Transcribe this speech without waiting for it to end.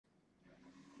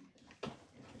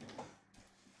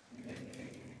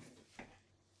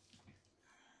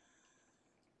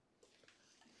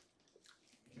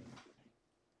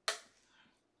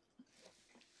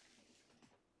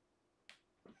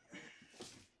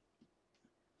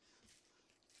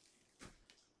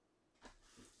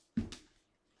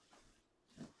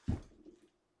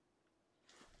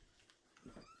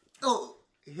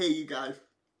Hey you guys,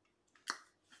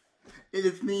 it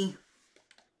is me,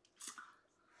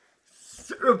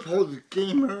 Cerebral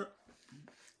Gamer,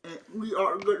 and we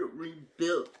are going to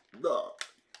rebuild the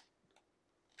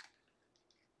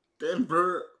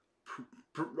Denver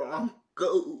Broncos.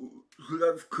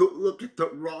 Let's go look at the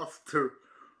roster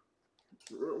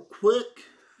real quick,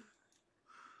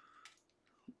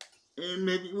 and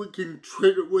maybe we can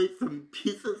trade away some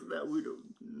pieces that we do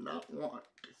not want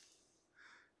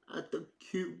at the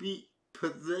QB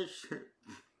position.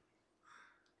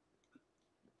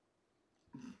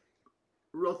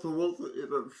 Russell Wilson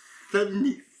is a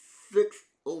 76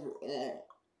 overall,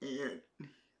 and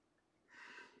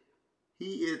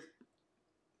he is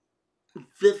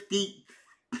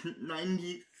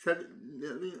 97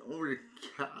 million over the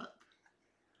cap.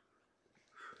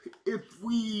 If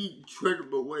we trade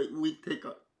him away, we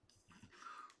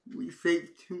save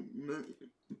 2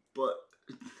 million, but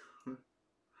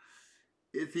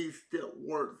is he still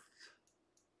worth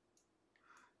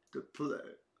the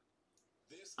play?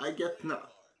 I guess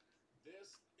not.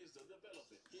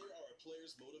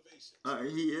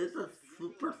 He is a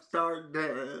superstar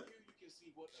dad.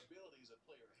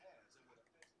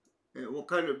 And what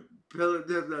kind of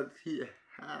abilities does he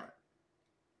have?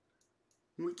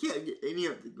 We can't get any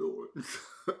of the goals.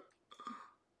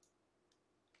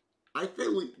 I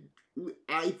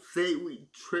say we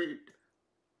trade.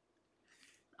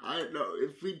 I don't know,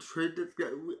 if we trade this guy,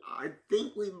 I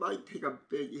think we might take a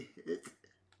big hit.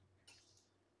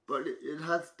 But it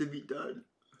has to be done.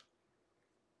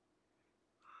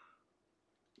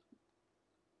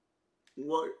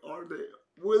 What are they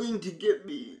willing to give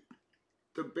me?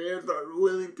 The Bears are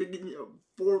willing to give me a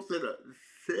 4th and a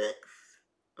 6.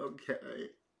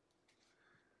 Okay.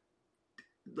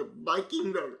 The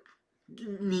Vikings are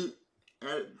giving me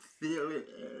Adam Thielen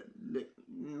and Nick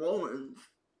Mullins,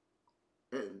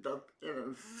 and that's in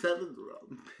a 7th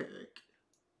round pick.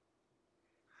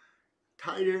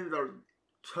 Titans are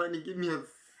trying to give me a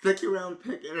 2nd round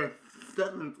pick and a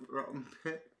 7th round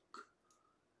pick.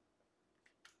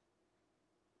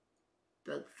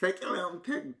 That 2nd round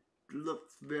pick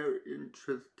looks very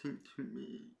interesting to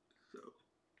me, so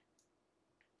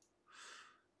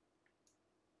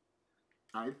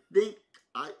I think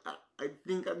I'm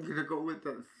gonna go with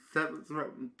the 7th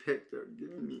round pick they're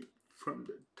giving me from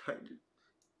the Titans.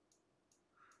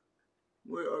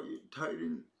 Where are you,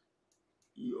 Titans?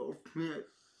 You offered me a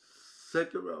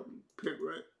 2nd round pick,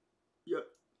 right? Yep.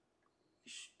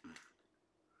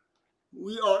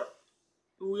 We are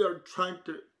trying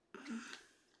to.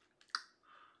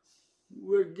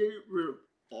 We're getting rid of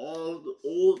all the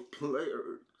old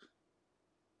players.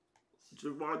 We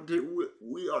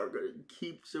are going to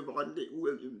keep Javonte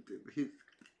Williams. He's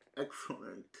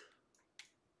excellent.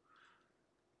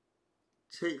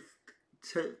 Chase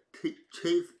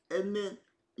Edmonds,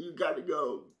 you gotta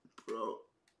go, bro.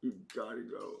 You gotta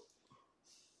go.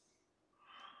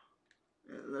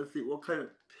 And let's see what kind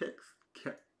of picks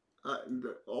can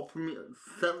offer me a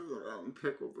 7th round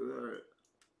pick over there.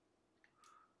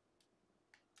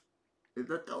 Is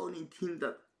that the only team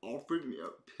that offered me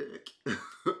a pick in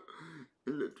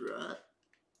the draft?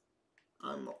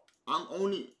 I'm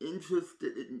only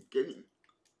interested in getting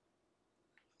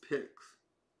picks.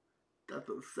 That's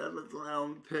a 7th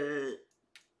round pick.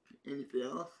 Anything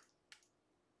else?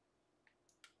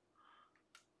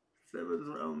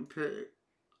 7th round pick.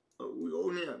 We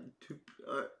only have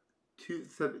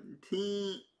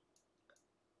 217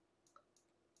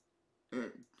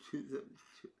 and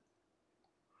 272.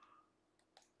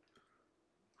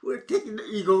 We're taking the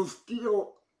Eagles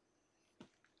deal.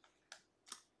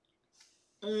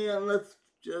 And let's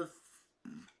just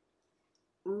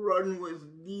run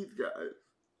with these guys.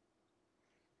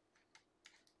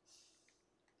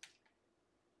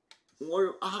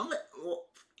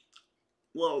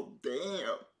 Well,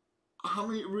 damn. How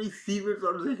many receivers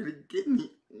are they going to give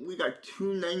me? We got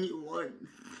 291.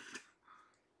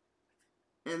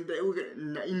 And then we got a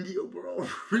 90 overall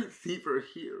receiver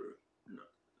here. No.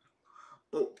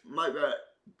 Oh, my bad.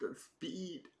 The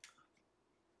speed.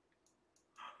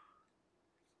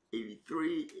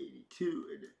 83, 82,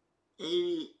 and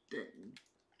 80. Then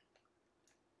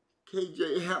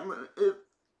KJ Hamlin is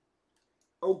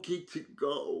okay to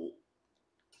go.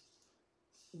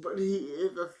 But he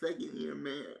is a 2nd-year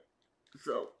man.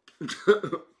 So,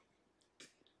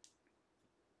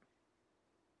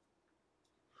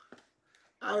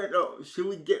 I don't know. Should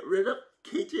we get rid of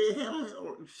KJ Hamlin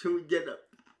or should we get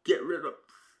rid of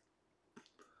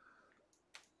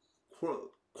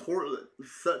Cortland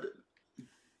Sutton?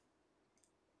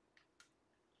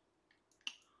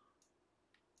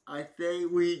 I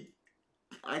think we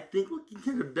can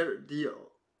get a better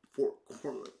deal for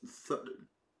Cortland Sutton.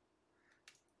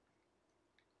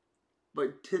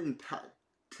 But Tim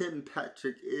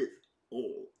Patrick is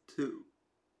old too.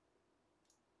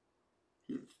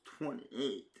 He's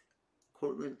 28.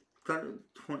 Cortland Sutton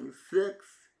 26.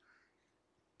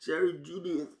 Jerry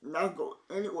Jeudy is not going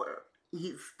anywhere.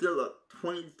 He's still a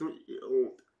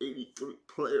 23-year-old 83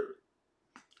 player.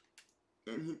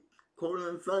 And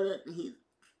Cortland Sutton, he's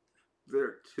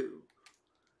there too.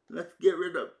 Let's get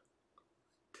rid of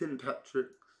Tim Patrick.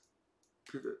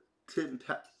 Because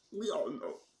we all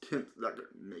know Tim's not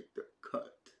going to make the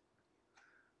cut.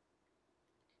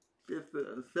 5th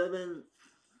and 7th,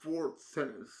 4th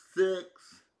and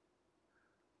 6th.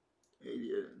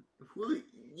 80 and Julio.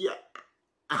 Yeah.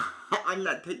 I'm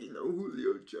not taking no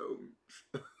Julio Jones.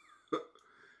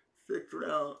 6th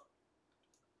round.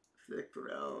 7th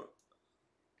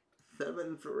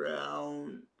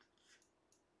round.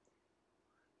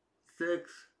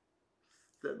 6th,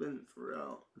 7th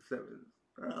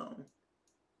round.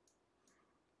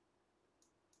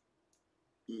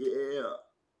 Yeah.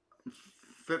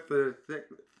 5th and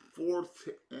 6th, 4th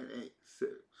and 8th,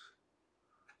 6th.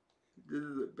 This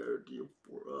is a better deal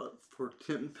for us, for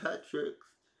Tim Patrick.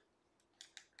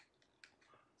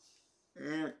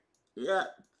 And yeah,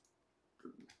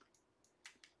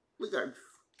 we got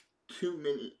too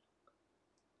many.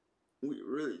 We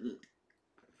really need.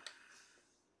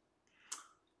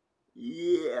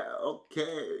 Yeah,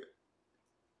 okay.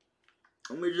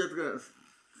 And we're just gonna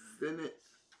send it.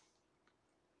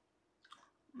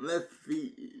 Let's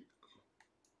see.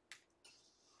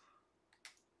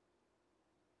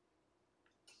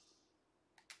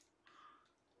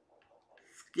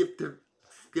 Skip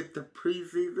the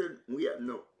preseason. We have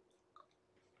no.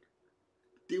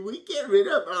 Did we get rid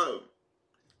of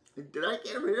Did I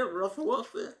get rid of Russell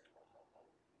Wilson?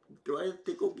 Do I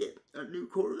think we'll get a new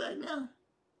quarterback now?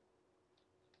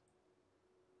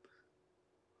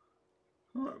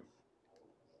 Huh.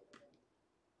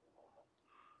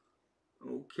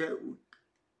 Okay,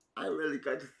 I really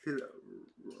got to see the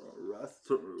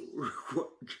roster.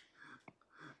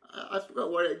 I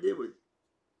forgot what I did with.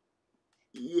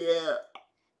 Yeah.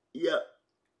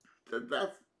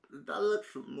 That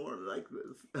looks more like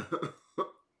this.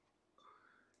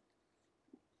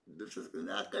 This is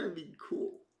not gonna be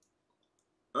cool.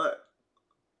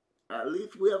 At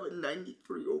least we have a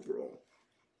 93 overall.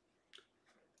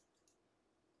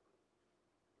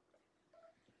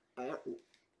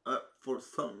 For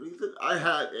some reason, I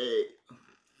had a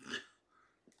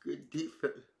good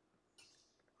defense,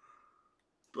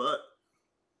 but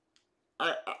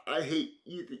I hate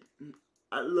using.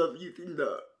 I love using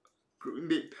the Green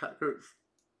Bay Packers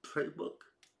playbook,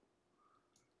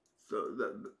 so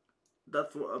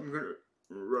that's what I'm gonna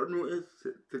run with.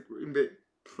 The Green Bay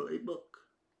playbook.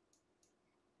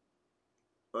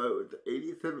 The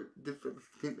 87 defense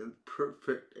team is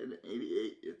perfect, and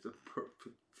 88 is a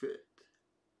perfect fit.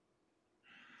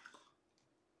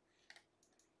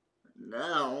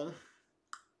 Now,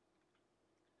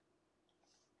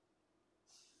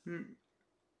 we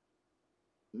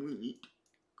need to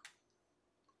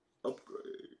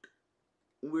upgrade.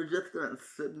 We're just gonna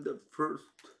send the first.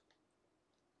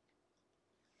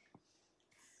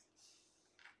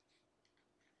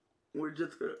 We're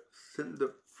just gonna send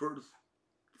the first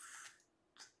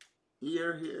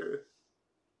year here.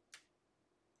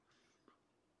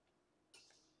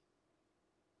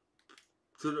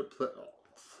 To the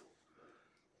playoffs.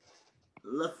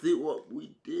 Let's see what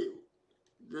we do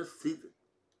this season.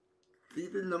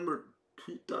 Season number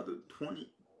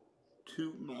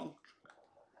 2022 mock.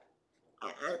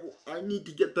 I need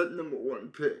to get that number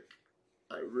 1 pick.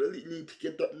 I really need to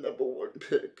get that number 1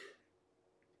 pick.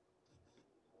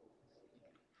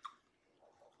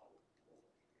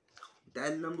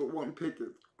 That number 1 pick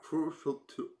is crucial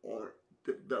to our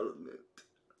development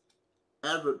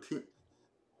as a team.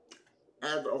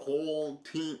 As a whole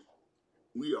team,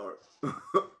 we are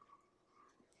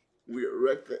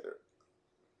right there.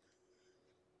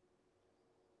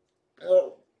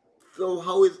 Oh, so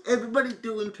how is everybody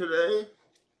doing today?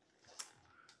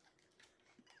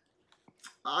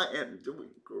 I am doing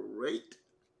great.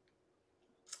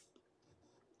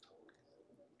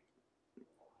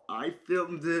 I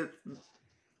filmed this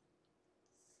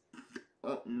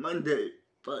on Monday,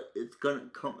 but it's gonna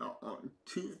come out on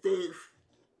Tuesdays.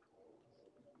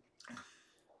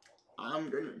 I'm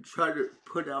gonna try to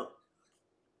put out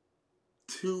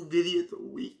 2 videos a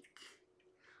week.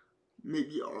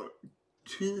 Maybe on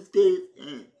Tuesdays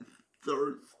and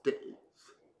Thursdays.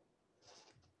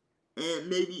 And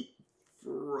maybe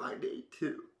Friday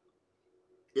too.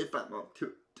 If I'm up to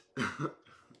it.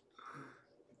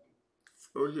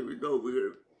 So here we go.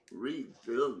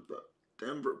 rebuild the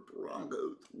Denver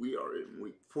Broncos. We are in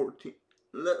week 14.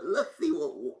 Let's see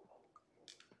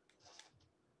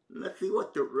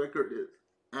what the record is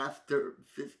after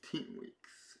 15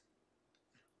 weeks.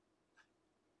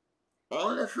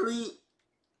 Honestly,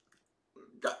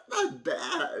 that's not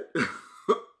bad.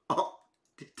 Oh,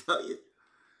 to tell you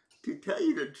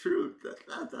the truth, that's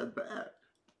not that bad.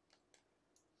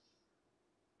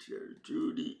 Jerry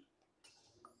Judy.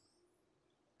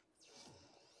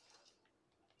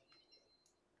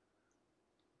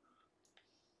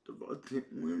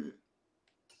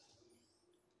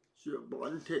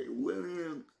 Javonte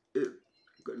Williams is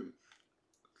gonna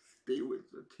stay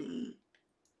with the team.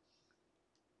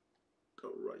 The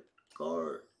right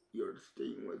guard, you're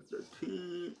staying with the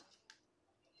team.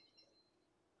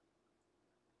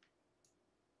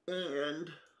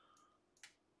 And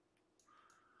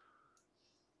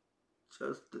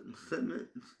Justin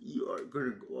Simmons, you are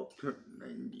gonna go up to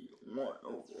 91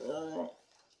 overall.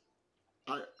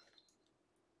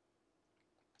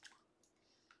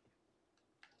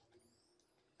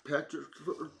 Patrick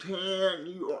Surtain,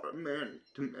 you are a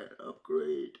man-to-man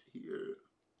upgrade here.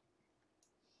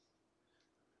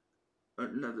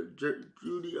 Another Jerry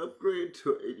Judy upgrade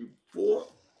to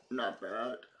 84. Not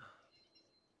bad.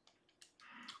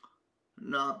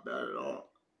 Not bad at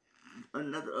all.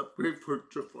 Another upgrade for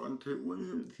Javonte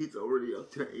Williams. He's already up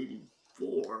to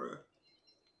 84.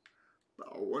 But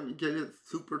I want to get his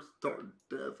superstar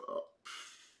dev up.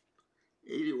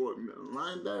 81 middle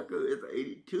linebacker is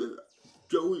 82.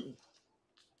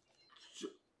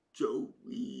 Joseph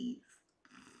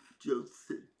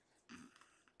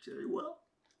J-Well.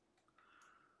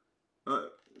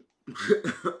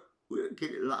 We're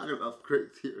getting a lot of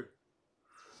upgrades here.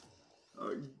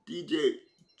 DJ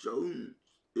Jones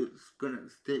is gonna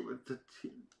stay with the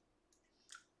team.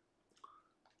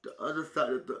 The other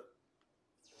side of the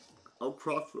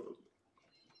across the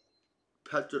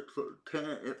Patrick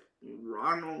Surtain is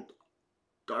Ronald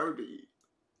Darby.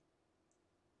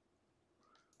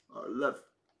 Left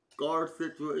guard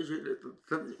situation is a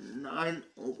 79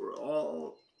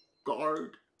 overall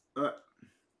guard.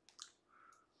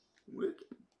 We're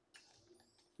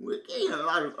getting a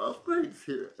lot of upgrades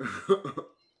here.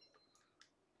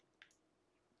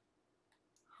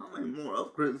 How many more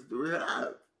upgrades do we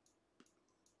have?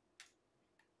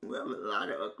 We have a lot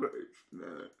of upgrades,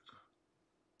 man.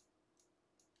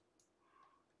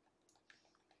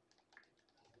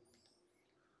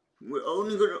 We're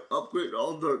only gonna upgrade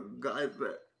all the guys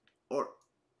that are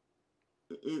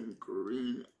in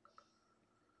green.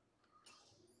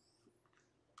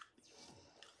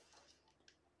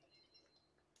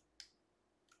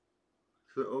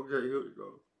 So, okay, here we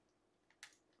go.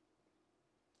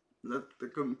 Let the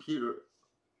computer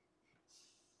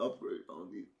upgrade all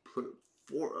these players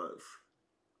for us.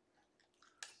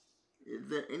 Is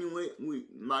there any way we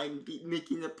might be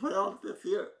making the playoffs this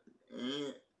year?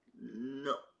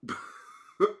 No.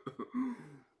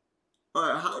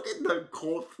 Alright, how did the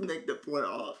Colts make the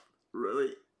playoffs?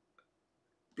 Really?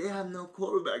 They have no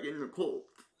quarterback in the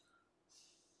Colts.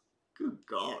 Good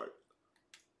God.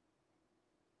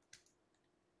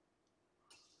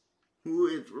 Who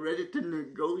is ready to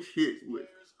negotiate with?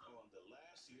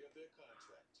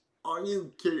 Are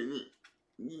you kidding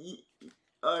me?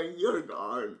 You're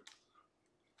gone.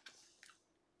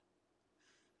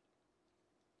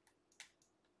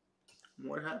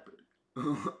 What happened?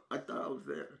 I thought I was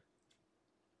there.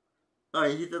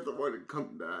 He doesn't want to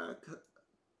come back.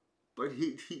 But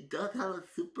he does have a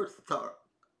superstar.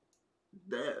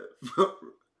 Dev.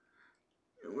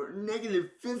 And we're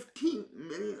negative 15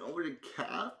 million over the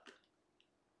cap.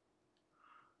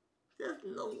 There's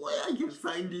no way I can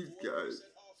sign these guys.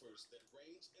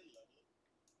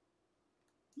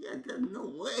 Yeah, there's no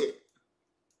way.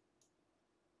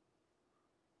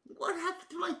 What happened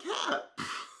to my cap?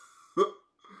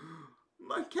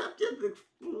 My cap just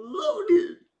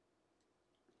exploded.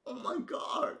 Oh my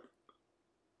God.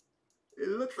 It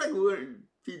looks like we're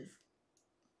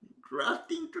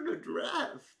drafting to the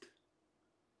draft.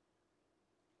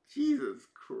 Jesus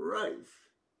Christ.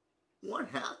 What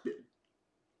happened?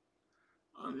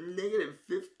 I'm negative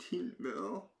 15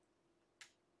 mil.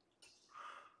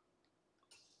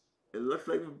 It looks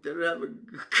like we better have a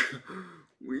good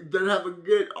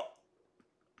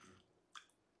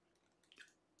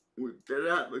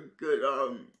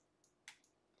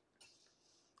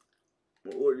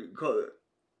what do you call it?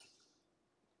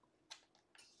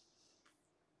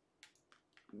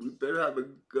 We better have a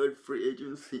good free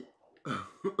agency.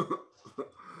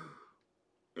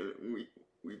 And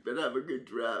we better have a good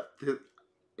draft.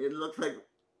 It looks like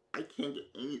I can't get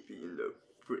anything in the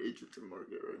free agency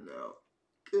market right now.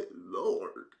 Good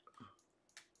Lord.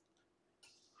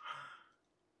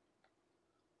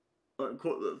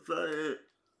 Unquote the Senate.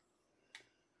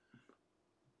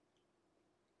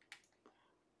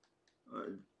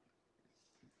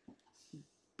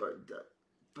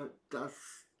 But that's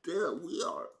still, we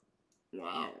are,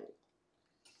 wow.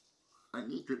 I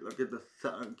need to look at the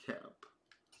sound cap.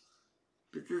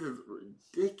 But this is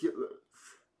ridiculous.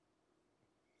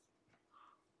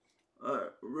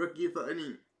 Rookie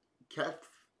signing cap.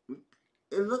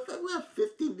 It looks like we have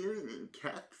 50 million in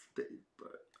cap space,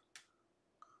 but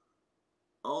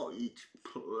all each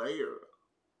player.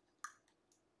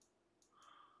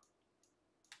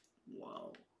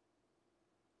 Wow.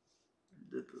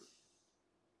 This is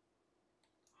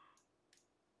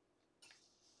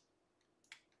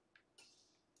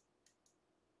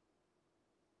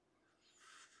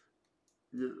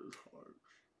hard.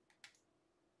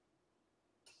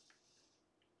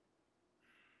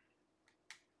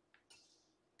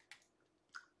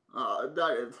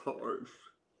 That is harsh.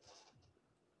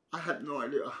 I have no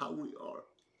idea how we are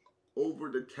over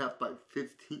the cap by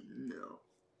 15 mil.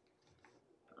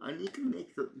 I need to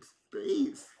make some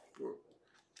space for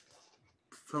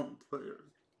some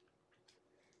players.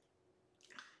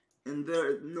 And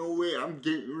there is no way I'm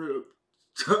getting rid of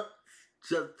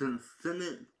Justin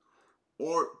Simmons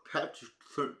or Patrick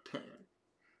Surtain.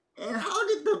 And how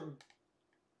did the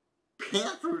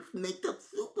Panthers make the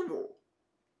Super Bowl?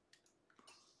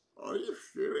 Are you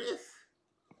serious?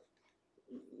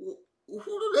 Who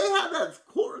do they have as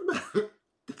quarterback?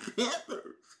 The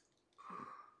Panthers.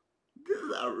 This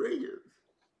is outrageous.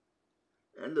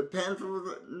 And the Panthers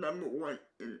were number one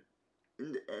in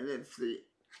the NFC.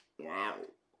 Wow.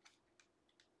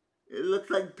 It looks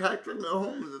like Patrick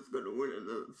Mahomes is going to win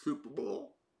another Super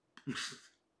Bowl.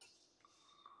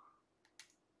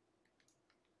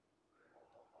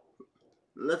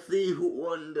 Let's see who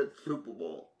won the Super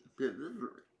Bowl. Because this is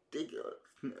ridiculous,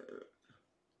 man.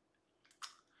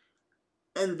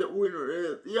 And the winner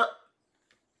is, yep,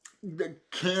 the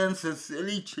Kansas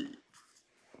City Chiefs.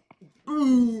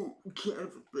 Boo!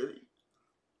 Kansas City.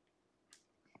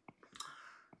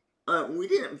 We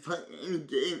didn't play any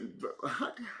games, but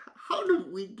how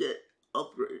did we get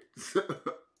upgrades?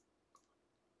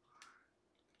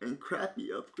 And crappy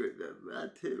upgrades at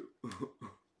that too.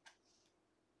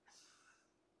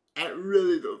 I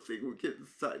really don't think we can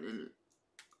sign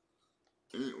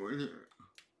anyone here.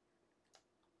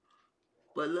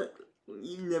 But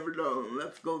you never know.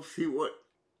 Let's go see what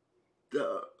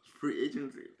the free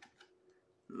agency is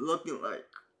looking like.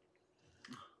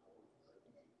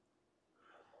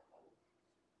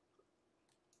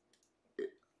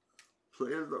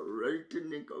 Players are ready to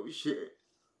negotiate.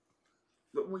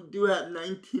 But we do have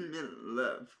 19 minutes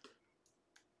left.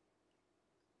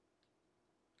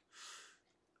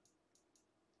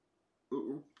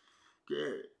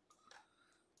 Okay.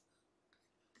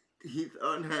 He's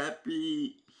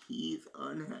unhappy. He's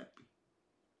unhappy.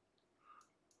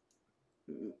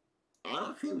 I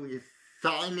don't think we can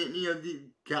sign any of these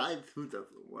guys who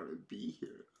doesn't want to be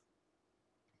here.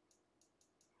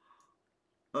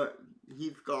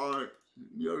 He's gone.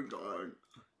 You're gone.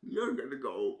 You're gonna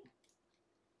go.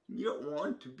 You don't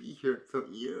want to be here, so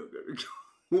you're gonna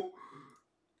go.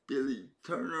 Billy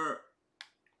Turner.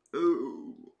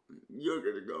 Ooh, you're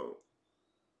gonna go.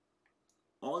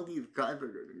 All these guys are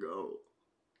gonna go.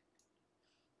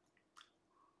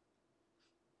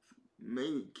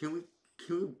 Maybe can we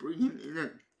bring him in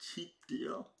a cheap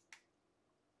deal?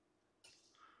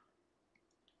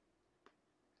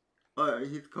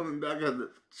 He's coming back as a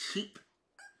cheap.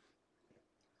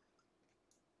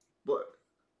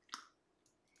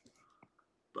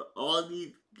 But all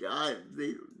these guys,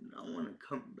 they do not want to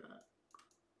come back.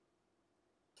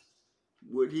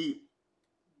 Would he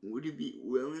be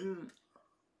willing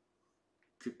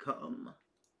to come?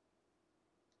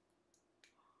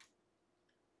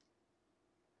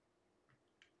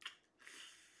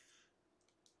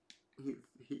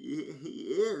 He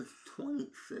is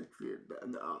 26 years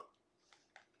old.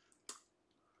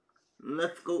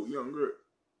 Let's go younger.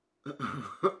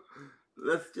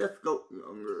 Let's just go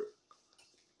younger.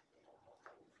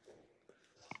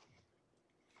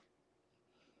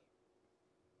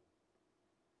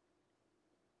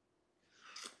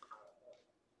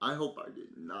 I hope I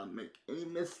did not make any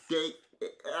mistake.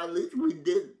 At least we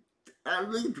did.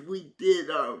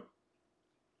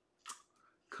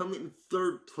 Come in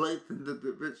third place in the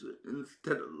division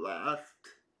instead of last.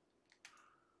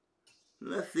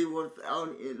 Let's see what's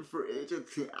out in free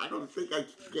agency. I don't think I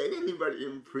can get anybody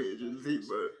in free agency,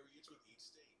 but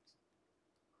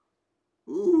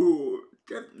ooh,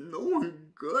 there's no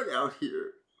one good out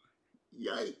here.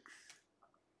 Yikes.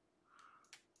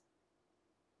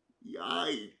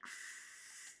 Yikes.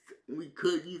 We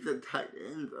could use a tight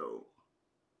end though.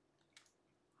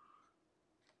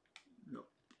 No.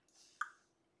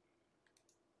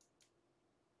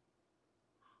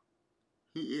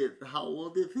 He is, how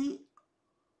old is he?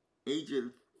 Age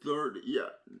is 30. Yeah,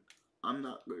 I'm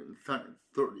not going to sign a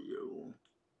 30-year-old.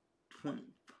 20.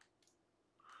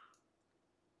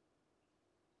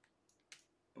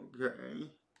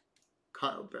 Okay.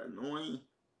 Kyle Benoit.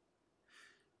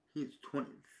 He's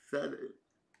 27.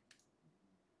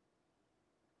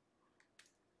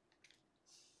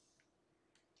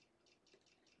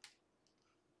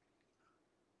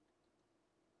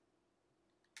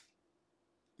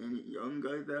 Any young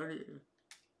guys out here?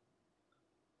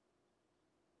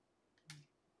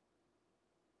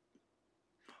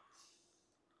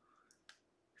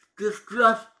 This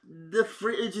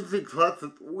free agency class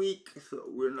is weak, so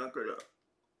we're not gonna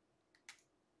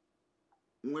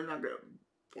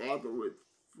bother with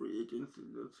free agency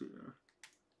this year.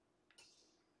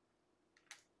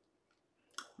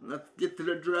 Let's get to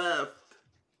the draft.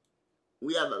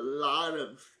 We have a lot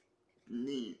of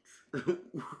needs.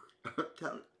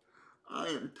 I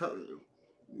am telling you,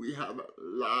 we have a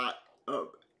lot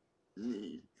of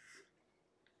needs.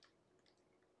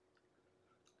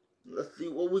 Let's see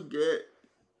what we get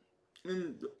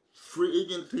in the free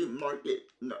agency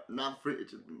market. No, not free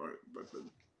agency market, but the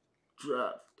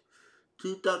draft.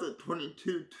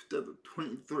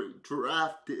 2022-2023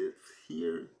 draft is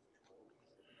here.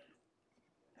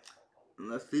 And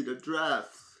let's see the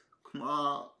drafts. Come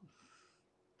on.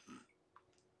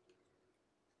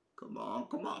 Come on,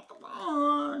 come on, come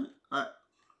on. Alright.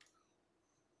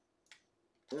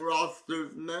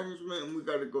 Rosters management, we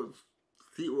gotta go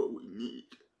see what we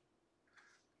need.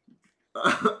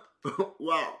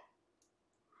 Wow.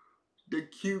 The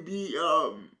QB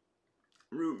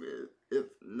room is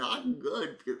not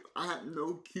good because I have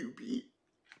no QB.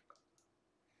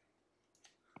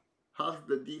 How's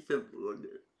the defense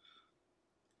looking?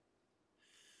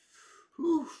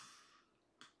 Whew.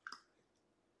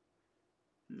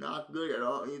 Not good at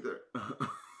all either.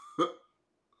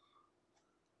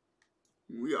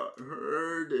 We are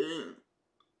hurting.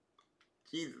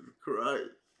 Jesus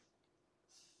Christ.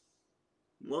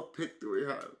 What pick do we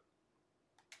have?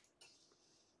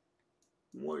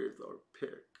 What is our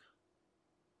pick?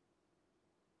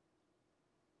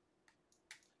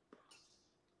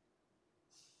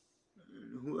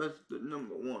 And who has the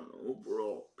number 1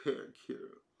 overall pick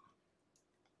here?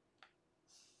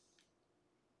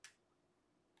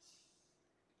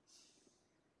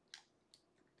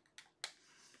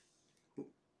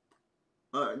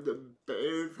 The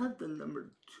Bears have the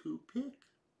number 2 pick?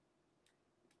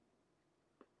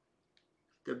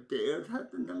 The Bears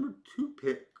have the number 2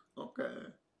 pick.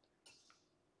 Okay.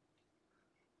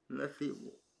 Let's see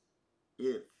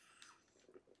if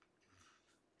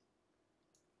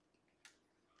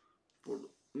for the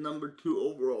number 2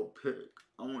 overall pick,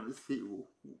 I want to see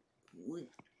we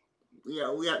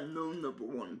have no number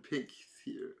 1 picks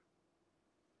here.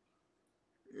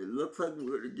 It looks like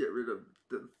we're going to get rid of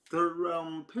the 3rd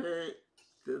round pick,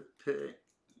 this pick,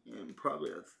 and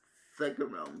probably a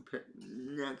 2nd round pick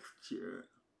next year.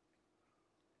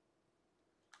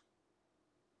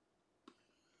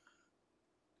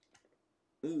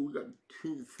 Ooh, we got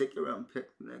 2 2nd round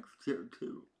picks next year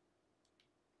too.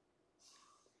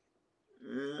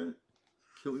 And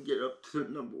can we get up to the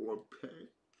number 1 pick?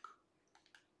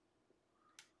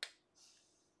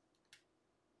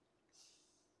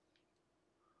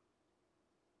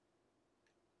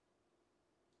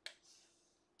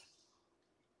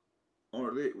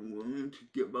 Are they willing to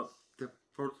give up the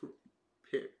 1st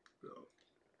pick though?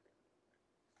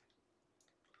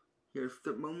 Here's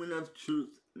the moment of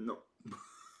truth. No.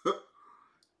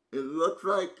 It looks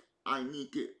like I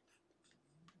need to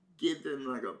give them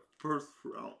like a 1st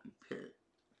round pick.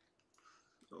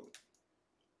 So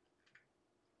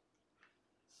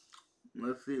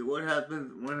let's see what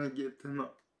happens when I get them a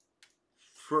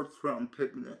 1st round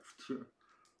pick next year.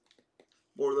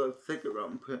 Or the 2nd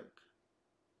round pick.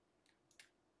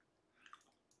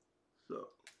 So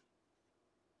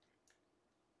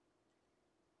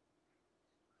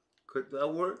could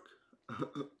that work?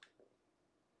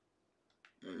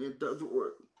 And it does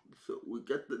work. So we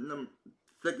get the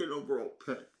 2nd overall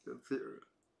pick this year.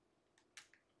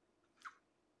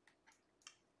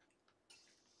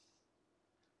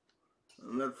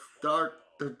 And let's start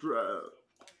the draft.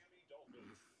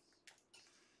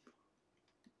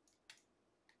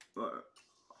 Alright.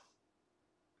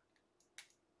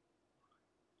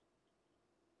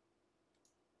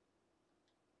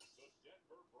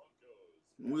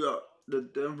 the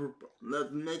Denver.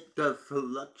 Let's make the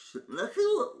selection. Let's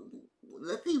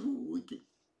see who we can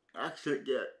actually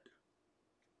get.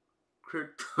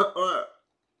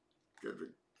 There's a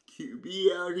QB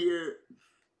out here,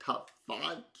 top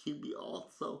 5 QB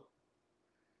also,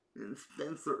 and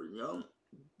Spencer Young,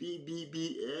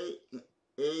 BBBA,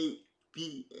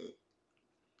 ABA.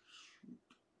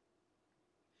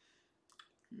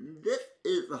 This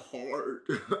is hard.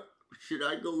 Should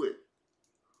I go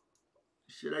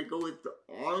with the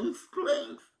arm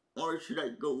strength, or should I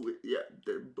go with, yeah,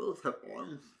 they both have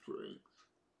arm strength.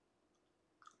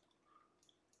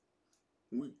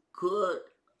 We could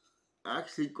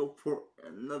actually go for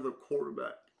another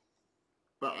quarterback,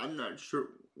 but I'm not sure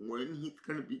when he's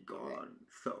gonna be gone.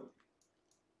 So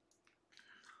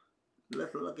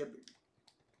let's look at the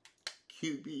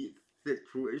QB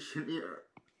situation here.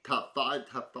 Top 5.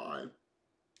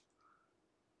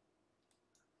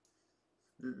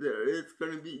 There is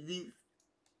gonna be these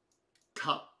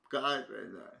top guys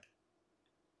right now.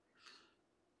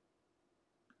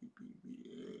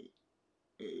 BBA,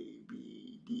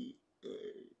 ABDA.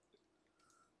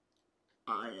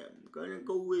 I am gonna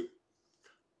go with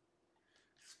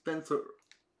Spencer.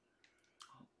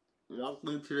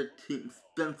 Welcome to the team,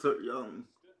 Spencer Young.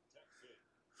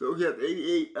 So he has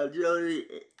 88 agility,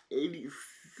 88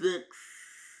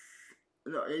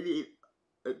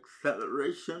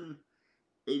 acceleration,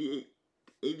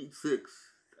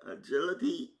 86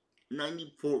 agility,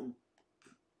 94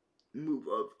 move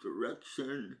of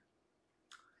direction,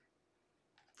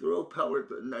 throw power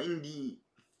to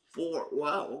 94.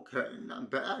 Wow, okay, not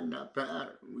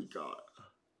bad. We got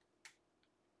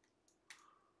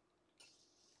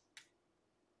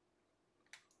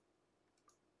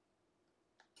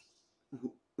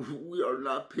we are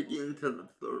not picking into the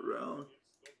 3rd round.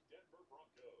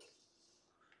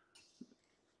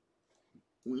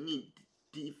 We need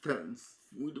defense.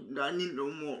 We do not need no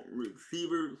more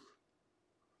receivers.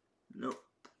 Nope.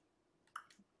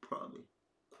 Probably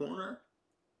corner.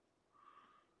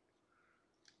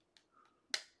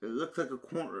 It looks like a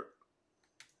corner.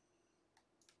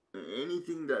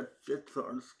 Anything that fits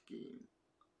our scheme.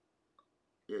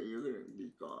 Yeah, you're gonna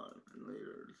be gone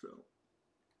later, so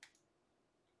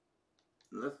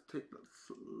let's take the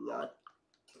slot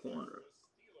corner.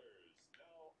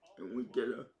 And we get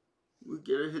a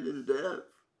hidden depth.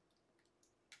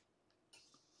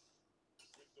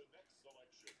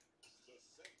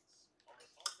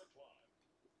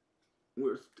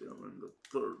 We're still in the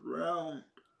 3rd round.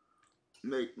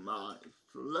 Make my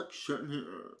selection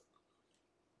here.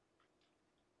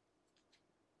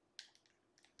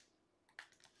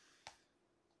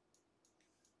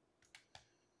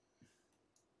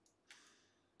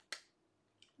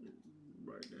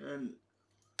 Right hand,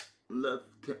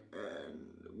 left hand.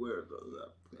 Where's the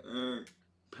left hand?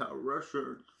 Power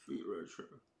rusher, speed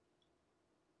rusher.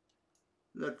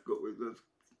 Let's go with this.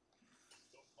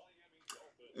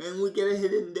 And we get a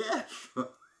hidden death.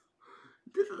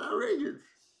 This is outrageous.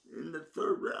 In the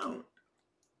 3rd round.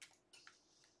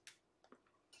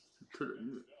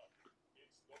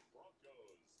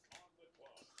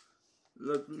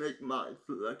 Let's make my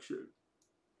selection.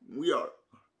 We are.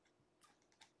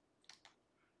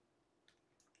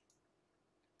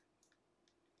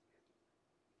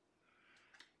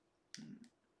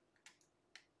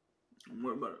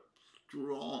 What about a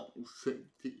strong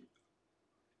safety?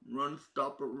 Run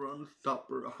stopper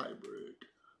hybrid.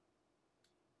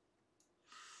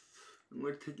 And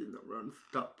we're taking the run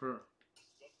stopper.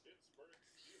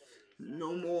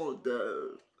 No more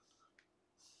the.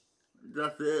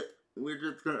 That's it. We're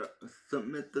just gonna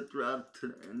submit the draft to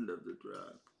the end of the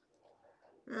draft.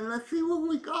 And let's see what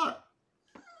we got.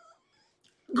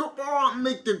 Go on,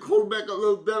 make the quarterback a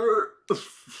little better.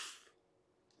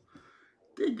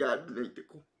 They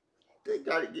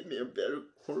gotta give me a better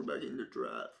quarterback in the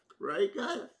draft, right,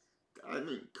 guys? I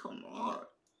mean, come on.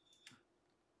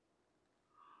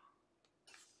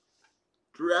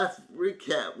 Draft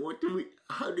recap.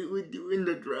 How did we do in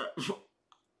the draft?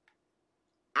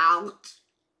 Ouch.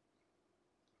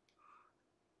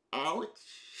 Ouch.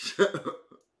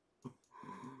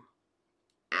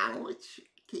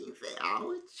 Can you say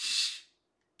ouch?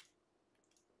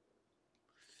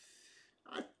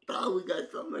 I thought we got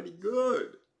somebody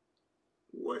good.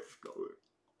 What's going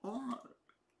on?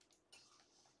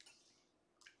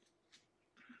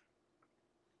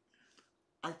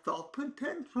 I saw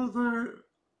potential there.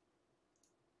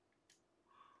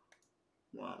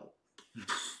 Wow.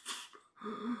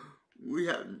 We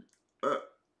have,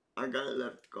 I got a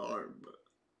left guard, but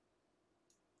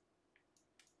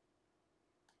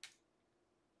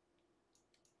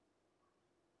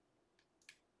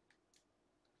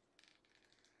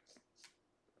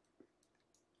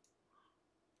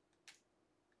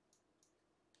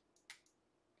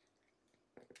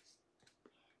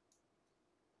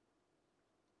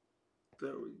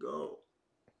There we go.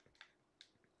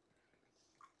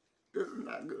 This is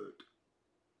not good.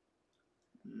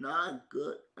 Not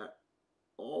good at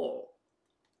all.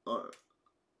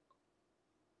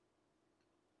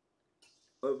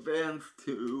 Advance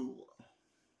to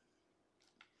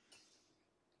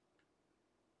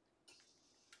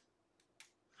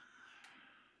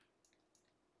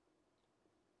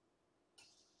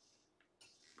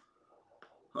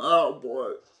oh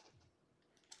boy.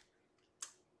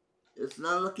 It's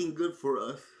not looking good for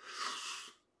us.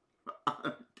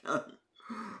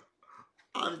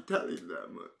 I'm telling you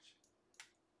that much.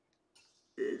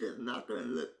 It is not going to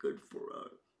look good for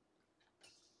us.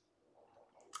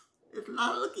 It's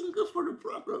not looking good for the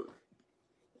Broncos.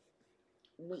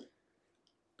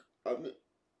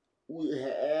 We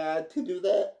had to do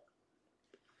that.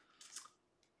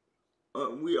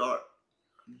 We are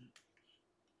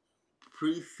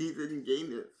preseason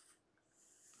game is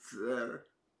there.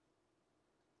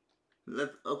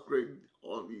 Let's upgrade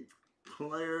all these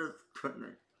players.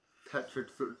 Patrick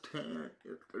Surtain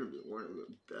is going to be one of the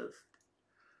best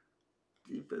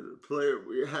defensive players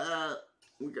we have.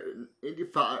 We got an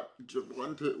 85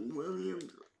 Javonte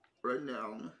Williams right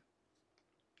now.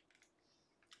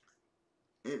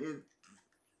 And it's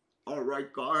our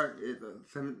right guard is a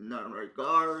 79 right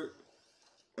guard.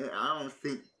 And I don't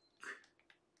think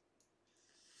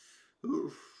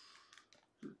oof,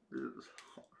 this is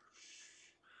harsh.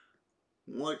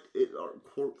 What is our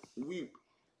court?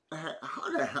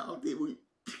 How the hell did we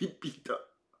beat the?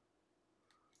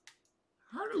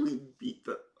 How do we beat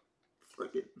the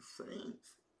freaking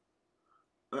Saints?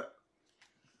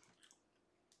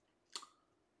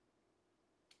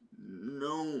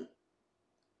 No,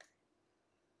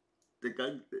 the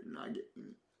guy did not get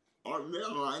any. Our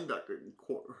middle linebacker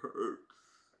core hurts.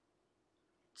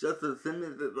 Justin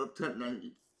Simmons is up to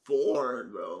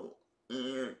 94 though,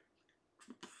 and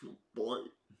boy,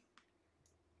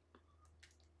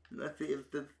 let's see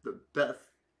if this is the best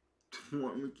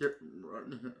one we can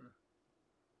run here.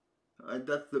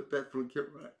 That's the best we can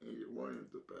run. 81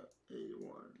 is the best. 81.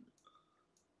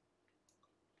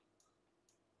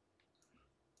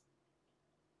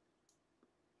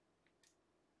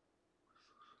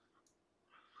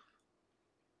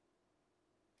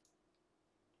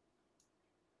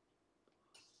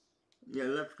 Yeah,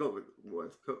 let's go with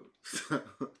West Coast.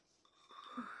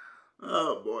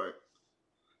 Oh boy.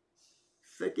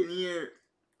 Second year.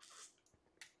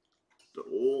 The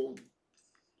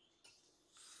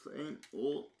same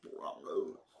old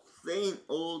Broncos. Same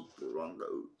old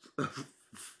Broncos.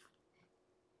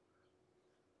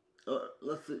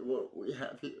 Let's see what we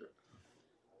have here.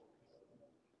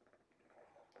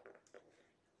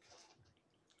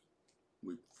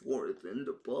 Week 4 is in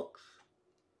the books.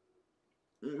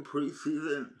 In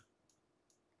preseason.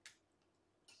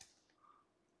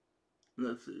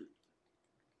 Let's see.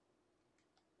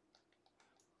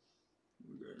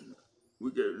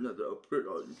 We get another upgrade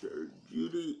on Jerry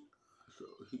Judy. So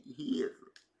he is.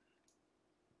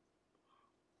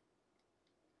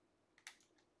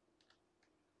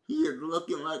 He is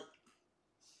looking like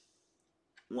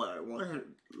what I want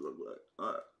him to look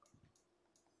like.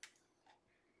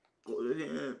 Go to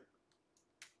him.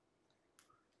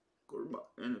 Go to my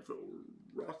NFL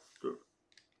roster.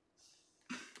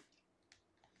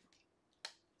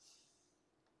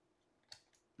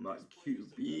 My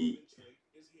QB.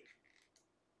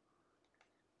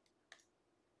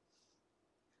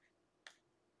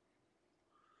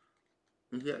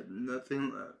 He had nothing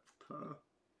left, huh?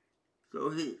 So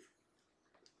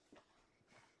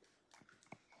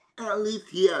at least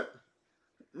he had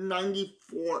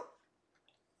 94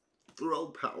 throw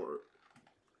power.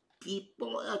 Deep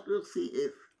ball accuracy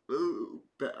is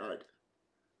bad.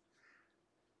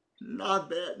 Not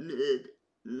bad mid,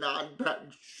 not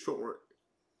bad short.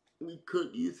 We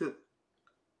could use it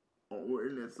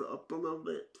awareness up a little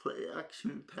bit. Play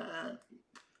action pass.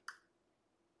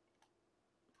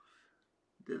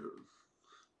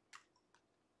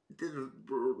 This is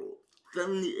brutal.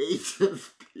 78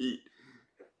 speed.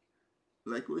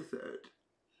 Like we said.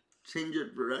 Change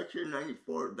of direction,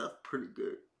 94. That's pretty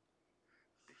good.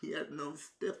 He had no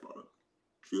stiff arm.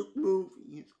 Juke move,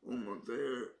 he's almost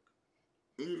there.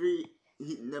 Injury,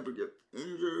 he never gets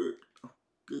injured. Oh,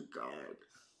 good God.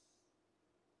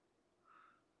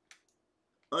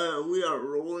 We are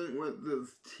rolling with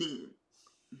this team.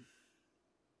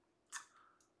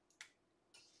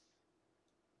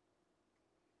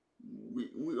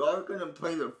 We are going to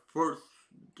play the first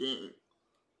game.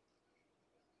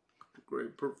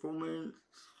 Great performance.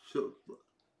 So,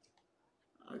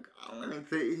 I'm going to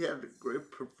say he had a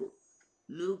great performance.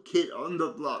 New kid on the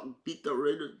block. Beat the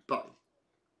Raiders by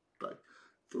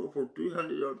throw for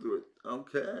 300 yards with.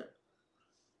 Okay.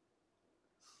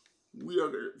 We are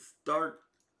going to start.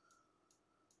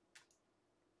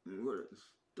 We're going to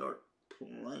start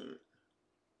playing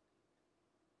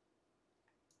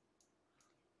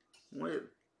with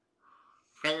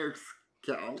higher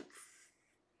scouts.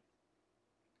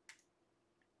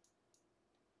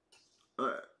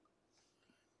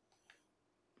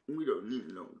 We don't need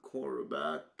no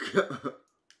quarterback.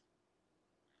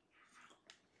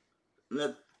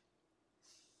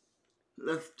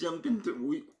 Let's jump into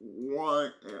week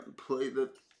 1 and play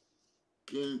the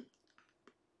game.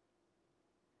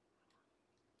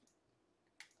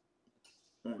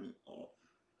 Only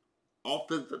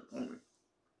offensive only.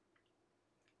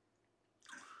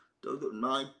 Those are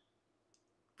my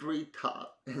 3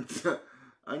 top.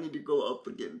 I need to go up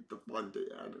against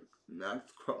Devontae Adams,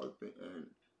 Max Crosby, and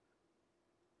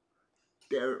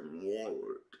Darren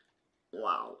Waller.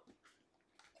 Wow.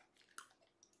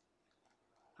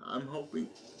 I'm hoping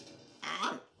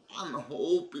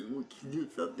we can do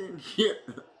something here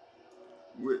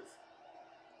with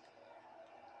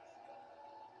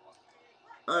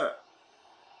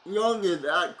Young is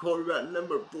at quarterback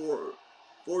number 4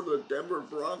 for the Denver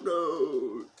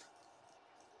Broncos.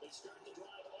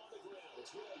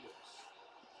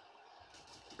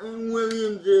 And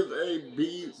Williams is a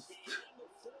beast.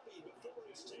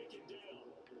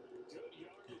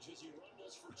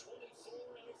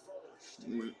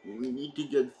 We need to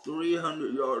get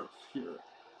 300 yards here.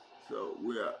 So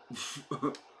we are.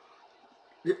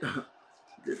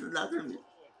 This is not gonna be.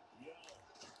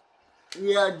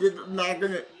 Yeah, this is not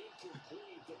gonna.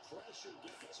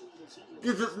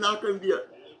 This is not gonna be a.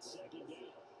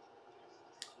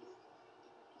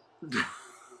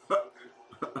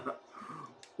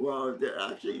 Wow, they're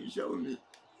actually showing me.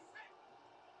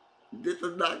 This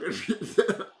is not gonna be.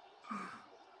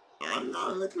 I'm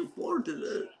not looking forward to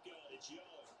this.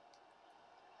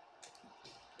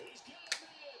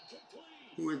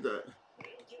 Who is that?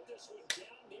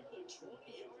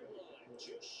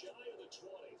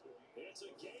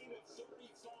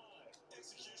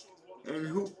 And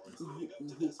who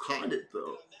caught it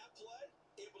though?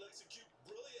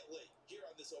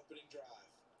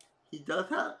 He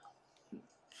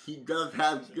does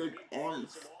have good arm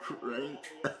strength.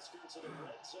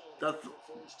 That's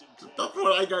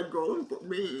what I got going for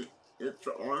me. It's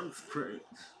the arm strength.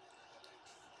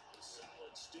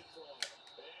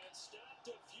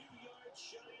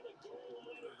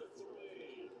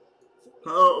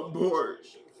 Oh boy.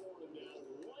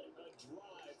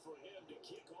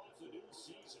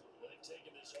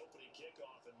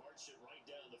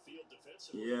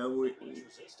 Yeah,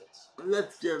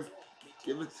 let's just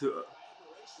give it to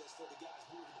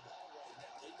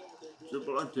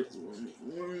Javonte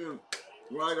Williams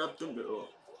right up the middle.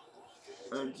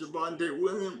 And Javonte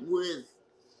Williams with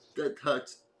the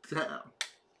touchdown.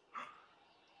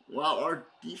 Wow, our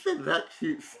defense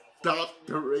actually stopped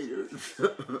the Raiders.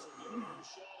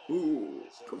 Ooh,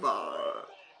 come on.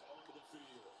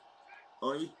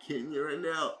 Are you kidding me right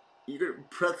now? You're gonna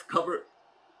press cover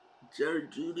Jerry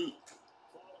Judy.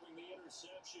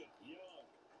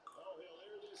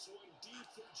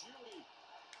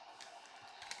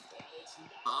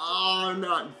 Oh,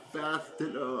 not fast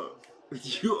enough.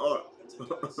 You are.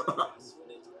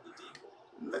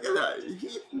 Look at that.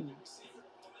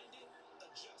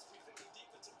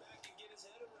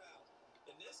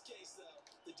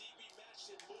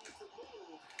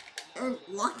 And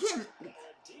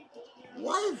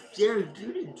why is Jerry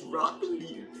Judy dropping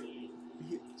these?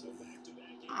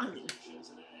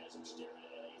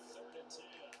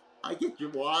 I get you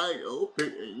wide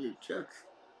open and you just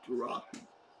drop it.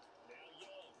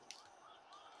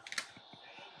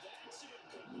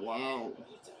 Wow.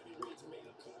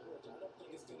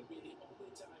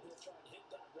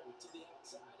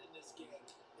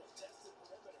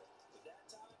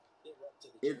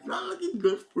 It's not looking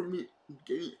good for me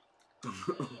getting.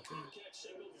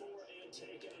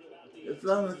 It's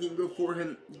not looking good for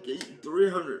him getting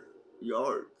 300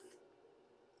 yards.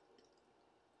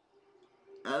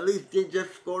 At least they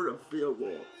just scored a field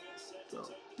goal. So.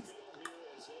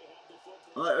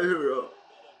 Alright, here we go.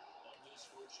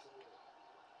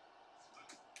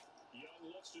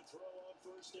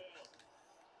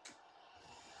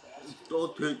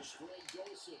 Stoltich.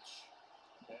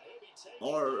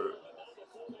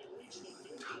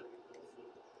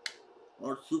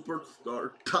 Our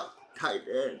superstar tight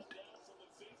end.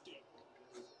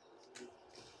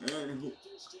 And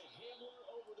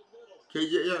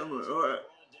KJ Hamler, alright.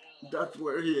 That's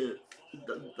where he is.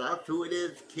 That's who it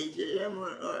is, KJ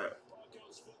Hamler, alright.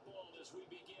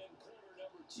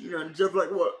 You know, just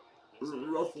like what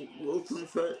Russell Wilson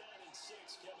said,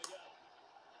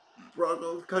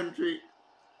 Broncos country,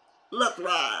 let's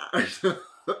ride.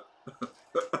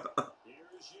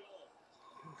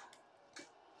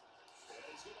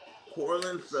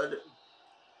 Cortland said it.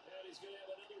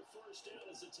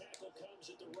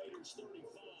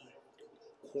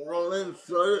 Cortland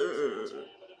said it.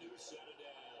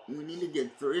 We need to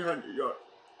get 300 yards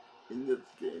in this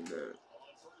game, man.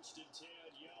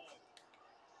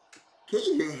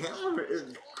 KJ Hamler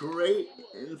is great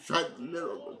inside the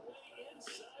middle of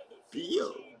the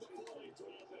field.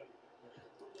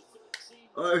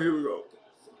 Alright, here we go.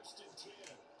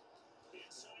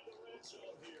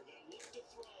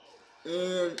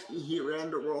 And he ran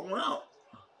the wrong route.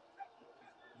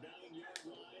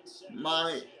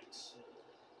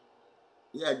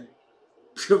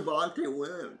 Javonte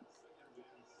Williams.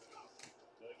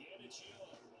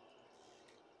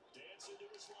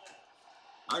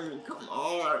 I mean, come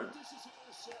on.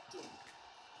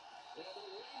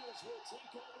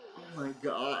 Oh my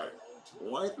god.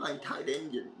 Why is my tight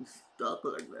end getting stuck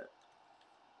like that?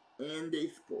 And they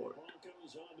scored.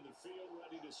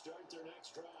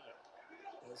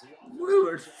 We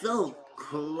were so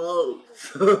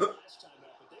close.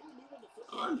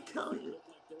 I'm telling you.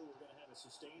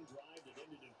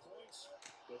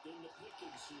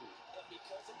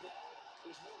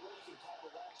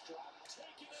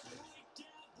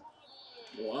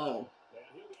 Wow.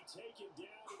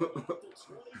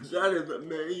 That is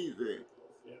amazing.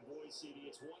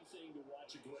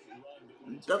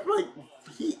 That's like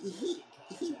he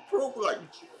broke like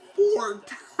 4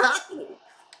 tackles.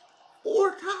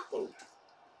 4 tackles.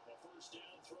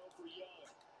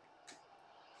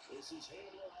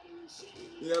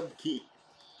 Yep, keep.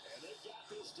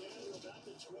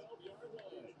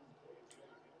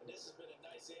 This has been a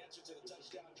nice answer to the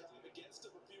touchdown drive against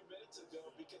them a few minutes ago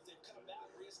because they've come out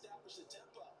and reestablished the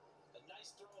tempo. A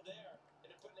nice throw there, and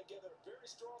they're putting together a very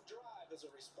strong drive as a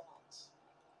response.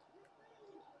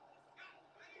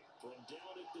 From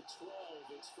down at the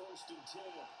 12, it's 1st and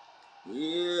 10.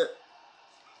 Yeah.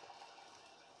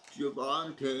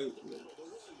 Javonte.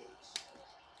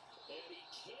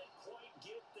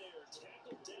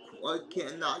 I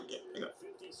cannot get there.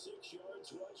 56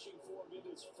 yards rushing for him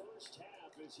in his first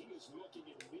half as he is looking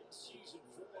at mid-season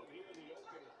form here in the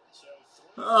opener.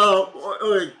 Oh, boy.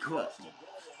 Wait, come on.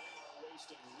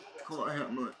 Come on,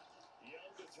 Hamlet.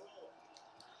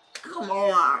 Come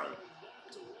on.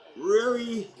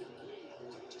 Really?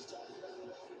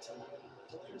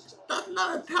 That's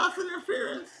not a pass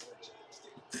interference.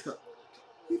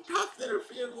 He pass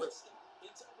interference with.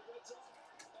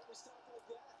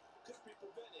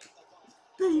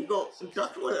 There you go.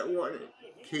 That's what I wanted.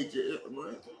 KJ.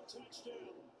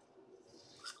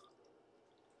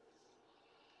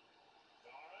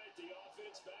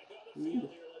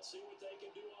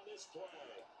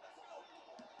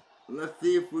 Let's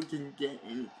see if we can get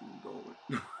anything going.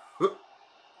 Now a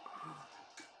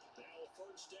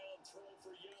first down throw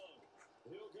for Young.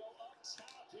 He'll go up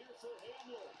top here for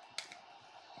Hamler.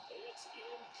 It's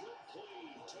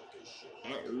incomplete. Took a shot. I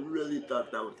really thought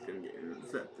that was going to get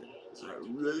intercepted. I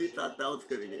really thought that was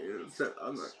going to get intercepted.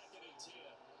 I'm like,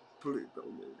 please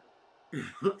don't get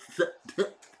intercepted.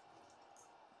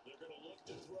 They're going to look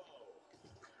to throw.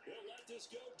 They'll let this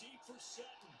go deep for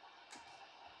Sutton.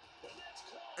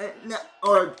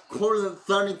 Or Cortland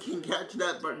Sutton can catch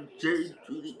that, but Jerry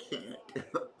Judy can't.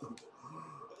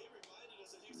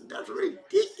 That's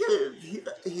ridiculous.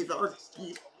 He's our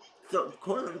deep. So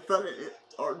Cortland Sutton is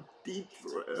our deep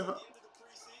threat. Huh?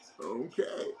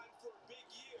 Okay.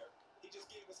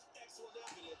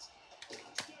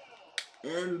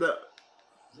 And the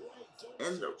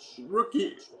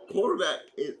rookie quarterback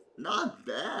is not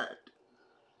bad.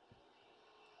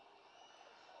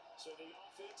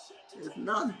 It's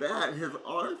not bad. His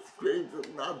arm strength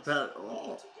is not bad at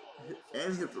all.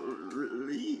 And his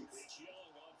release.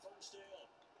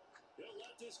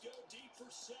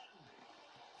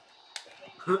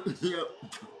 Yep.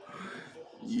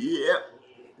 Yep.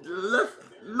 Let's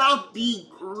not be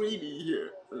greedy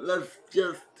here. Let's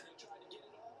just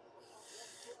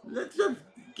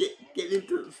get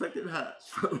into the second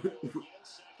half.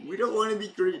 We don't want to be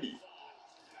greedy.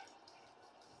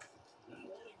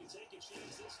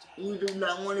 We do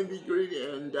not want to be greedy,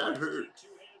 and that hurts.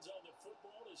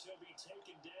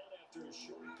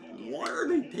 Why are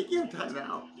they taking time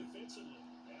out?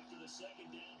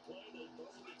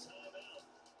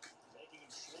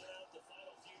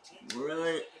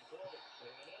 Really?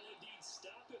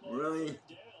 Really?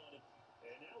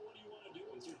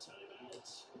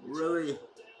 Really?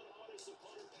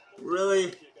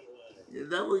 Really? Is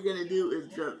that what we're gonna do? Is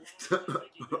just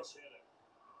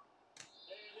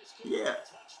Yeah,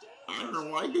 I don't know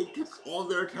why they took all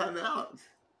their timeouts.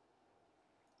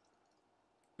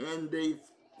 And they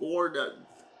scored a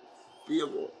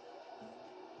field goal.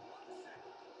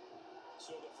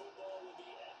 So the football will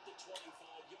be at the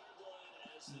 25-yard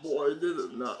line as this Boy, this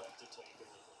is not.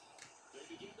 They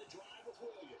begin the drive with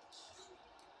Williams.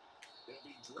 They'll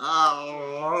be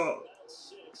Oh. about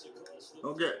 6 across the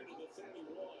Okay. 30 to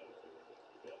 31.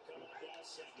 They'll come up now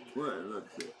second and Wait,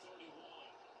 let's see. 31.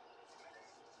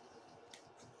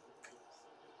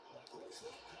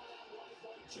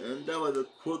 And that was a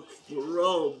quick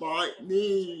throw by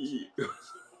me.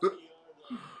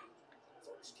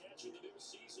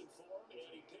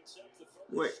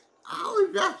 Wait, how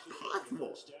is that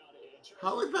possible?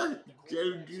 How is that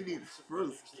Jerry Judy's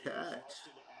first catch?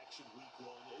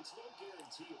 It's no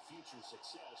guarantee of future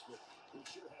success, but we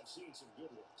sure have seen some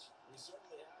good ones. We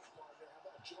certainly have, partner. How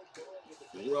about Joe Burrow with the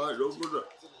Right over the.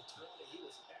 He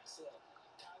was excellent.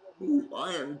 Ooh,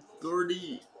 I am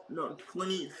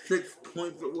 26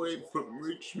 points away from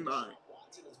reaching my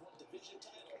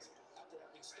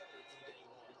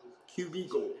QB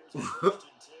goal.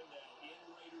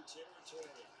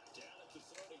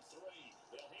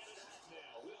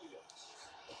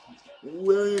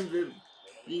 Williams is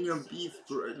being a beast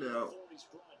right now.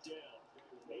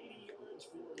 80 yards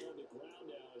for him on the ground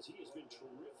now as he has been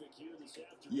terrific here this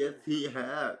afternoon. Yes, he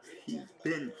has. He's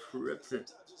been terrific.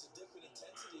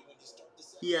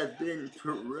 He has been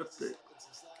terrific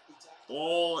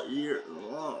all year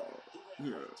long.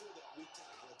 Yeah.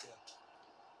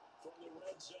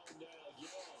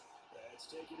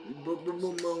 Boom, boom,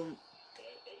 boom, boom.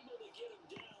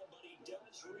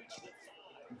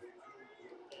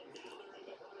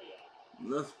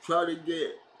 Let's try to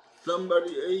get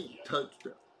somebody a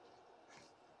touchdown.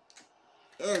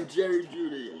 And Jerry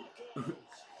Judy.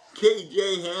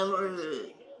 KJ Hammer.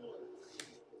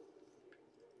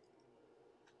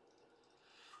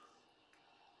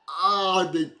 Ah,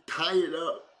 they tie it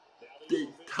up. They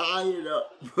tie it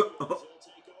up.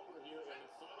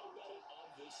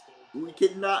 We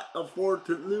cannot afford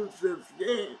to lose this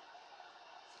game.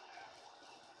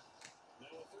 Now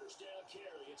a first down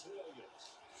carry, it's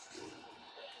Williams. And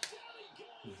down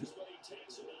he goes, but he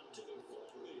takes it out to the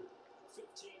 40.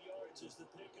 15 yards is the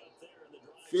pickup there in the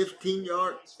drive. 15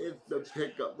 yards is the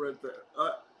pickup right there.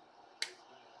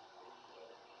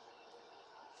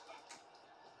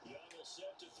 Young is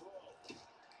set to throw.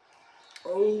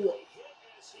 Oh.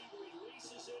 As he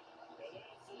releases it, and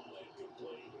that'll fall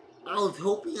incomplete. I was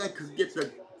hoping I could get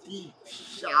the deep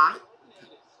shot,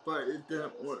 but it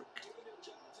didn't work.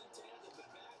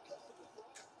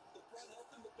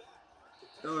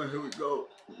 Oh, here we go.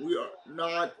 We are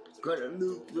not gonna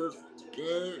lose this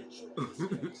game.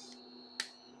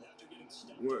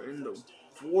 We're in the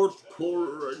fourth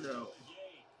quarter right now.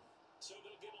 So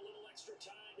they'll get a little extra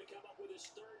time to come up with his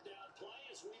third down play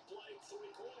as we play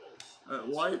 3 quarters.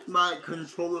 Why is my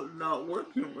controller not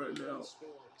working right now?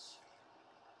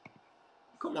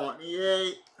 Come on,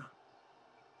 EA.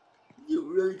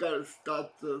 You really gotta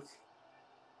stop this.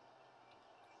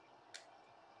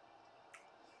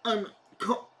 I mean,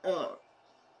 come on.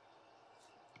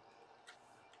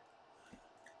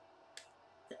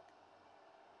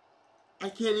 I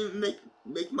can't even make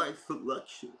my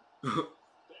selection. Back now in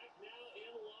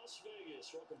Las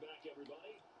Vegas. Welcome back,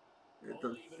 everybody. It's a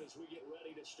Even as we get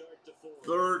ready to start the fourth.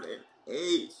 3rd and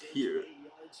 8 here.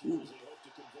 Ooh.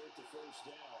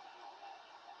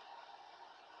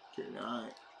 Can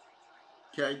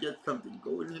I get something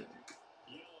going here?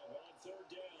 Young on 3rd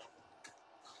down.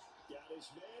 Got his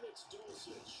man, it's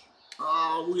Dulcich.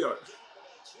 Oh, we are. 2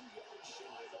 yards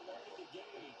shy of the line of the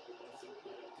game. A 3rd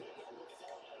down pickup of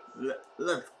 5.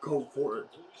 Let's go for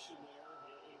it.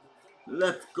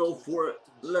 Let's go for it.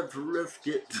 Let's risk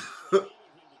it.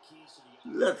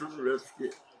 Let's risk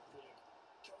it.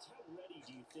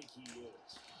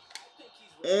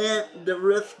 And the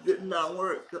risk did not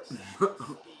work.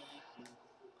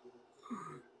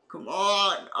 Come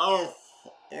on. Oh,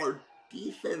 our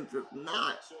defense is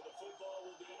not. So the football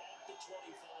will be at the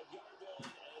 25-yard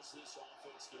line as this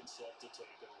offense gets set to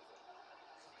take over.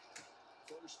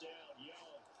 First down,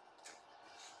 Young.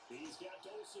 He's got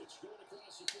Dulcich going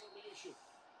across the formation.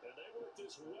 And they work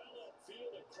this well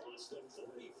upfield across the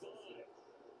 45.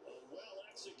 A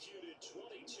well-executed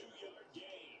 22-yard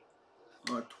gain.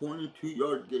 A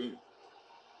 22-yard gain.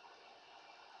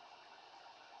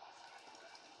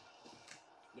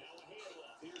 Now a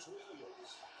handoff. Here's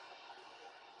Williams.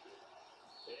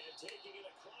 And taking it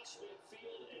across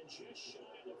midfield and just shy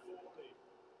of the 40.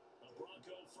 A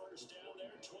Bronco first down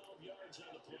there, 12 yards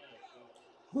on the play.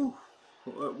 Whew.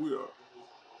 We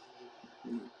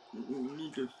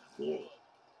need to score.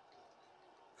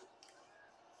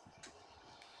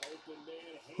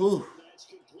 Whew.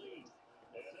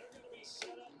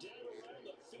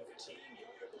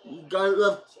 You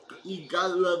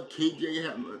gotta love KJ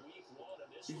Hamler.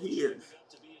 He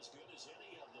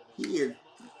is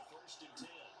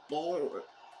balling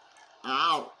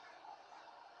out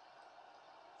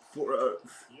for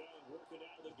us.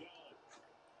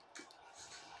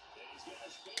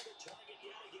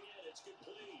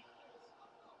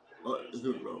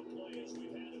 Here we go.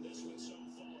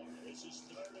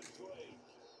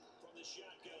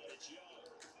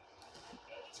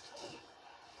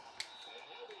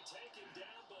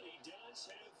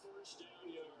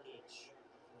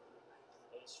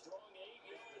 A strong 8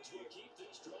 yards will keep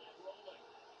this drive rolling.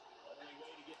 Only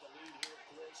way to get the lead here, of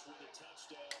course, with a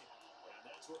touchdown. And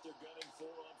that's what they're gunning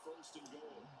for on 1st and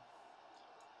goal.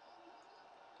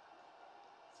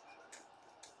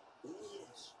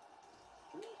 Williams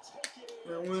will take it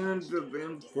in. And we're in the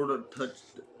game for the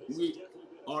touchdown. We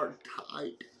are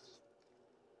tied.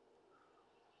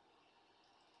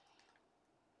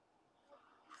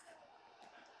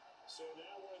 So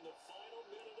now we're in the final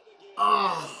minute of the game.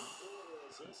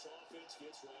 As this offense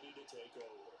gets ready to take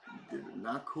over. This is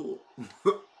not cool.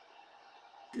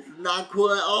 This is not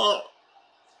cool at all.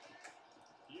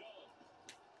 Young.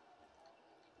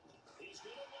 He's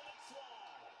going to let it fly.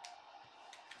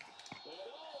 And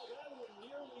that one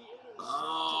nearly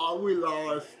intercepted. We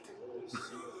lost.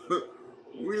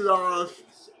 We lost.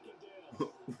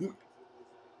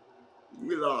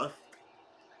 We lost.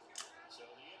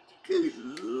 Good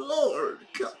Lord,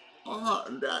 come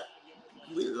on, that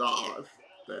we lost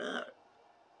that.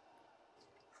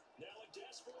 Now a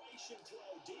desperation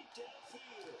throw deep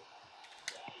downfield.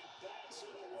 He backs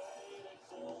it away and it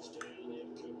falls down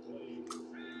incomplete.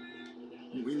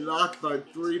 We lost by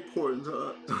 3 points, huh?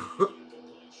 One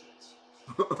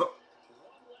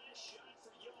last shot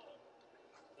for Young.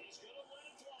 He's gonna let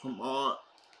it fly. Come on.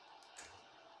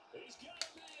 He's got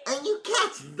it. And you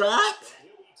catch that?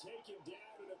 Here we take him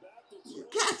down at about the You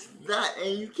catch that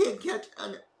and you can't catch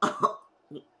an...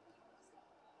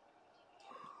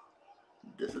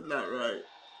 This is not right.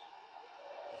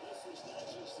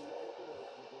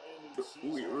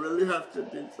 We really have to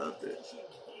do something.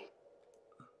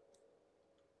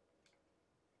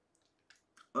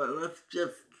 Let's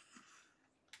just...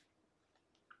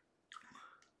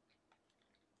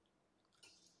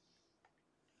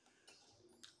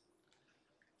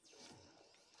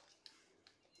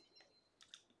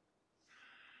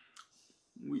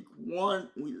 Week 1,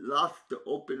 we lost the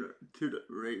opener to the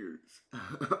Raiders.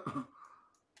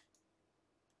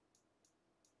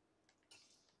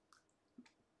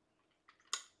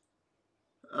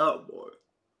 Oh boy.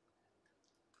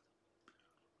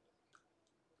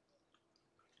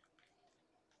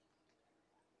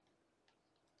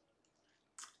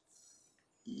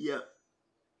 Yep.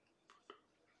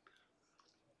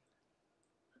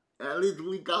 At least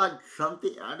we got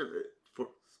something out of it for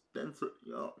Spencer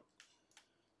Young.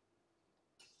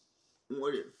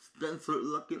 What is Spencer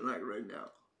looking like right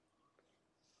now?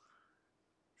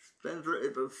 Spencer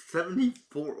is a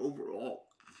 74 overall.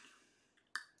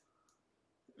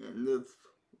 And this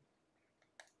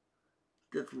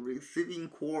receiving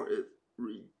core is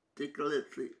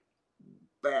ridiculously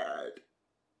bad.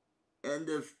 And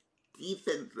this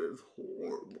defense is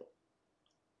horrible.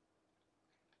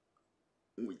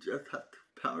 We just have to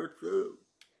power through.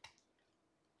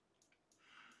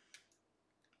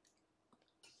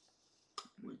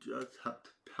 We just have to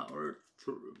power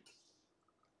through.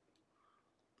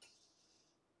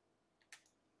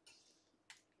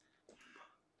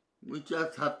 We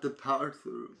just have to power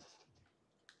through.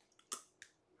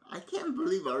 I can't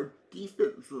believe our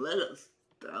defense let us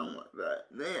down like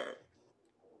that. Man.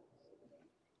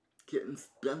 Can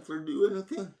Spencer do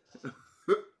anything?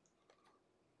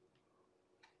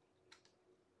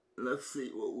 Let's see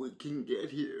what we can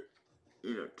get here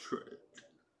in a trade.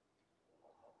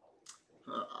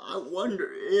 I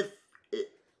wonder if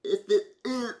it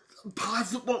is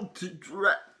possible to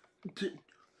trade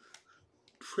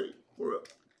for a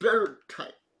better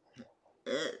tight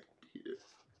end here.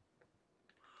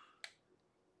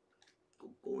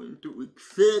 Going to week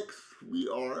 6, we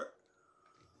are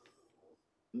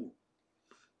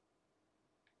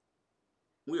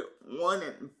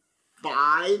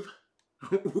 1-5.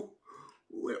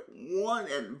 We're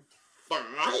 1-5.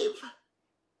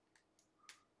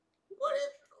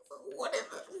 What is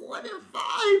 1-5?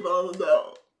 Oh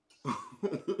no.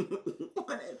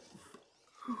 1-5.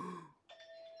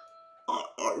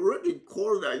 Our rookie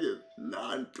quarterback is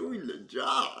not doing the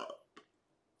job.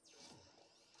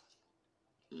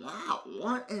 Wow,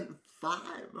 1-5, huh?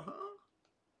 1-5.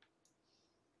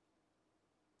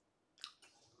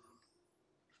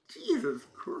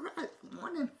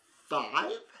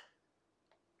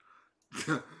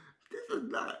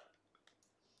 that.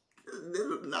 This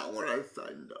is not what I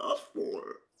signed up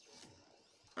for.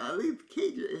 At least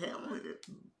KJ Hamlin is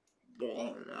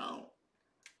balling out.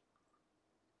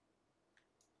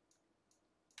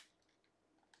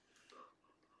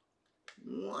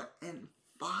 One and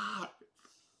 5.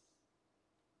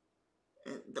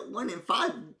 And the 1 and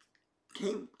 5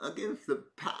 came against the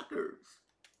Packers.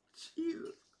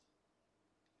 Jesus.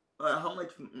 How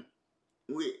much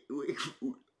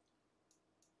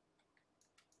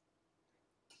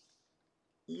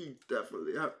you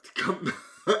definitely have to come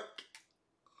back.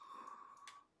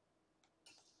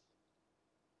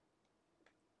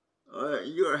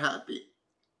 You're happy.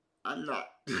 I'm not.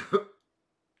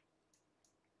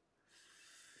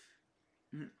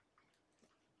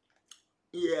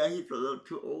 Yeah, he's a little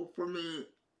too old for me.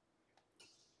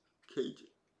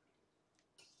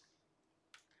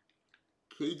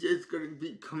 KJ's gonna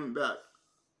be coming back.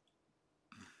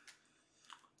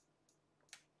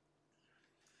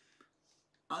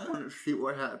 I want to see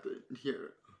what happened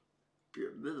here.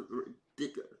 This is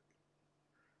ridiculous.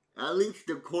 At least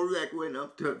the quarterback went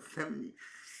up to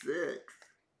 76.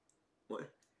 What?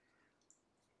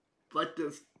 But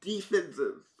this defense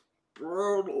is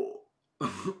brutal.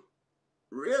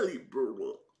 Really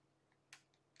brutal.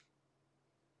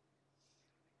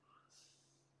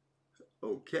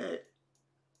 Okay.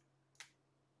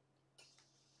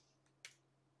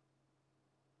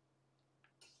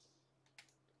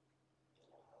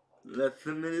 Let's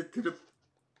submit it to the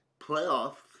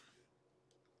playoffs.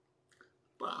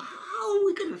 But how are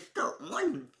we going to start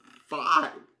 1-5?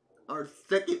 Our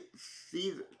second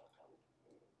season.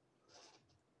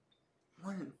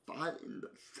 1-5 in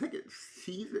the second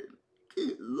season.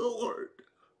 Good Lord.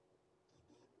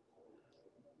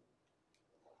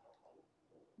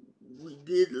 We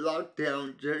did lock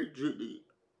down Jerry Judy.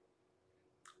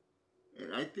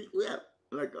 And I think we have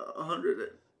like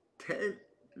 110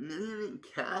 million in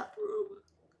cap room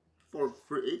for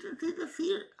free agency this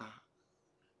year.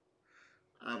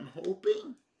 I'm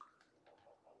hoping.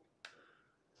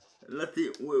 Let's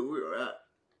see where we're at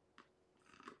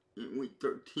in week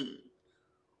 13.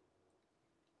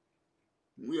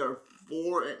 We are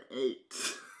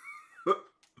 4-8.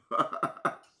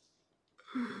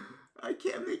 I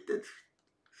can't make this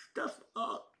stuff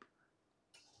up.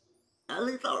 At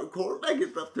least our quarterback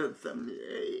is up to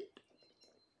 78.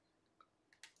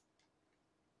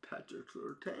 Patrick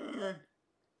Surtain.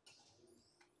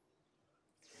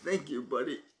 Thank you,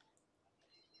 buddy.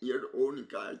 You're the only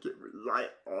guy I can rely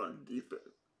on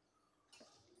defense.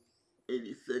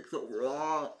 86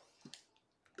 overall.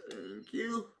 Thank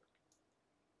you.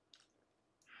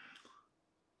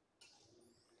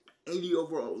 80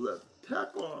 overall left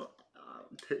tackle.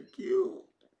 Take you.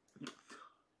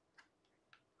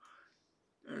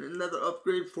 And another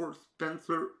upgrade for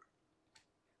Spencer.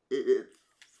 It is.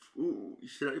 Ooh,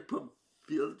 should I put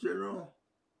Field General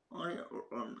on it or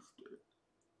Armstead?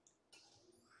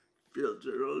 Field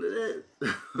General it is.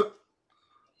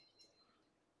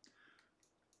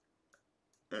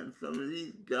 And some of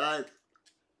these guys,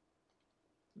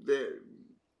 they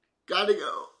gotta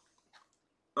go.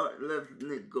 Alright, let's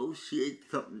negotiate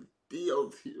some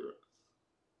deals here.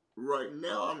 Right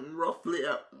now, I'm roughly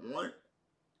at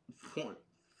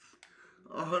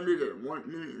 $101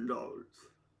 million.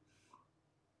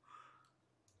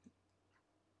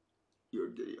 You're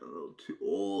getting a little too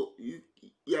old. You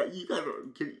guys are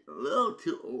getting a little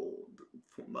too old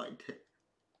for my taste.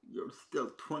 You're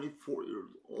still 24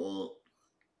 years old.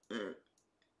 And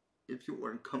if you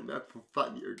want to come back for a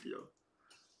 5-year deal,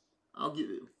 I'll give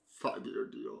you a 5-year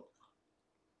deal.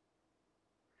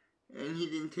 And he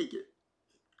didn't take it.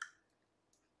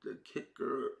 The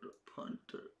kicker, the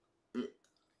punter.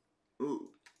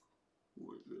 Ooh.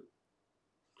 Who is it?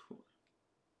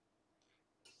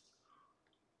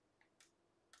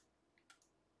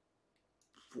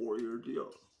 4-year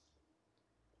deal.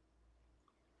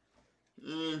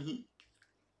 And he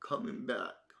coming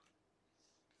back.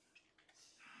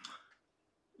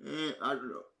 And I don't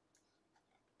know.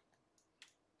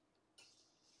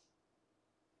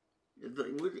 It's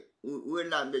like we're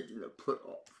not making the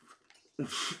playoffs.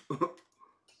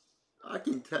 I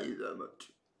can tell you that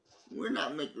much. We're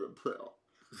not making the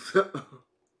playoffs.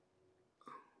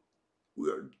 We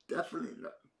are definitely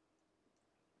not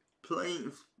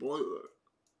playing spoiler.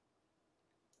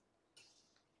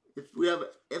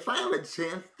 If I have a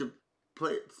chance to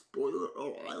play it spoiler,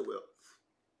 oh, I will.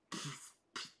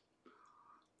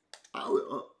 I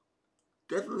will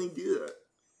definitely do that.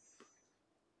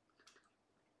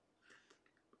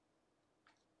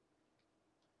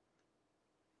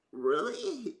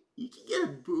 Really? You can get a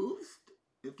boost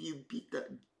if you beat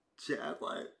that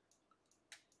Jaguar?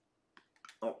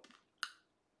 Oh,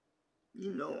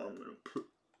 you know I'm gonna put.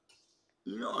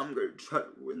 You know I'm gonna try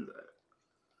to win that.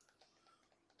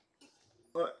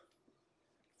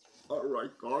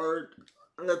 Alright, guard.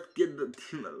 Let's give the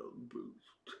team a little boost.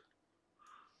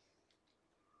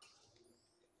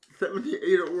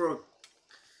 78 over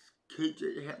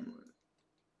KJ Hamlin.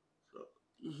 So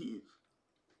he's.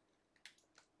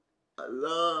 I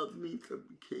love me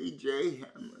some KJ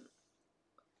Hamlin.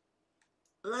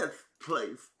 Let's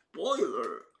play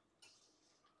spoiler.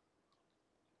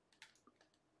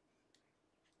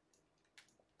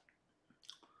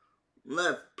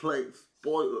 Let's play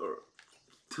spoiler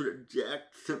to the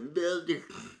Jacksonville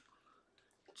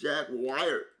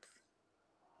Jaguars.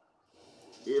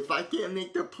 If I can't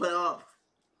make the playoffs,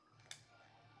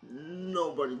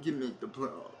 nobody can make the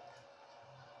playoffs.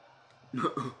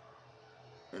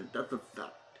 And that's a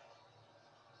fact.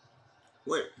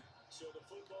 Wait,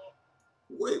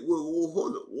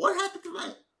 hold on. What happened to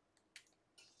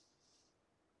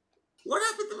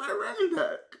my running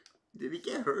back? Did he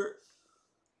get hurt?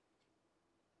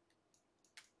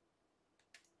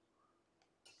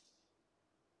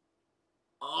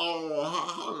 Oh,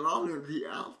 how long is he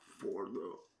out for,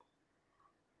 though?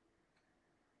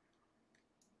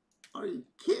 Are you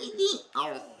kidding me?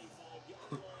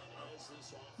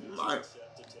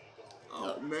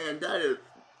 Oh man, that is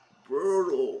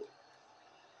brutal.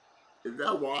 Is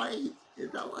that why he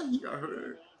got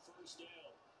hurt?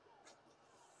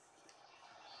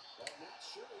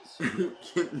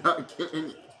 Cannot get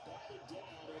any.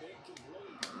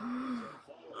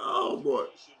 Oh boy.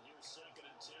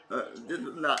 This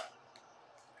is not.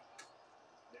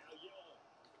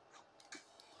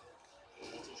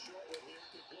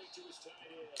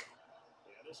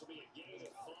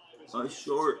 A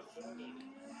short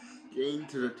gain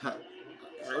to the top.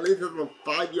 At least it's a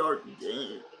 5-yard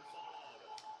gain.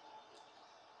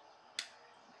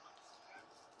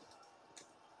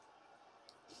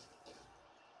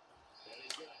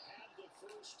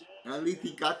 At least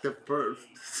he got the first.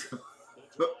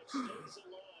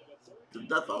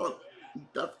 That's all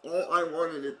I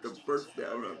wanted is the first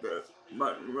down of that.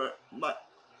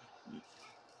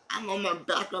 I'm on my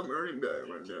backup running back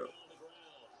right now.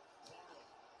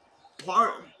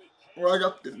 Part right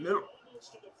up the middle.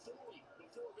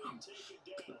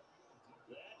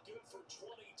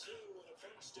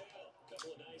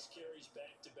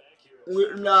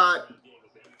 We're not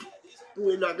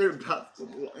gonna pass the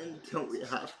ball until we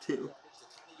have to.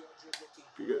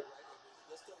 Because,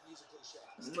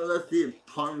 well, let's see if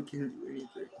Palm can do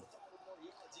anything.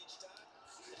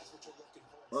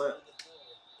 But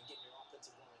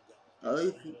at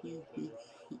least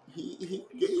he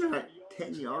getting like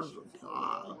 10 yards of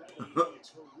top.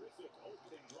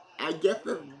 I guess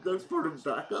that's good for the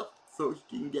backup, so he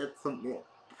can get some more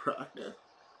practice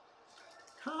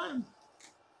time.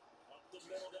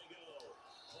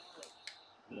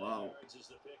 Wow.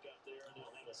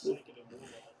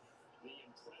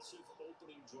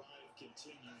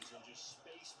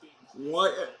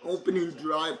 What an opening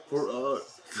drive for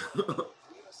us.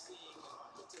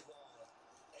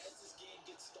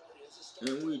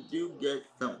 And we do get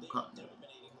some confidence.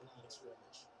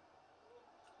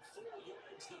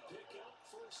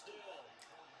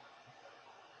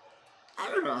 I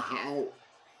don't know how.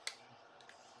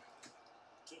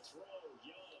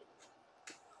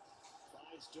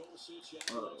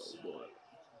 Oh boy.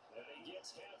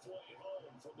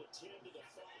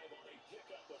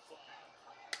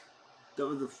 That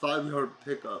was a 5-yard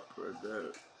pickup right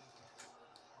there.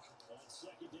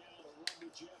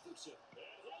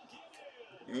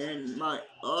 And my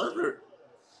other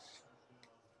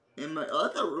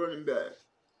running back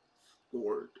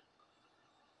scored.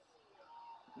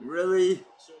 Really?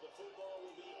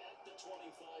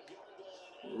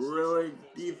 Really,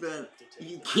 defense?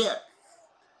 You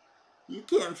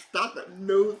can't stop a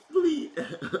nosebleed.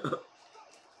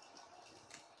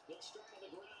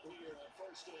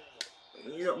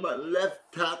 You know, my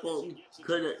left tackle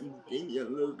could have given you a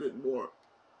little bit more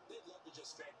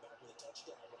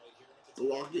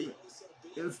blocking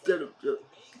instead of just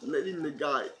letting the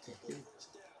guy.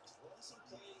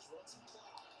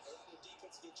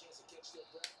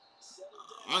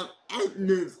 I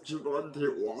miss Javonte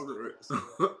Walker.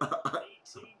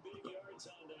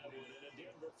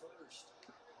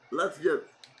 Let's just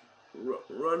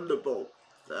run the ball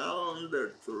down their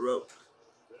throat.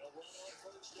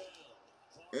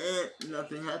 And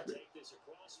nothing happened.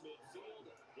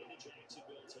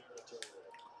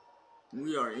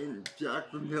 We are in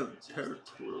Jacksonville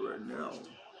territory right now.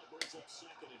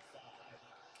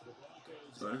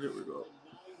 So here we go.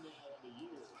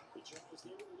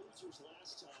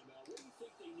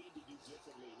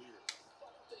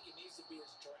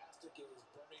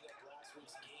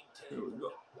 Here we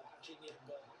go.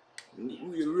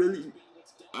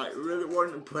 I really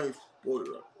want to play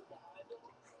spoiler.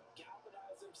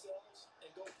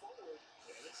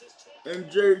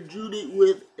 And Jerry Judy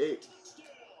with a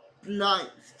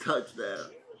nice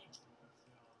touchdown.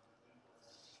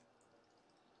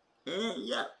 And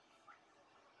yeah.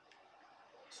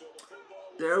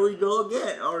 There we go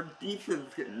again. Our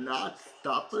defense cannot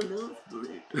stop a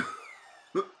nosebleed.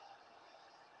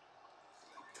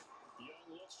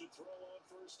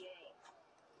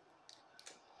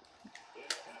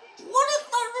 What is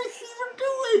my receiver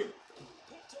doing?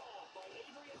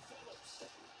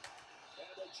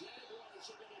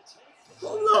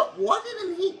 Hold up, why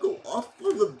didn't he go off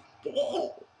for the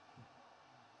ball?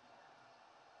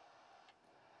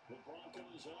 The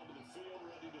Broncos onto the field,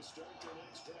 ready to start their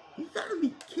next drive. You gotta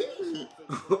be kidding me.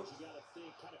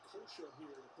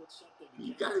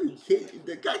 You gotta be kidding me.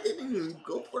 The guy didn't even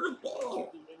go for the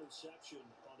ball. The interception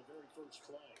on the very first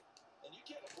play. And you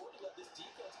can't afford to let this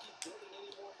defense keep building any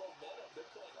more momentum.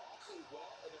 They're playing awfully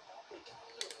well, and they're awfully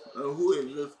confident. Who is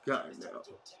this guy now?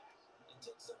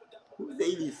 Who's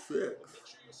 86?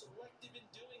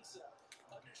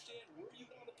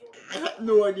 I have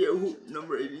no idea who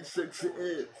number 86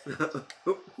 is.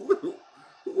 Who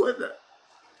was that?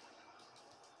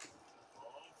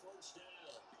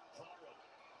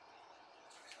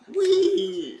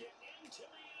 Wee!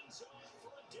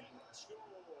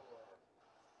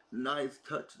 Nice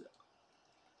touchdown.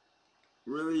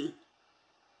 Really?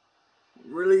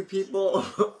 Really, people?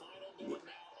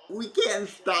 We can't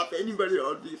stop anybody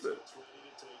on defense.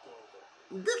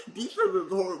 This defense is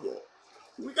horrible.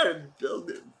 We gotta build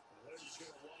it.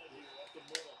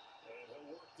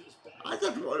 I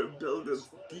just want to build this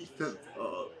defense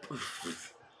up.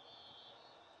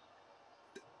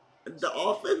 The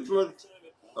offense was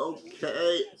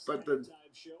okay, but the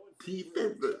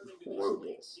defense is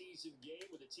horrible.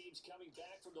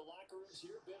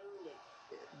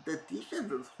 The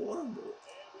defense is horrible.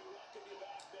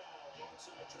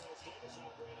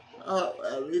 Oh,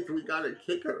 at least we got a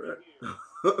kicker.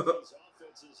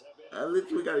 At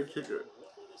least we got a kicker.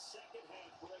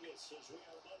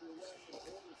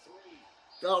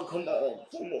 Oh, come on.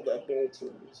 Fumble that ball to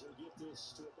me.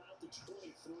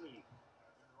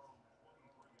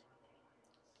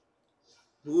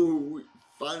 Ooh, we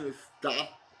finally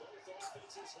stopped.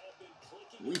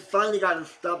 We finally got to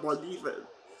stop our defense.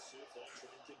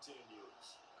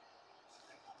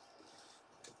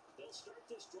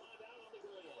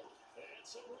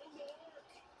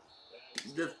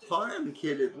 This Parham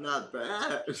kid is not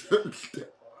bad.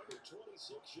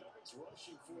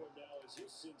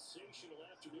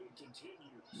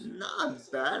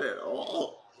 Not bad at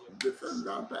all. This is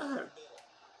not bad.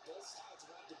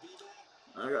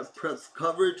 I got press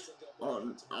coverage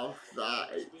on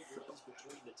outside.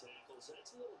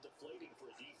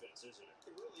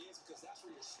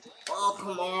 Oh,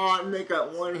 come on. Make a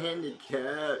one-handed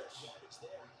catch.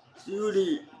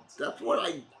 Judy, that's what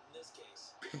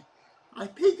I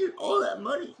paid you all that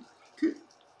money to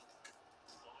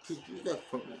do that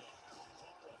for me.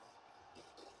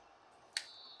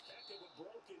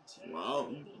 Wow,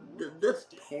 this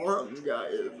Parham guy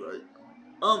is like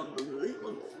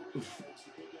unbelievable.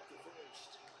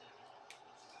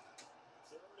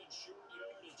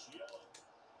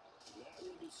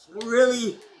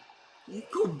 Really? You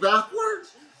go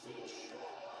backwards?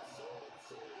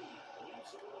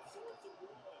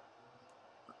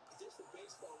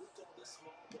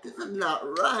 This is not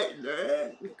right,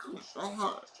 man. Come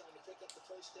on.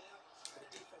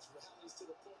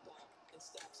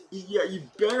 Yeah, you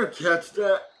better catch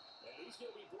that.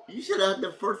 You should have had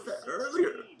the first down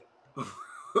earlier.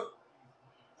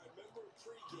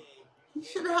 You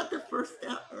should have had the first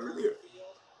down earlier.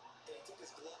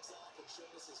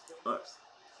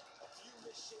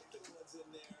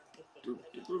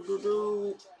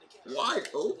 Wide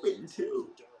open, too.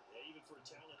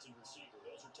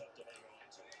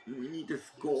 We need to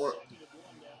score.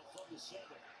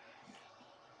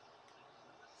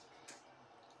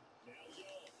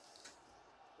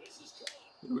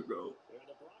 Here we go.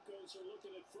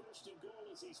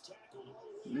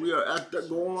 We are at the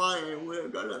goal line and we're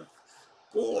gonna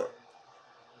score.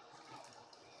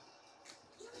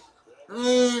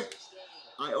 And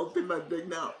I opened my big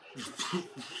mouth.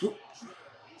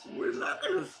 We're not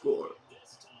gonna score.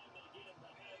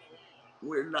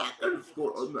 We're not gonna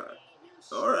score on that.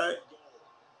 Alright.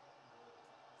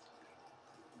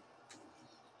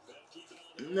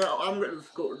 No, I'm gonna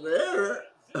score there.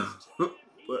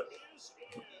 But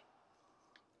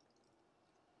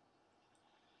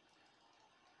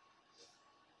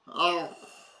oh.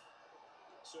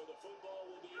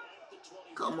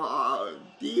 Come on,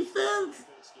 defense.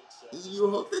 You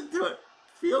hope to do it.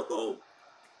 Field goal.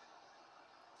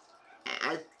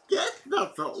 I guess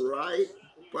that's alright,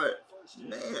 but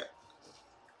man,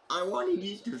 I wanted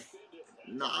you to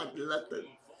not let them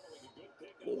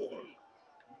score.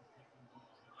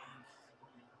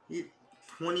 He's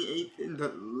 28th in the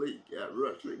league at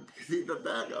rushing because he's a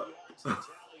backup.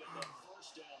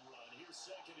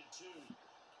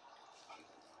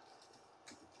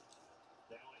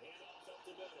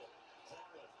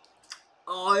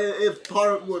 Oh, if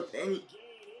Park was any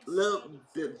little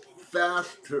bit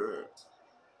faster.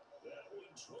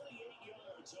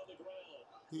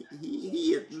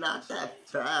 He is not that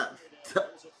fast.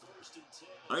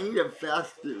 I need a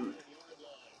fast dude.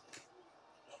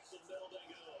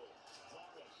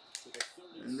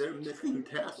 And they're missing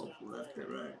tackles left and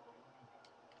right.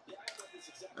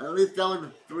 At least that was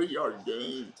a 3-yard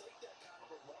gain.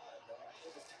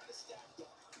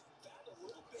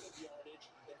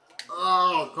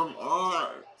 Oh, come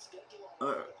on.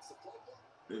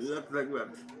 It looks like we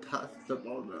have to pass the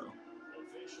ball now.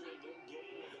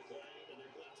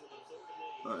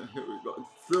 Alright, here we go.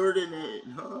 3rd and 8,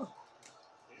 huh?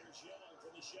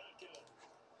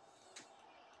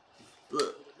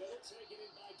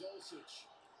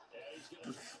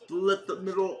 Split the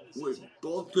middle with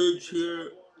voltage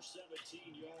here.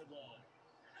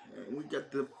 And we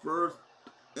get the first,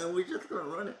 and we're just gonna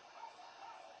run it.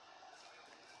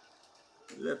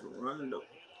 Let's run it up.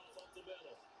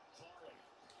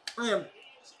 And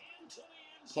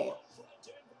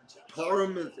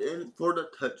Parham is in for the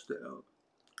touchdown.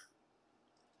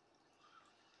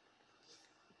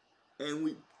 And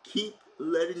we keep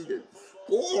letting them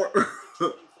score.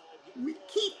 We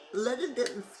keep letting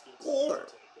them score.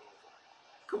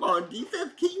 Come on,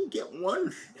 defense, can you get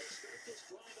one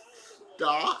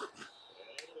stop?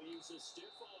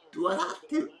 Do I have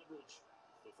to?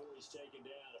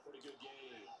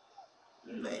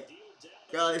 Man,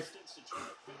 guys,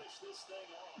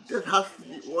 this has to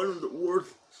be one of the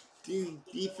worst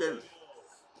defense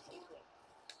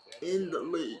in the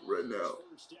league right now.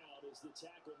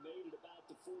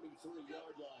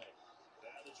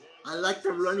 I like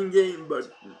the running game,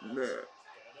 but man,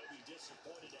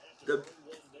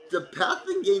 the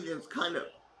passing game is kind of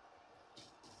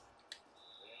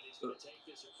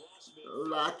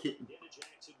lacking.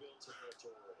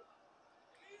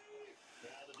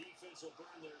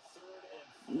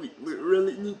 We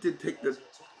really need to take this.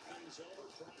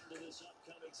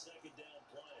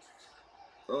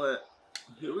 Alright,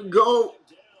 here we go.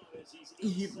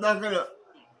 He's not gonna.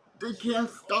 They can't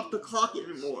stop the clock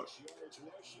anymore.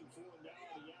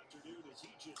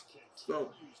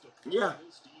 So, yeah.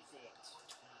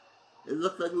 It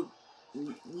looks like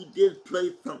we did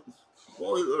play some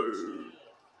spoiler.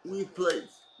 We played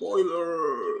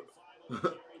spoiler.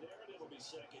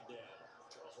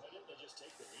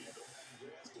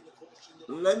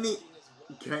 Let me.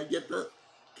 Can I get the?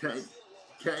 Can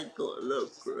I go a little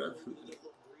aggressive?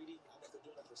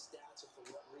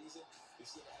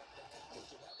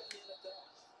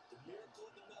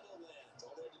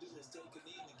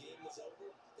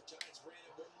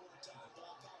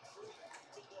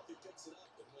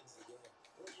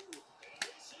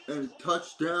 And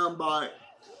touchdown by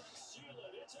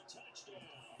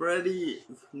Freddie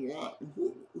Swan.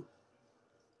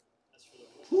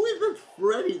 Who is this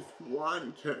Freddie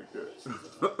Swan character?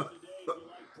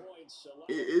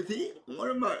 Is he one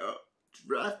of my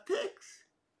draft picks?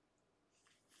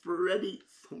 Freddie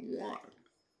Swan.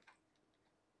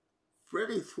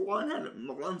 Freddie Swan had a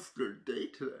monster day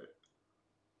today.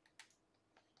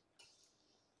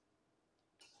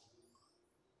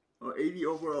 Oh, 80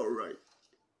 overall, right?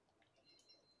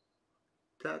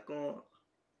 Tackle.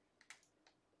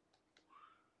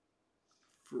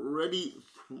 Freddie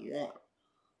Swan.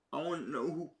 I want to know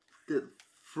who this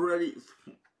Freddie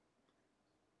Swan.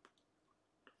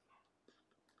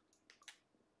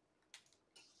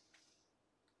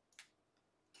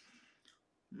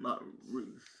 My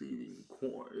receiving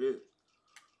core is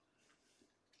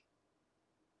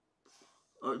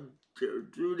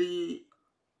Jared Judy,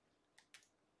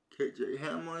 KJ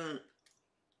Hamlin,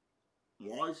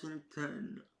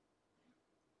 Washington,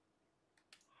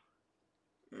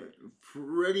 and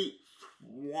Freddie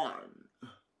Swan.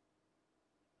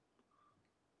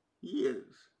 He is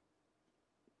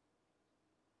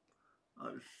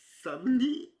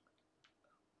 70.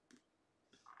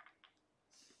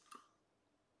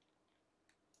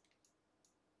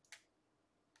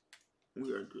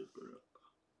 We are just gonna.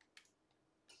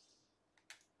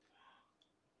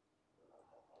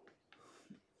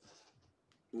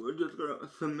 we're just gonna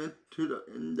submit to the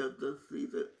end of the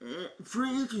season and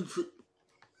free agency.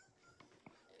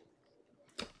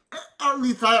 At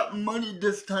least I have money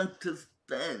this time to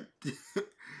spend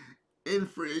in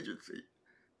free agency.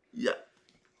 Yeah.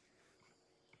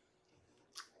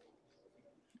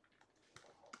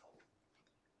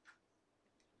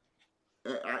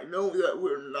 And I know that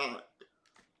we're not.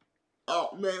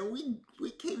 Oh man,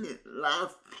 we came in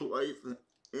last place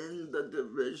in the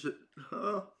division,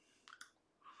 huh?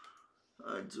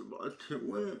 That's about to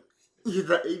win. He's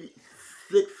at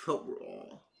 86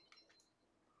 overall.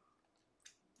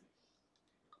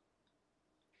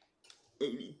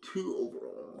 82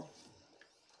 overall.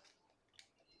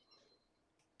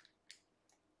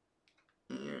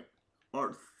 And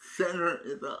our center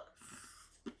is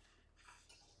at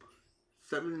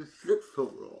 76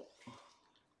 overall.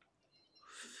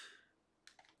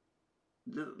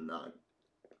 This is not.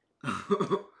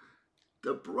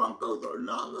 The Broncos are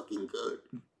not looking good.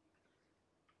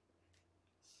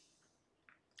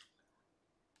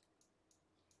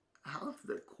 How's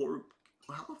the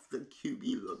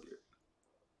QB looking?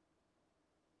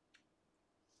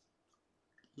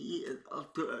 He is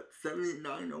up to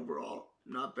 79 overall.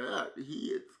 Not bad. He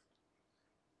is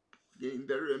getting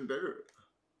better and better.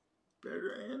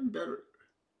 Better and better.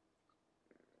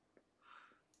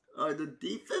 The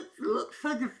defense looks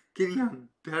like it's getting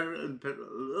better and better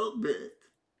a little bit.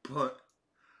 But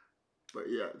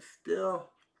yeah, still,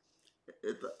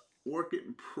 it's a work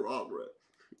in progress.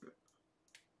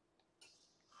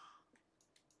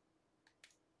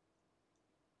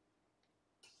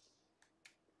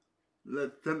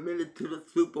 Let's submit it to the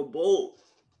Super Bowl.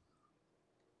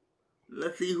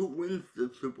 Let's see who wins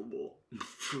the Super Bowl.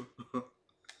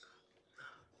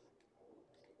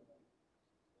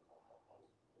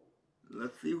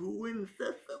 Let's see who wins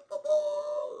the Super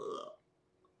Bowl.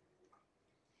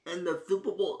 And the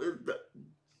Super Bowl is the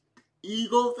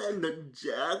Eagles and the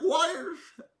Jaguars?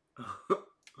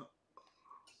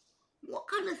 What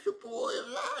kind of Super Bowl is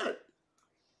that?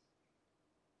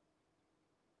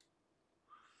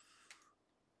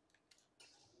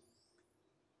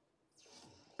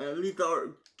 At least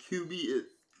our QB is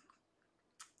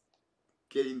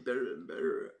getting better and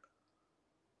better.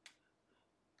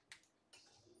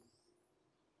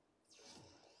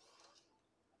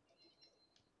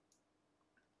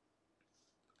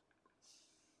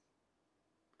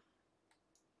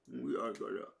 We are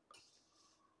gonna.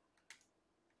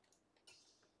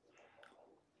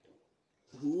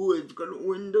 Who is gonna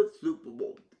win the Super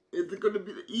Bowl? Is it gonna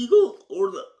be the Eagles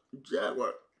or the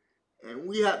Jaguars? And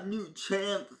we have new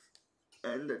champs,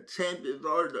 and the champions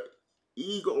are the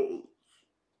Eagles.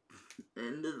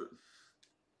 And this is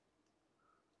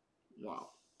wow.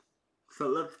 So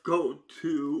let's go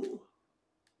to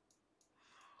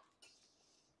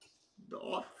the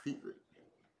off season.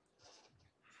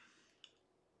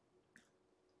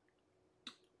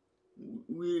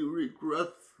 We regress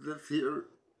this year.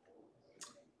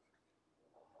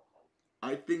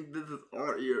 I think this is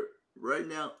our year. Right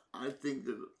now, I think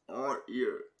this is our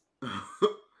year.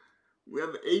 We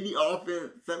have 80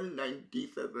 offense, 79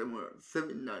 defense, and we're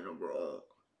 79 overall.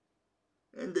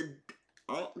 And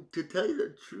to tell you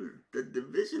the truth, the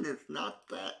division is not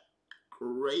that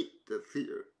great this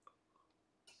year.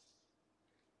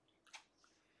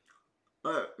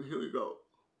 Alright, here we go.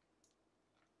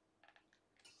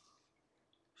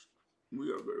 We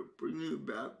are going to bring you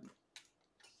back.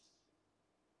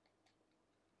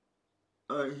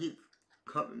 He's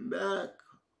coming back.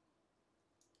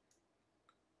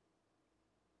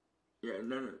 Yeah,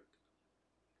 none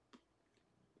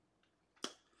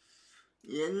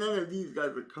of these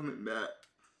guys are coming back.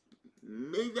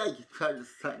 Maybe I could try to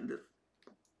sign this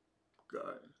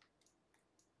guy.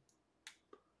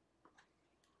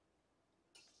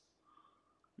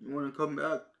 You want to come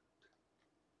back?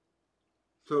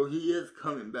 So he is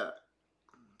coming back.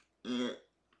 And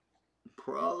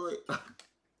probably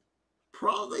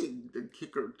the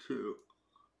kicker too.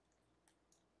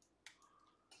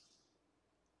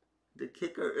 The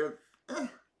kicker is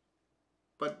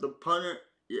but the punter,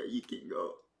 yeah, you can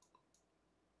go.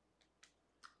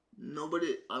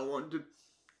 Nobody, I want to.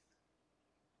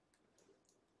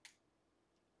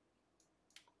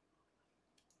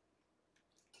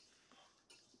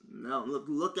 Now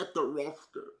look at the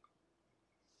roster.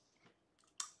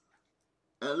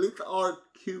 At least our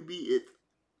QB is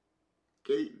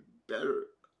getting better.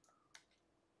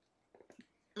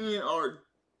 And our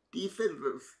defense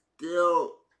is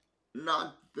still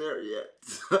not there yet.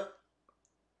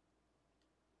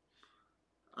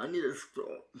 I need a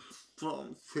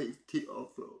strong safety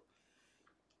also.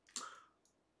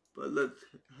 But let's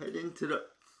head into the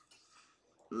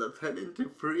let's head into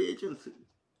free agency.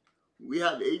 We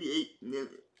have 88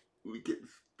 million we can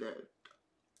spend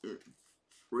in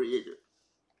free agents.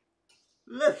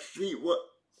 Let's see what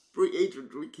free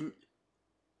agents we can.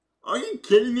 Are you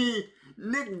kidding me?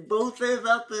 Nick Bosa is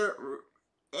out there,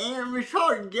 and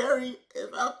Richard Gary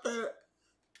is out there,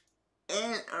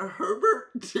 and Herbert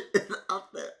is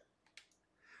out there.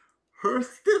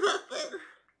 Hurst is out there.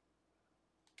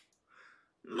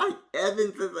 Mike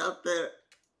Evans is out there,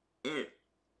 and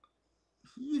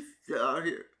he's still out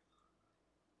here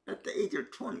at the age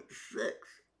of 26.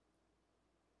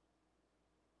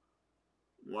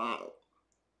 Wow.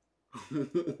 we're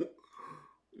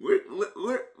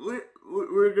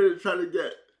gonna try to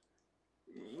get.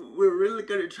 We're really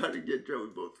gonna try to get Joey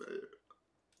Bosa here.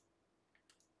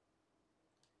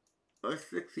 A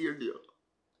 6-year deal.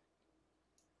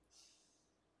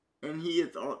 And he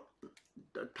is on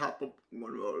the top of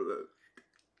one of our list.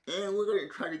 And we're gonna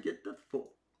try to get this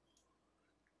for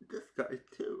this guy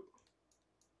too.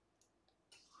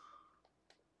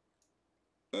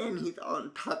 And he's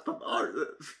on top of our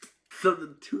list. So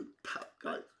the 2 top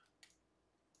guys.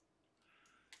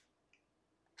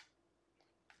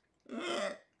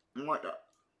 And why not?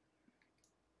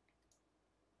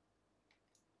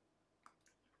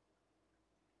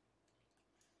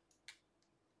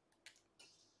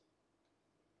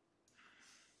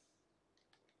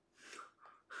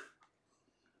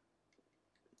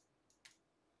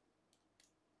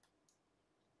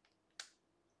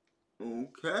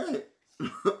 Okay.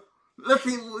 Let's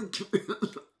see what we can.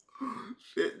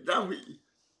 Shit, that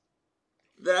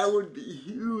would be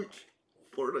huge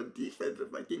for the defense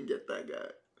if I can get that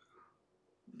guy.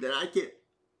 Then I can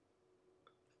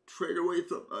trade away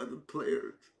some other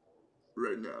players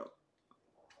right now.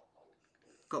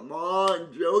 Come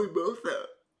on, Joey Bosa.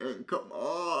 And come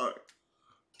on.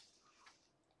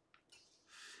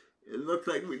 It looks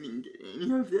like we didn't get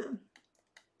any of them.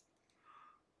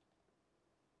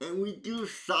 And we do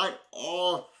sign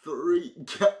all 3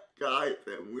 guys,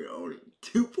 and we're only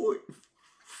 2 points.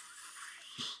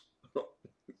 Oh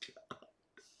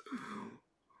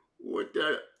my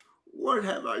God. What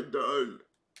have I done?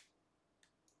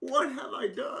 What have I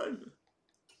done?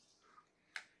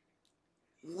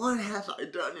 What have I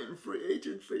done in free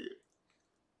agency?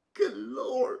 Good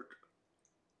Lord.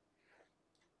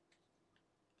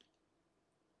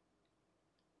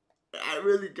 I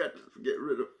really got to get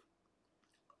rid of.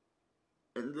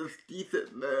 And this defense,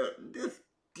 man, this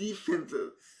defense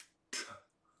is.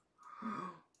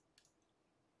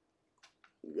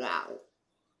 Wow.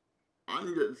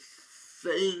 I'm just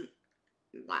saying,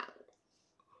 wow.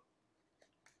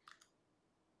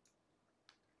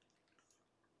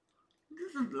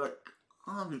 This is like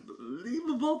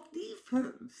unbelievable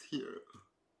defense here.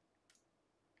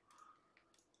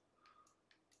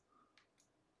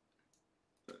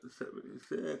 That's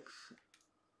 76.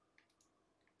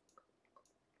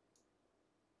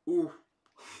 Ooh.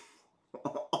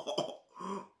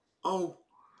 Oh,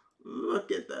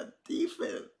 look at that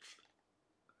defense.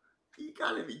 You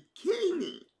gotta be kidding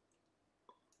me.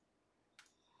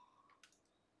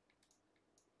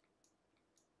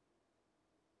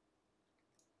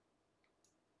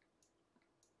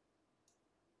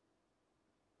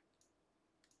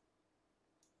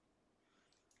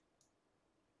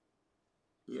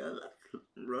 Yeah, let's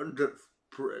run the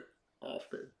spread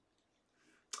offense.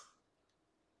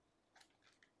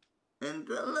 And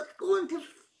let's go into.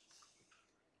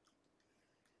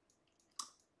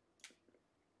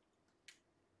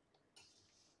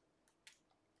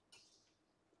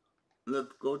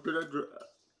 Let's go to the draft.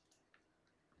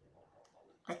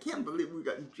 I can't believe we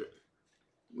got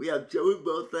we have Joey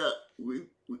Bosa. We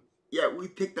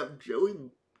picked up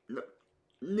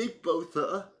Nick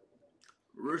Bosa,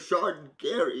 Richard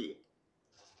Gary,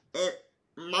 and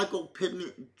Michael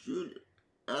Pittman Jr.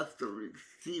 as the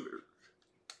receivers.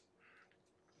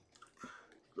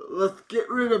 So let's get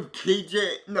rid of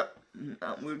KJ. No,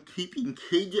 we're keeping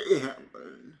KJ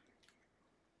Hamlin.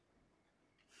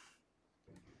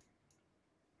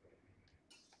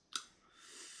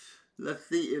 Let's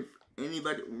see if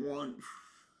anybody wants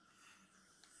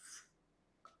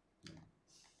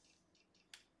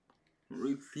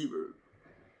receiver.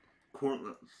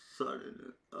 Cortland Sutton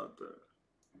is out there.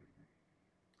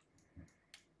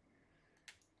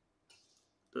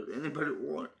 Does anybody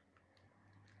want?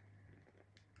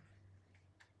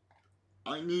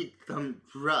 I need some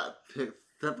draft picks.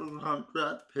 7th-round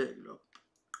draft pick. No.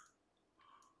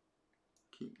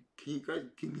 Can you guys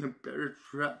give me a better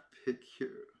draft pick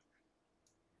here?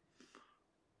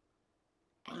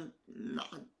 I'm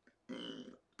not.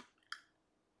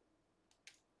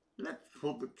 Let's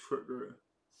pull the trigger.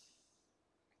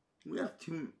 We have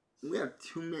too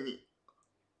many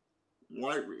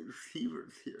wide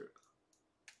receivers here.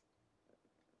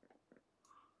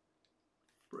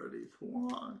 Freddie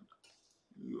Swan,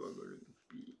 you are going to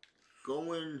be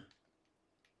going.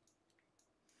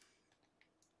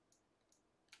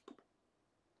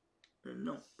 And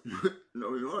no,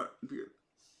 no, you aren't, because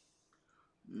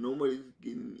nobody's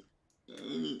giving me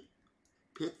any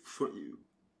picks for you.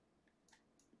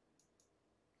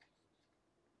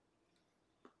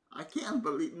 I can't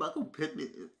believe Michael Pittman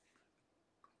is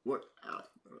what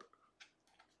after.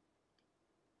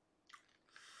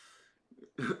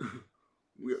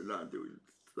 We are not doing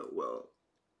so well.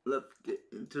 Let's get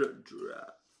into the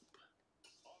draft.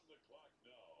 On the clock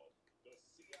now, the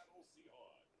Seattle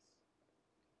Seahawks.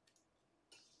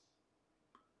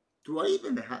 Do I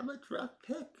even have a draft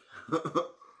pick?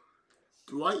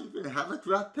 Do I even have a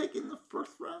draft pick in the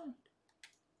first round?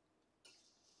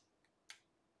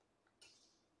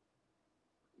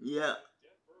 Yeah.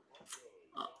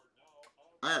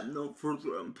 I have no first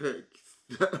round picks.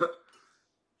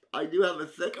 I do have a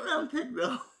second round pick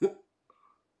though.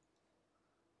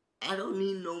 I don't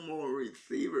need no more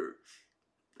receivers.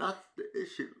 That's the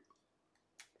issue.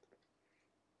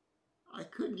 I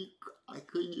could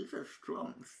use a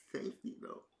strong safety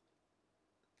though.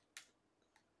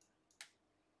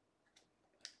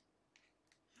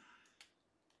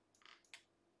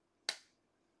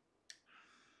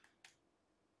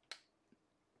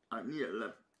 I need a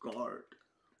left guard.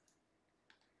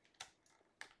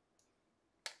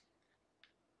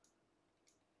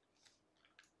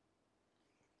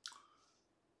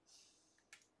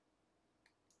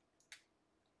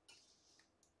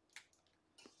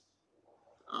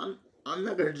 I'm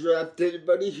not gonna draft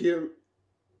anybody here.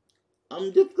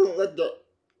 I'm just gonna let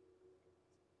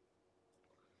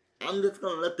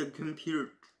the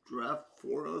computer draft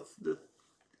for us this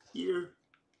year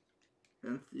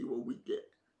and see what we get.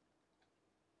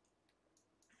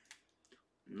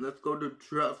 Let's go to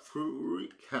draft for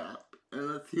recap and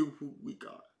let's see who we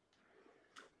got.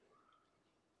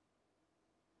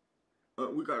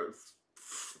 We got a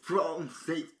strong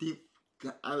safety.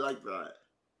 I like that.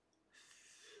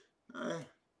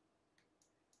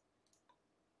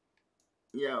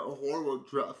 Yeah, a horrible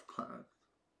draft class.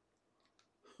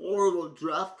 Horrible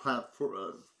draft class for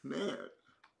us, man.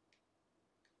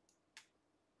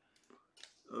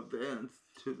 Advance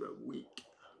to the week.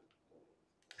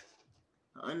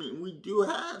 I mean, we do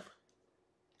have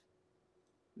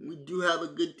a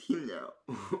good team now.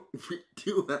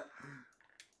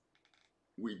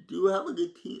 we do have a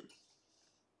good team.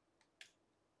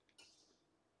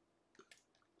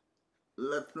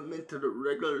 Left them into the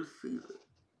regular season.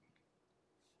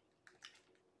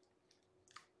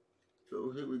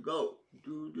 So here we go.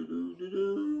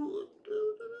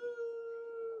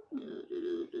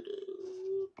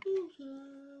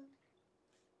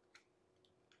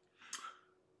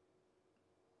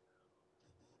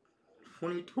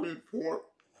 2024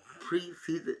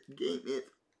 preseason game is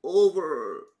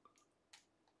over.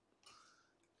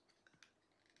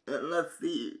 And let's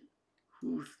see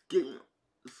who's getting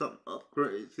some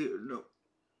upgrades here. No.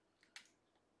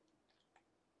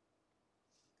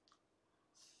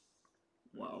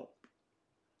 Wow.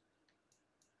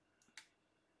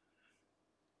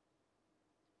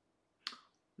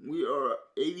 We are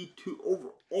 82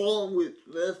 overall with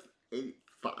less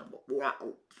 85.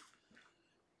 Wow.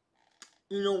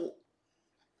 You know,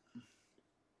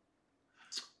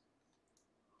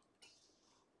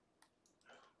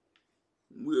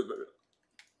 we're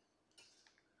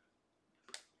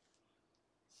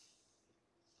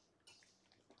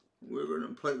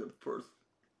gonna play the first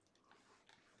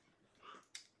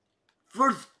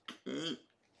game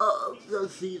of the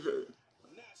season.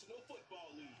 National Football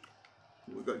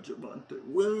League. We got Javonte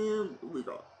Williams. We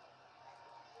got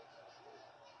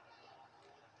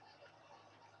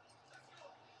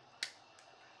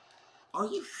Are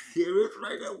you serious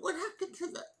right now? What happened to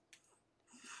that?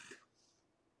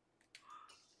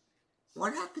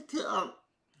 What happened to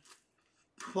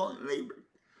Twan Labor?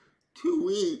 2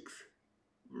 weeks?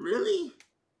 Really?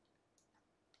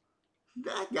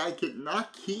 That guy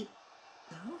cannot keep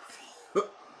healthy.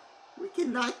 We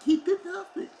cannot keep him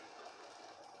healthy.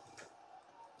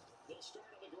 They'll start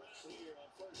on the ground here on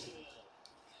first down.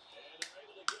 And they're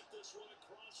able to get this one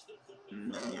across the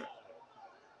 35. Man.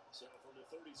 So from the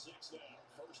 36 now,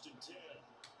 first and 10.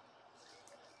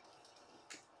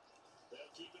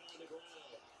 They'll keep it on the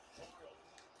ground. Harrell.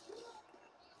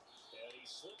 And he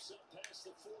slips up past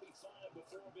the 45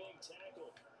 before being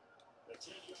tackled. A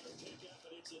 10-yard pickup,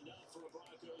 and it's enough for a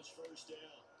Broncos first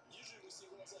down. Usually we see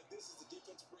runs like this as the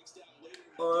defense breaks down later in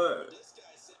the Alright. game. This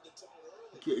guy set the tone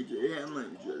early. KJ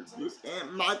Hamlin and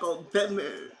Michael Pittman.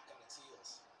 Back on its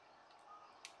heels.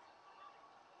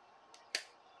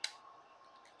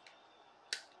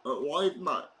 Why is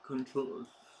my controller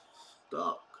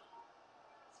stuck?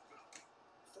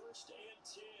 First and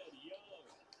 10, Young.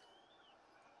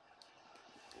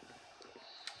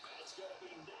 That's going to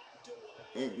be knocked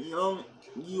away. And Young,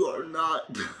 you are not.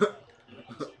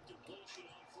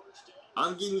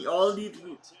 I'm giving you all these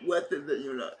weapons that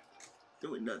you're not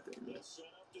doing nothing with. Set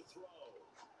up to throw.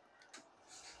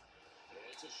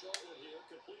 It's a short one here,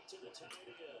 complete to the tight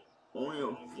end. Only a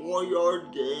 4-yard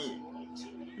gain.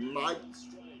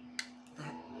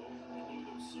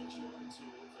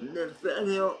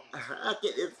 Nathaniel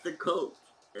Hackett is the coach,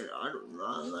 and I do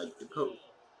not like the coach.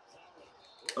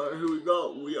 Alright, here we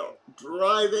go. We are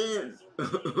driving.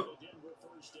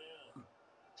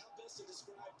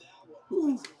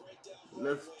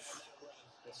 Let's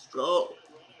go.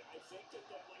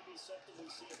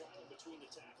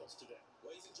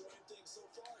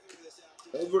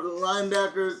 Over the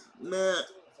linebackers, man.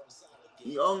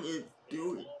 Young is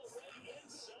doing.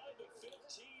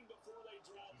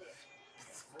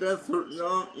 Spencer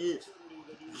Young is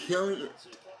killing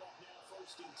it.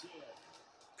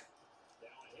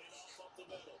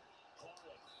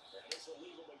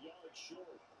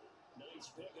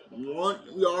 1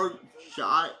 yard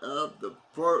shy of the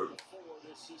first,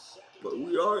 but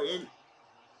we are in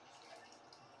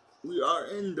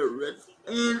the red,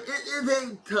 and it is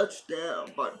a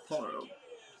touchdown by Parham.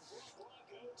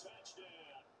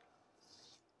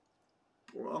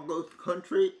 Broncos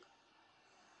country,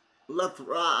 let's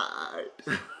ride.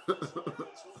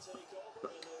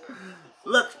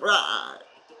 Let's ride.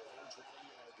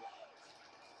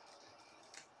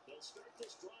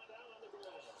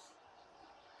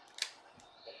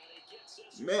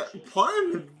 Man,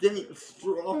 Parham is getting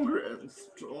stronger and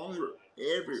stronger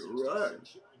every run.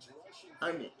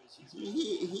 I mean,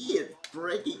 he is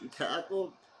breaking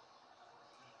tackles.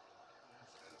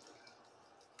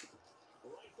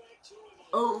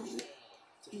 Oh,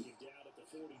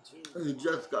 he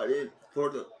just got in for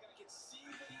the.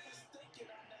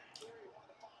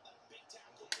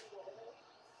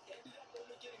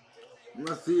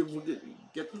 Let's see if we can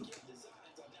get the.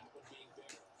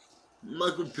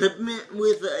 Michael Pittman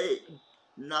with a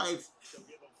nice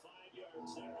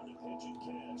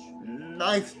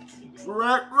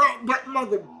track right by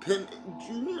Michael Pittman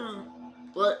Jr.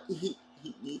 But he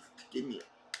needs to give me it.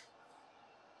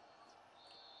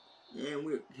 And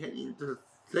we're heading into the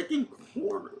second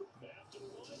quarter.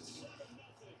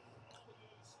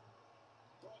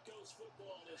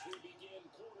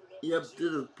 Yep, this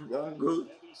is Broncos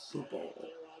football.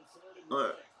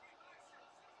 Alright.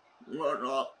 Run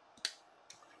up.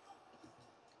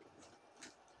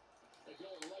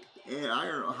 And I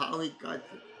don't know how he got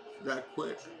that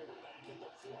quick.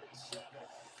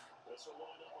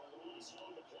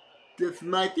 This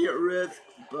might be a risk,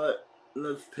 but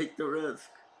let's take the risk.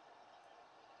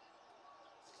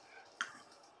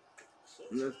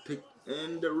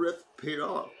 And the risk paid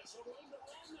off.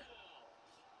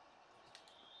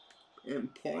 And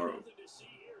Parham.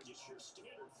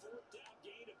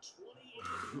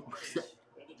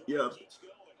 Yep.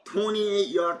 28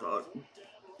 yards on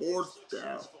 4th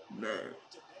down, man.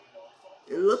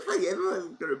 It looks like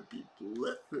everyone's gonna be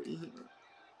blitzing here.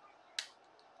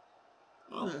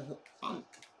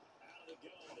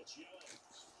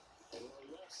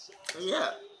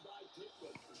 Yeah.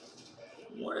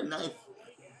 What a nice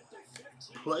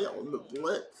play on the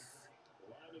blitz.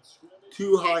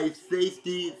 2 high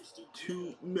safeties,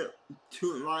 2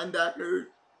 linebackers,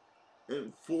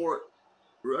 and 4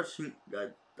 rushing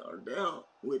guys are down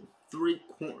with 3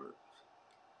 corners.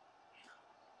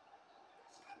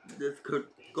 This could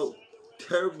go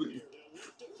terribly.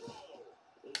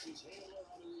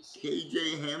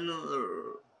 KJ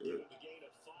Hamlin.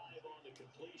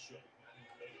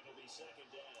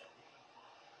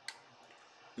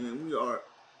 And we are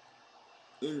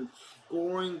in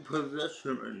scoring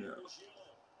possession right now.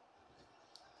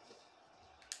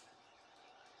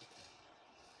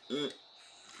 And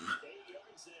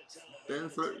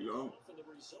Spencer Young.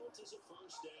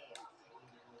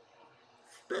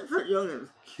 Spencer Young is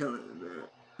killing it,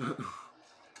 man.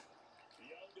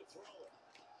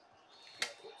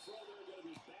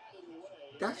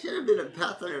 That should have been a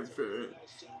pass interference.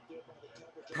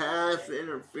 Pass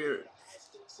interference.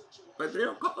 But they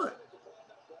don't call it.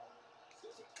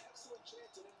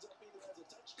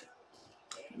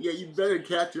 Yeah, you better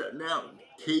catch that now,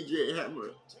 KJ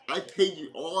Hammer. I paid you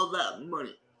all that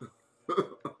money.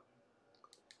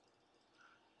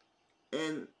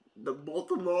 And the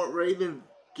Baltimore Ravens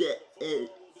get a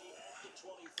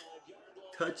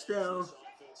touchdown.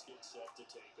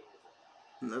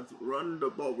 Let's run the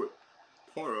ball with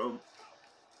Parham.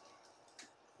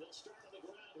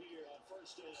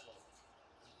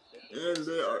 And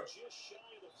they are.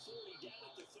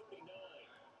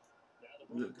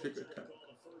 Let's take a time.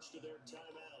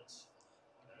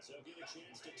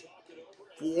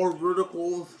 4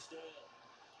 verticals.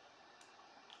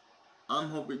 I'm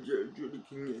hoping Jared Judy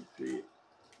can get 3.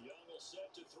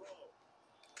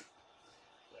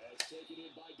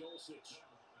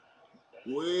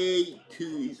 Way too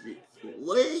easy.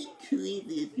 Way too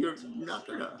easy if you're not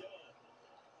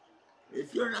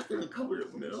gonna cover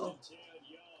the middle.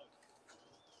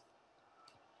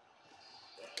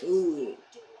 Ooh.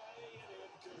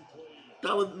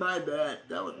 That was my bad.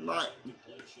 That was my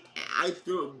I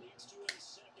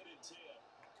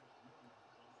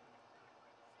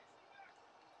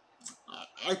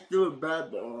threw a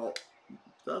bad ball.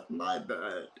 That's my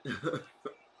bad.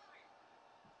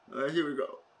 Alright, here we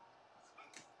go.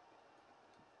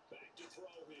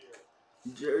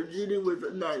 Jared Judy with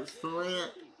a nice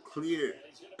slant, clear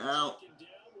out.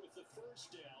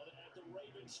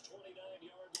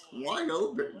 Wide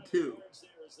open too.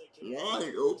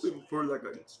 Wide open for like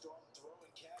a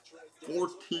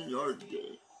 14-yard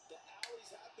gain.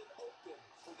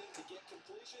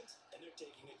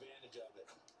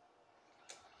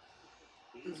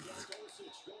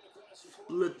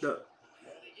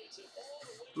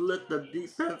 Split the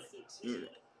defense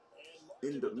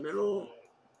in the middle.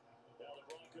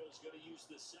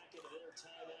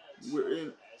 We're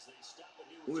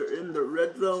in the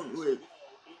red zone with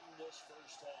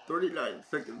 39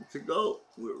 seconds to go.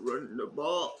 We're running the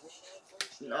ball.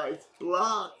 Nice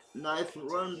block. Nice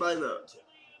run by the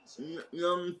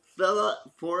young fella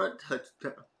for a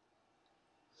touchdown.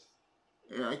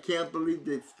 And I can't believe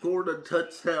they scored a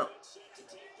touchdown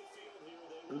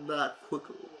that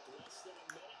quickly.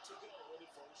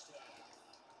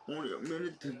 Only a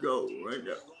minute to go right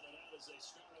now.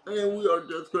 And we're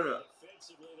just gonna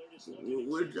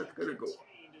go.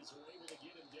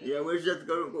 Yeah, we're just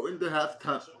gonna go into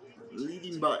halftime,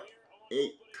 leading by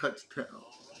 8 touchdowns.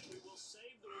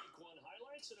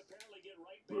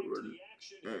 We're running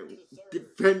and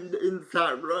defend the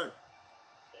inside run.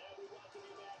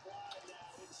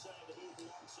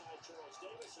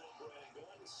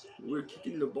 We're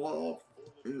kicking the ball off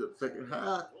in the second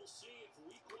half.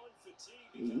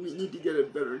 We need to get a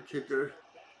better kicker.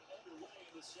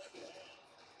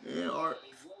 And our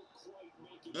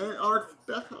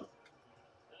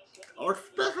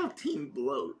special team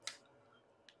blows.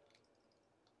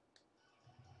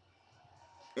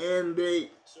 And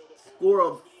they score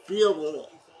a field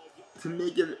goal to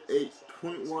make it a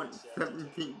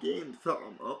 21-17 game, so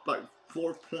I'm up by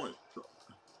 4 points.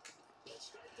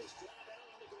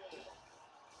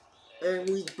 And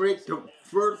we break the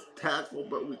first tackle,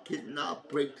 but we cannot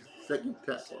break the second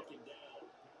tackle.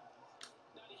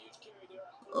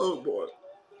 Oh boy.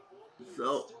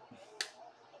 So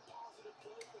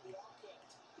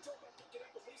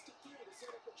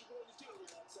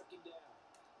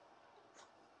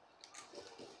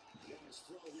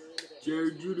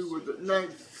Jared Judy with a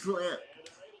nice slant.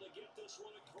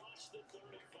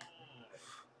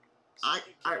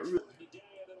 I really.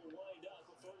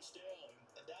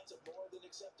 And that's a more than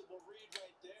acceptable read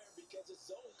right there because it's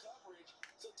zone coverage.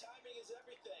 So timing is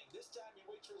everything. This time he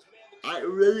waits for his man to. I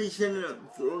really shouldn't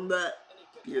have thrown that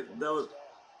because that was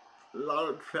a lot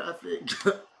of traffic.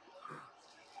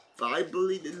 But I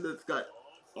believe in this guy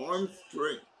arm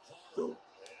strength. So.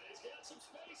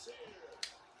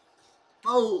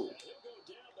 Oh.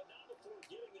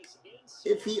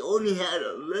 If he only had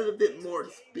a little bit more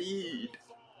speed,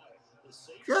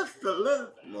 just a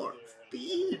little more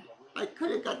speed, I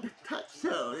could have got the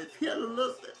touchdown if he had a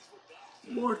little bit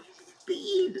more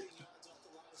speed.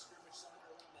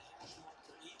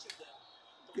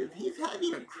 Because he's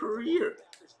having a career.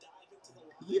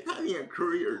 He's having a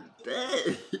career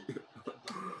day.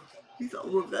 He's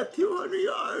almost at 200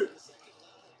 yards.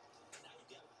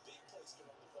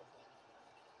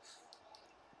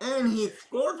 And he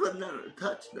scored another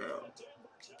touchdown.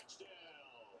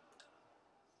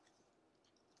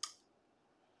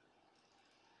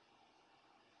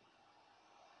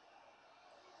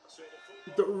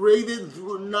 The Ravens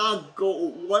will not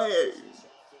go away.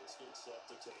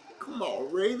 Come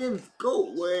on, Ravens, go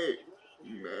away,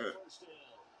 man.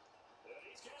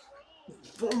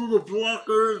 Follow the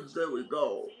blockers. There we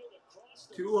go.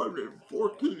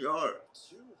 214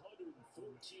 yards.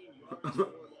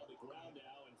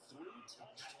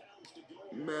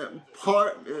 Man,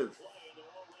 Park is.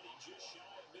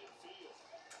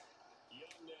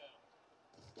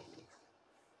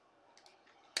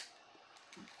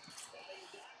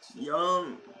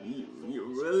 Young,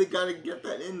 you really gotta get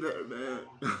that in there, man.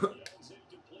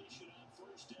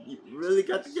 You really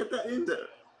got to get that in there.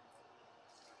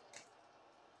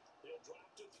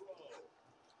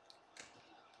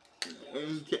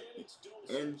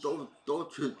 And don't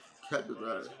just catch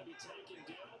that.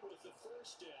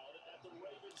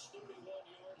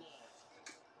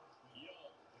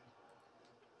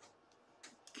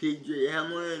 KJ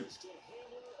Hamlin.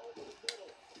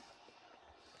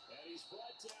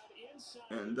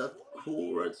 And that's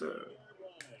cool right there.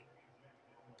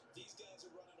 These guys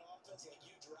are running offense like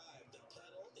you drive. The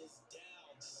pedal is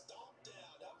down, stomped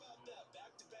down. How about that?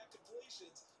 Back-to-back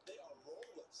completions. They are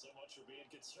rolling. So much for being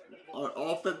conservative. Our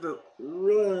offense is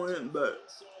rolling,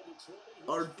 but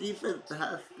our defense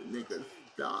has to make a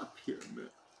stop here, man.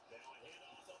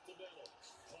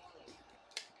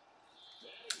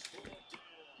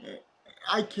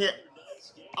 I can't.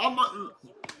 I'm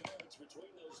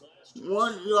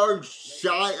 1 yard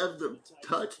shy of the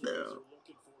touchdown.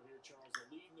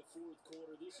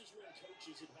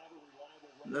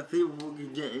 Let's see if we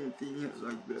can get anything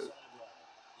like this.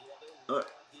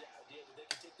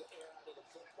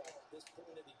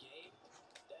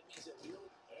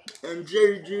 And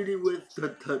Jerry Judy with the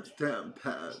touchdown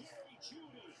pass.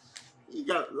 You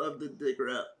gotta love the dick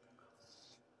rap.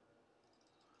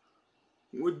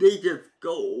 Would they just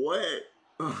go away?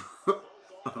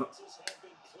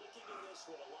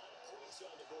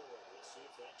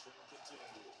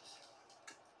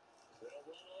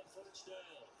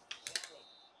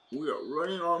 We are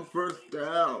running on first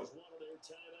down.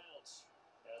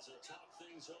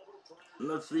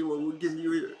 Let's see what we can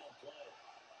do here.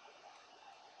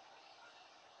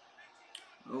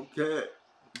 Okay.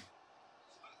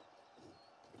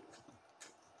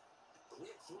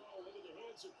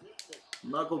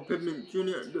 Michael Pittman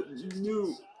Jr., the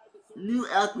new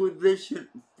acquisition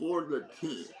for the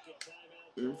team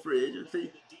in free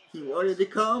agency. He wanted to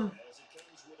come,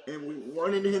 and we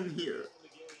wanted him here.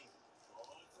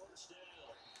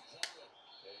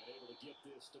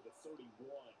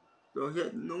 So he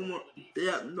had no more. They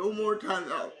have no more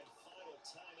timeout.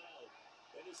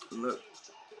 Look.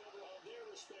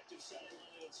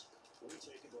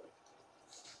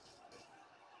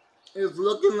 It's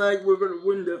looking like we're gonna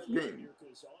win this game,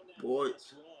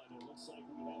 boys.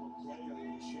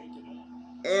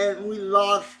 And we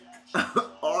lost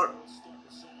our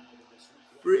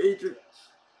free agent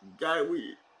guy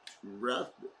we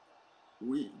drafted.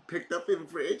 We picked up in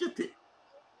free agency.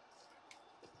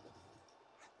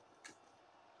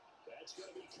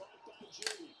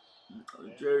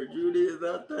 Jerry Judy is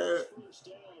out there.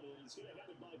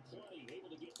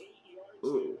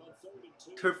 Ooh.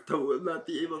 Turf toe will not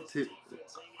be able to.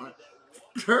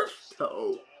 Turf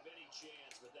toe.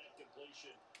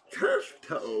 Turf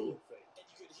toe.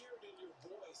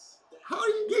 How are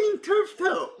you getting turf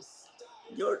toe?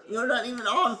 You're not even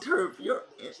on turf. You're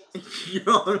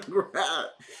on grass.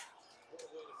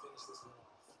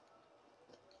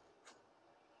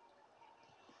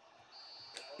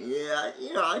 Yeah,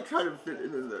 I try to fit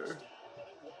it in there.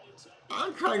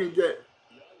 I'm trying to get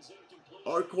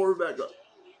our quarterback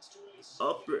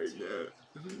upgrade there.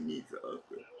 He needs to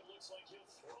upgrade.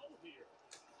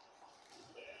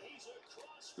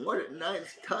 What a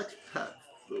nice touch pass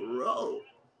throw.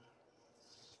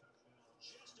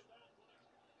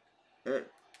 And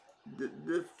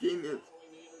this game is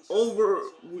over.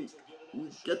 We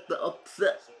get the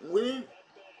upset win.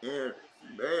 And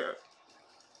man,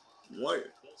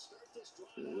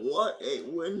 what a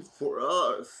win for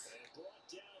us.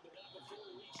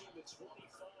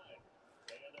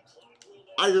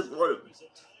 I just want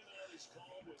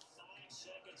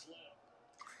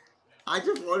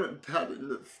to pat in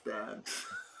the stands.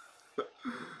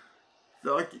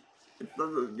 so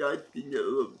the guys can get a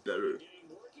little better.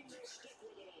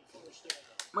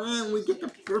 Man, we get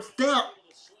the first down.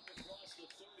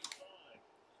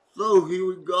 So here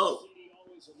we go.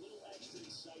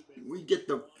 We get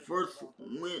the first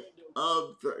win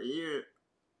of the year.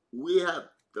 We have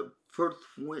the first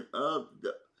win of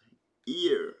the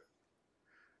year.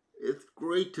 It's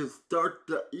great to start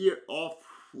the year off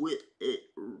with a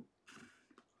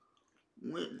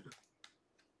win.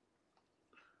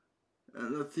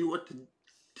 And let's see what the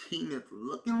team is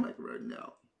looking like right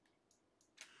now.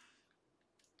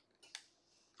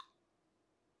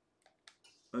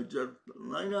 Adjust the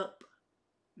lineup.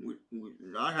 We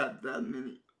not have that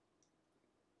many.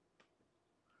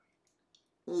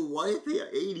 Oh, why is he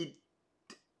at 80?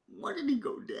 Why did he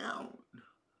go down?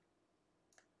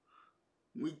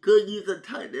 We could use a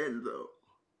tight end though.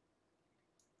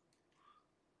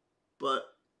 But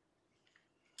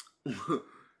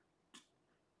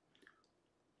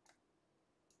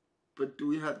but do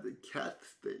we have the cap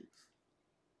space?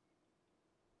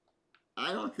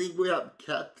 I don't think we have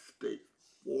cap space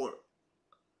for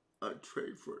a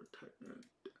trade for a tight end.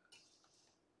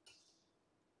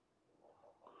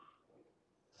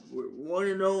 We're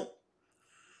 1-0,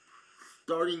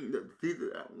 starting the season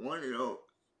at 1-0,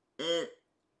 and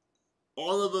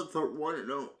all of us are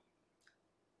 1-0,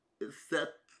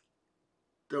 except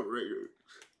the Raiders.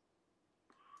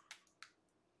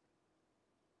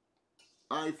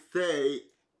 I say,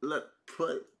 let's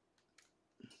play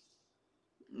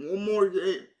one more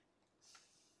game,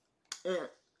 and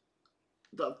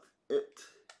that's it.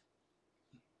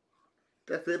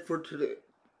 That's it for today.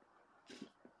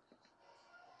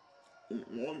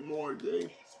 One more game.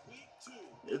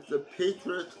 It's the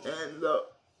Patriots and the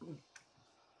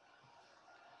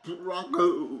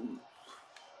Broncos.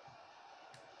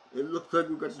 It looks like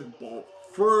we got the ball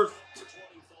first.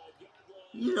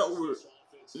 You know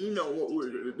what we're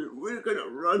gonna do. We're gonna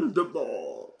run the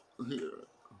ball here.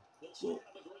 Well,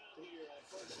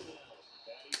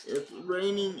 it's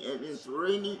raining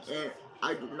and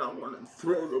I do not want to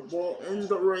throw the ball in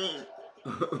the rain.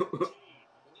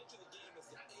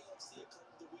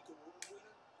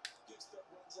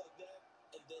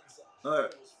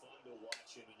 Alright.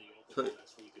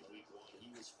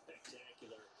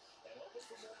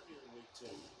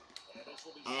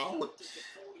 Ouch.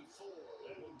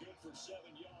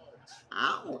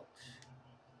 Ouch.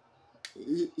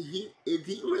 Is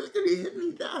he really gonna hit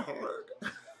me that hard?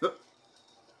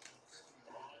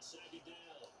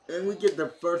 And we get the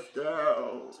first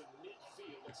down.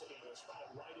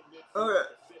 Alright.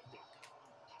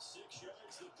 6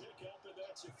 yards to pick up, and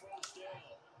that's a first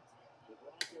down. The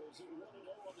Broncos 1-0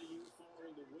 on the year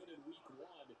following the win in week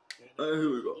 1. And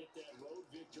Here we go. get that road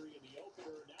victory in the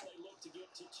opener. Now they look to get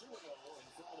to 2-0 in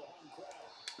front of the home crowd.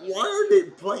 Why are they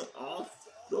playing off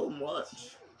so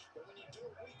much?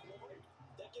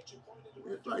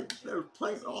 It's like they're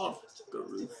playing off the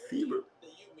receiver.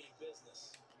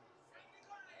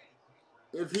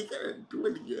 Is he gonna do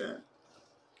it again?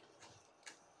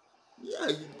 Yeah,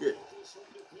 he did.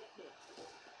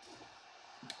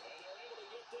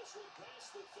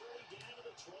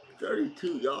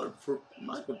 32 yards for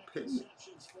Michael Pittman.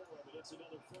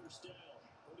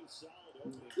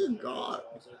 Good God.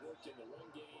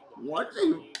 Why did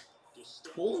they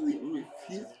totally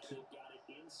refuse to?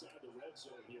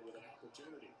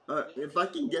 If I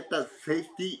can get that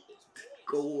safety to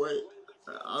go away,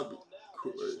 I'll be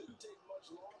great.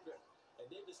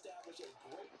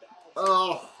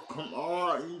 Oh, come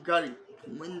on. You gotta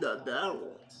win the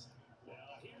battle.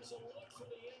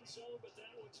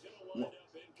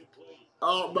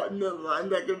 Oh, but the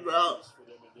linebacker's out.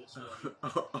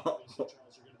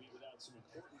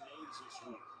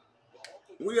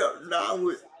 We are not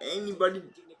with anybody.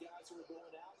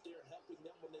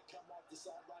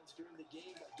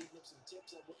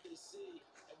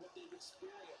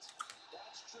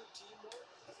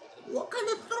 What kind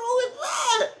of throw is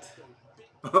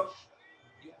that?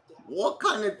 What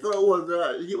kind of throw was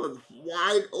that? He was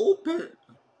wide open.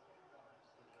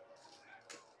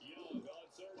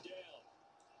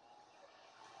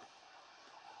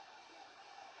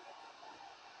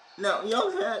 Now,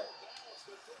 Young had.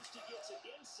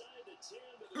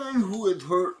 And who is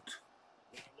hurt?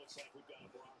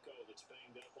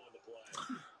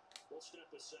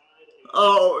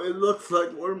 Oh, it looks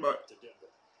like one of my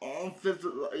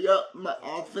offensive, my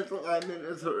offensive lineman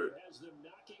is hurt.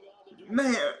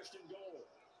 Man,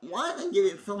 why am I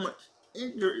getting so much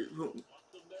injury?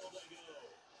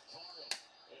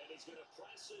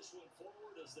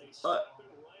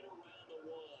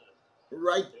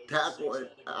 Right tackle is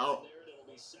out.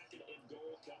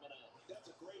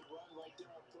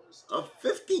 A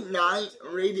 59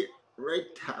 rated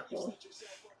right tackle.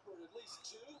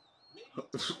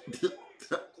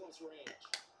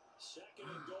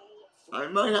 I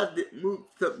might have to move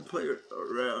some players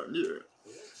around here.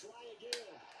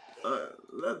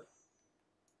 Let's.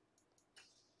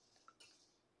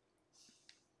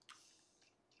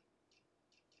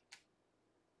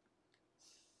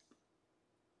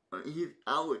 He's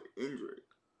out with injury.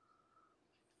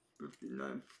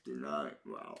 59,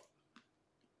 wow.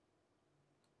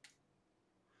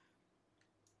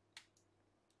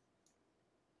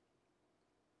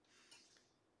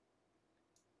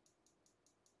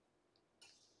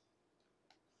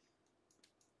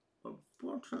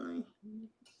 Unfortunately,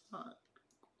 not.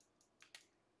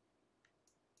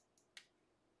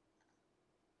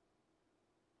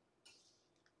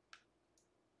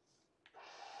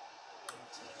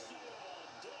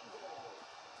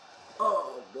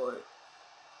 Oh boy.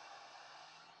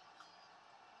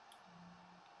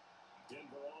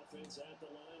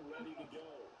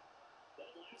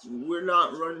 We're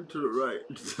not running to the right.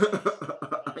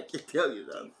 I can tell you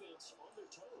that. And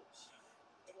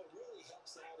what really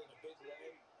helps out in a big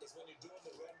way is when you're doing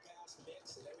the run pass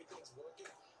mix and everything's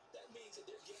working. That means that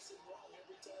they're guessing wrong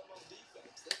every time on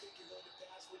defense. They think you're going to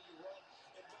pass when you run,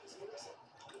 and vice versa.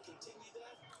 I would continue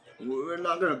that. We're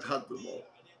not gonna cut the ball.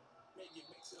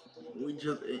 We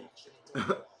just ain't.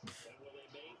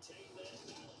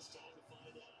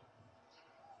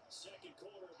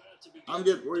 I'm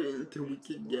just waiting until we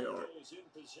can get our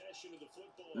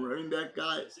running back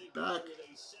guy back.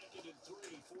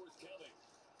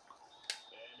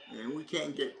 And we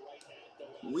can't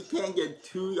get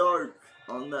 2 yards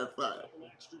on that side.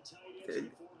 Okay.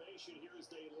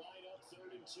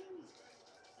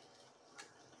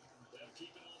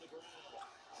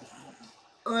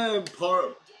 And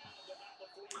part.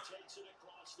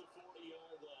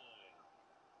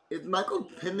 Is Michael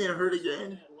Pittman hurt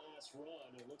again?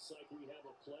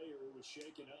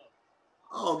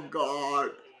 Oh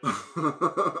God.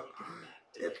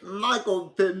 It's Michael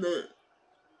Pittman.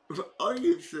 Are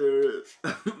you serious?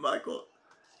 Michael,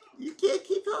 you can't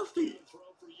keep healthy.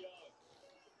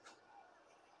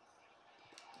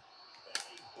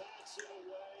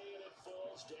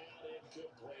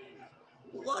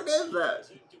 What is that?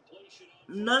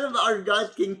 None of our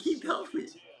guys can keep healthy.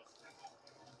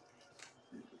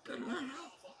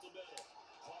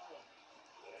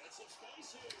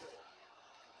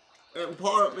 And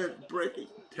Parham is breaking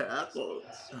tackles.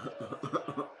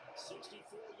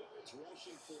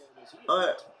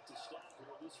 Alright.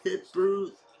 Hit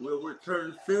Bruce will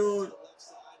return soon.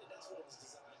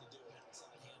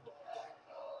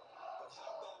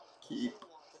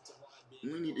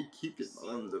 We need to keep it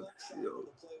on the field.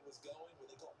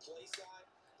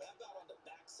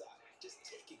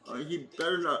 He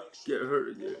better not get hurt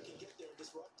again.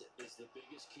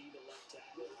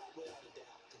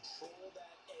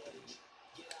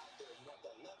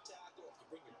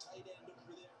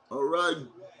 Alright,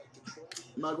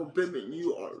 Michael Pittman,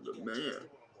 you are the man.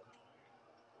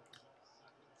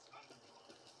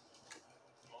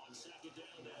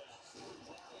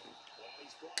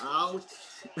 Ouch.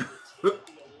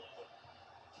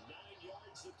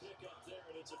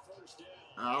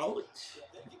 Ouch.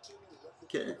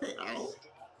 Can I say ouch?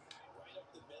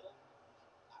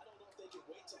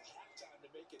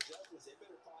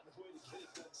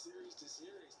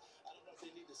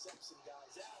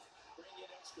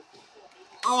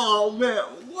 Oh man,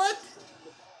 what?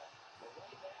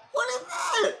 What is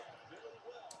that?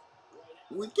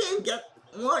 We can't get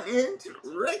 1 inch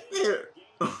right there.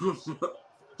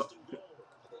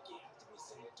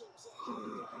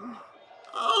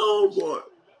 Oh boy.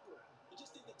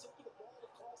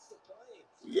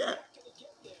 Yeah.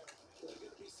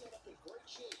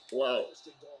 Wow.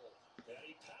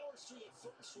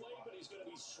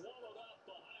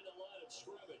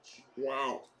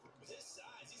 Wow.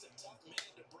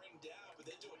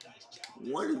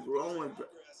 What is wrong with that?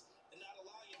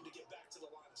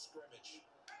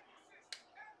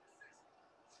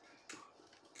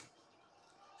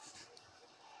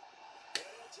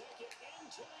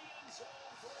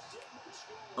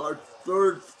 Our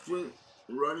third string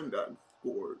running back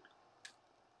scored.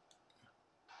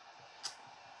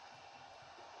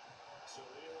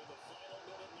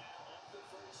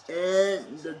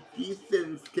 And the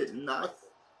defense cannot.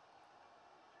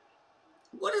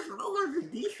 What is wrong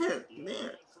with the defense,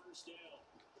 man?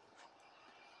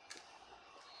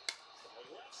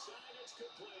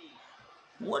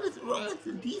 What is wrong with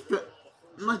the defense?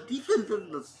 My defense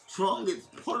is the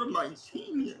strongest part of my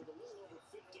team here.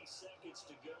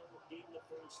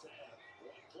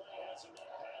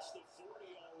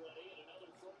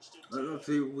 Let's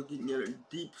see if we can get a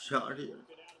deep shot here.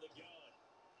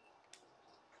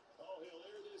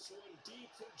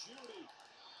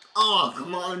 Oh,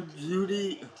 come on,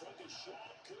 Judy.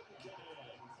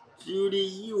 Judy,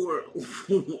 you were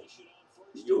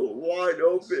wide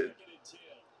open.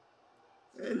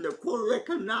 And the quarterback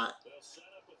could not.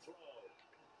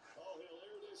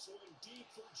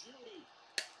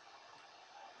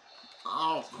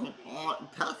 Oh, come on,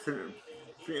 passive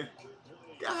interference.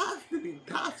 That has to be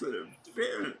passive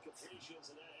interference.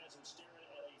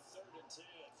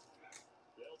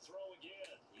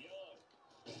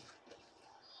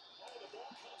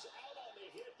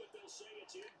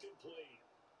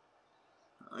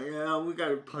 Yeah, we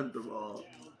gotta punt the ball.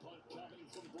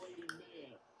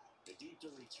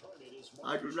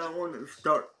 I do not want to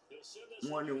start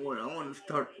 1-1. I want to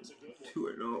start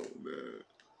 2-0, man.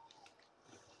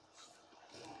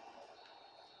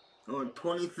 On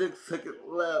 26 seconds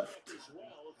left.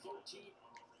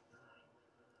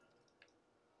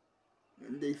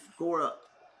 and they score a.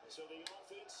 So the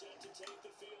offense set to take the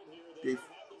field here. They Have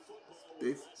the football they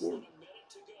with less scored. than a minute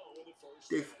to go in the first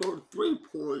They half. scored 3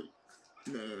 points,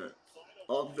 man. Final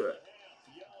Of play of the. the half.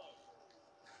 Young.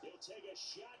 He'll take a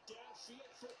shot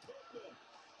downfield for Pittman.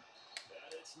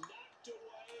 And it's knocked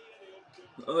away and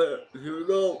incomplete. Alright, here we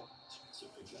go.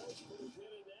 Sorry, coach, put a pin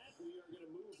in that. We are going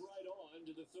to move right on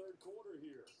to the third quarter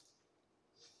here.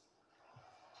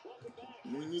 Welcome back.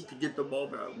 We need to get the ball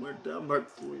back. We're down by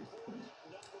 3 points.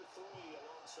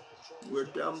 We're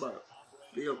down by a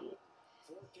field goal.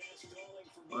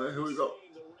 Alright, here we go.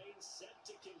 The rain set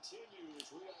to continue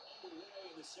as we are underway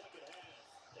in the second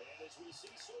half. And as we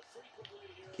see so frequently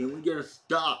here. Can we get a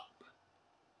stop?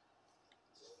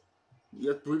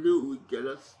 Yes, we do. We get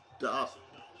a stop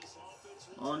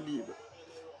on the. And they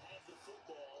will have the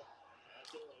football at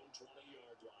their own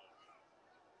 20-yard line.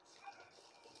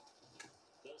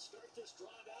 They'll start this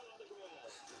drive out on the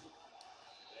ground.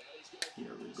 And he's going to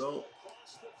Here we go.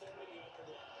 across the 30-yard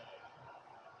line.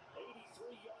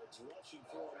 83 yards rushing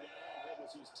for him now. That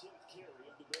was his 10th carry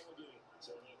of the ball game.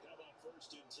 So they'll come up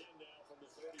 1st and 10 now from the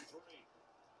 33.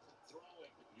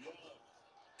 Throwing, Young.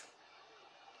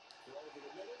 Throw over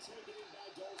the middle, taken in by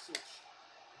Dulcich.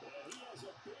 And he has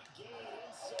a big gain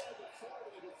inside the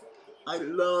 40 before going. I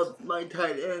love my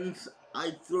tight ends.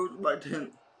 I throw my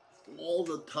 10 all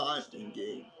the time in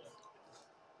games.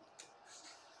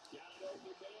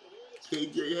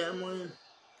 KJ Hamlin.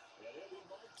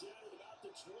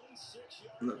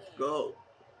 Let's go.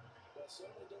 Well,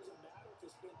 certainly doesn't matter if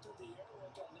it's been through the air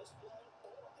like on this play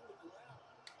or on the ground.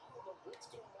 I don't know what's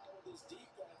going on with this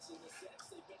defense in the sense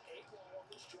they've been able on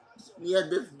this drive. So Yeah,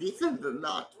 this defense is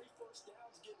not. 3 first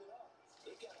downs, give it up.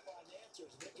 They've got to find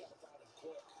answers, and they've got to find them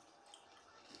quick.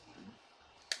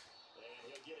 And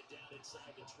he'll get it down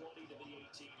inside the 20 to the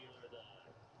 18-yard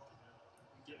line.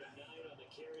 Give him 9 on the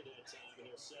carry that time, and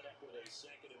he'll set up with a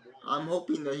 2nd and 1. I'm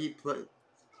hoping that he plays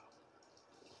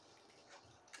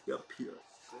up here.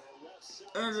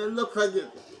 And it looks like it.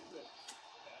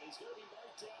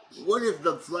 What is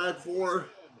the flag for?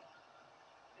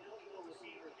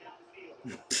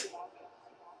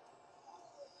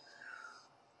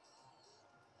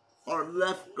 Our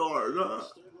left guard, huh?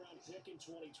 3rd round pick in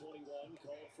 2021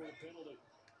 called for a penalty.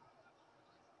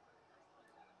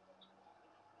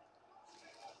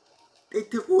 They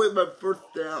took away my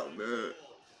 1st down, man.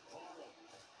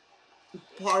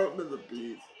 Parham is a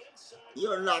beast.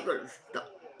 You're not gonna stop.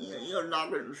 You're not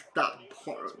gonna stop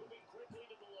Parham.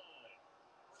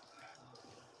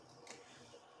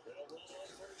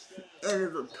 And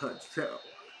it's a touchdown.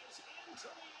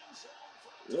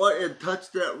 What a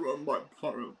touchdown run by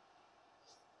Parham.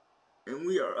 And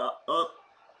we are up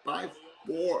by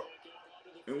 4.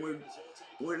 And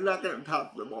we're not gonna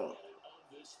top the ball.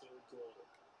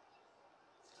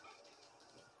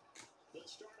 They'll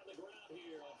start on the ground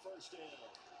here on 1st down.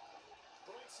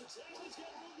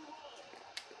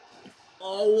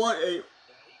 Oh,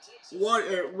 what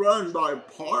a run by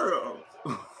Parham.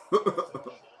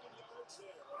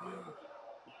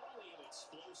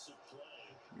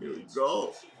 Here we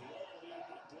go.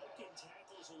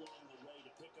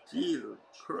 Jesus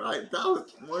Christ, that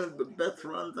was one of the best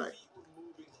runs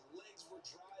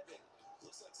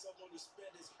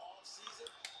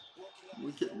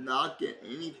we could not get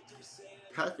any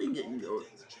passing game going.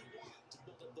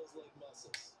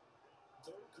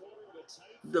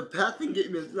 The passing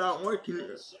game is not working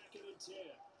here. Finds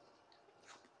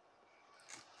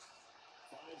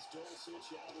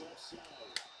Dulcich out left side.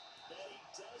 And he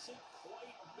doesn't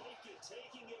quite make it,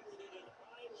 taking it within an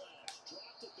eyelash.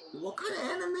 Dropped it the What kind of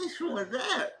animation was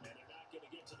that? and they're not going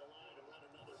to get to the line to run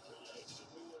another play. So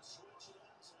we will switch it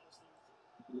up as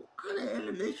they What kind of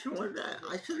animation was that?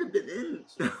 I should have been in.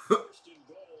 1st and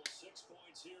goal, 6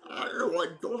 points here. I don't know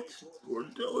what those were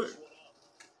doing.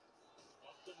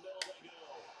 Up the middle they go.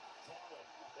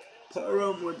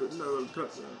 Parham with another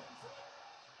touchdown.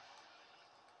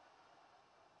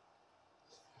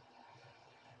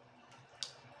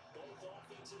 Both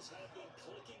offenses have been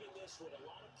clicking in this one. A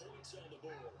lot of points on the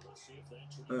board. We'll see if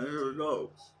that And here we go.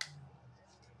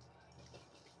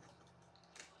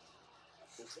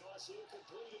 The toss in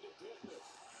completed to Pittman.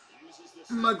 Uses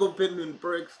the Michael Pittman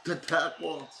breaks the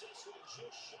tackle this one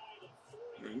just shy of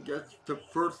 40. and gets the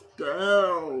 1st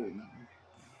down.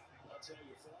 I'll tell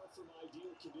you, far from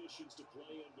ideal conditions to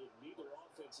play in, but neither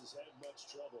offense has had much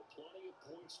trouble. Plenty of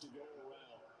points to go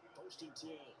around. 1st and 10.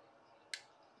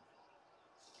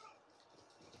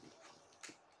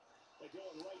 They're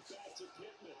going right back to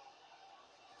Pittman.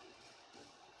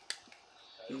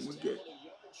 And we He's get, tackled a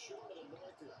yard short of the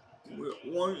marker.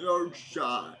 we're 1 yard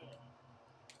shy.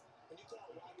 When you call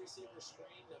a wide receiver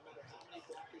screen, no matter how many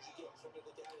blockers you get in front of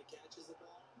the guy that catches the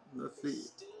ball, Let's there's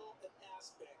see. still an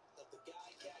aspect of the guy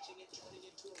catching it, turning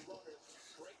into a runner,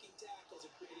 breaking tackles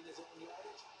and creating his own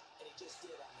yardage, and he just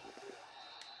did on that play.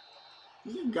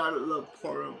 You gotta love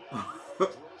Parham.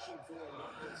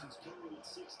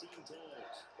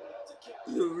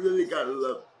 You really gotta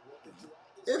love.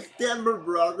 It's Denver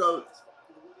Broncos.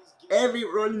 Every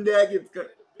running back it's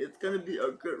gonna be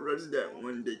a good running back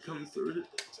when they come through.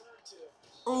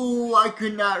 Oh, I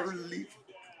could not release.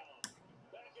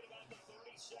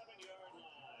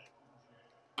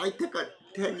 I took a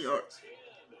 10-yard.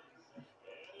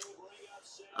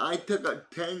 I took a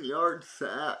 10-yard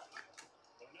sack.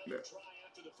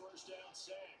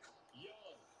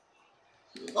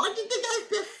 Why did the guy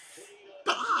just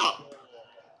stop?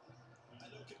 I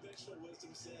know conventional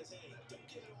wisdom says, hey, don't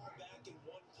get it all back in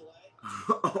one play.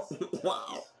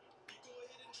 Wow. You go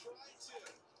ahead and try to.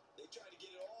 They tried to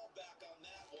get it all back on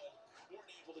that one.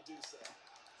 Weren't able to do so.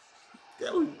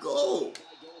 There we go.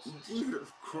 Jesus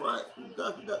Christ.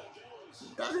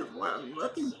 That is what I'm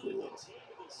looking for. They're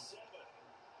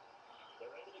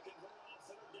able to convert on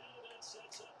third down, and that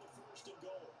sets up the first and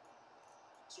goal.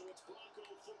 So it's Bronco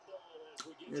football as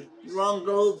we get it's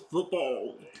Broncos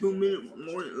football. 2 minutes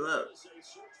more left.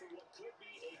 search for what could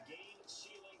be a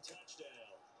game-sealing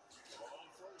touchdown. On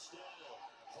first down,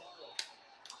 Harrell.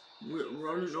 We're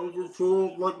running over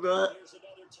full like that. Here's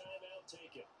another timeout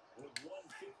taken with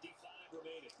 1:55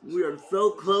 remaining. We are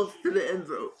so close to the end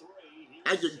zone.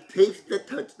 I can taste the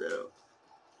touchdown.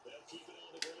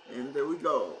 And there we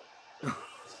go.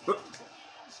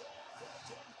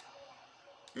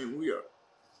 And we're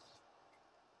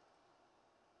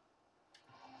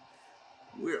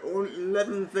only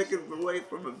 11 seconds away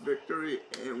from a victory,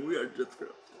 and we are just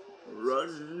gonna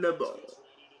run the ball.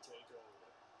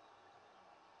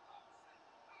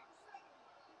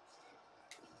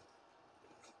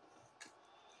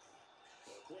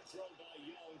 Quick throw by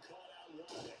Young, caught out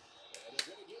wide. And they're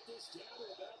going to get this down to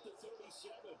about the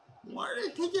 37. Why are they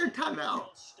taking a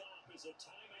timeout? Stop as a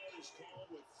timeout is called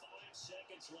with 5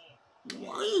 seconds left.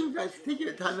 Why are you guys taking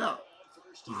a timeout?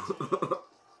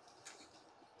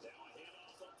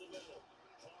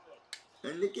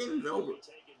 And the game's over.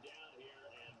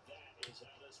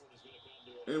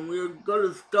 And we're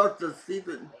gonna start the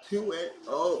season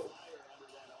 2-0.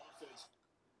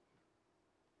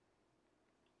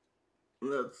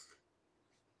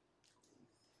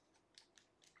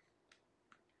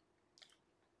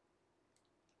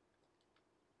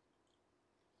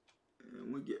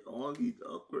 And we get all these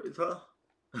upgrades, huh?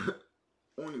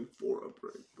 Only 4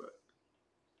 upgrades, but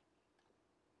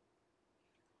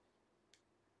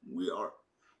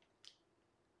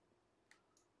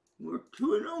we're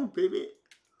 2-0, baby.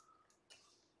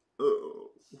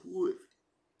 Oh, who is?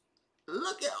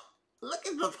 Look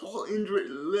at this whole injury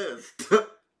list.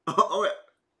 Oh, yeah.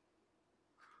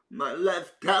 My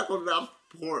left tackle's out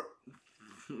for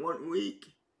 1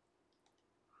 week.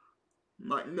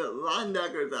 My middle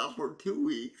linebacker's out for 2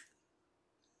 weeks.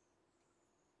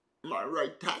 My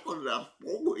right tackle's out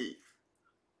 4 weeks.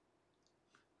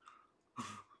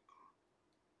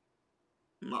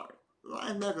 My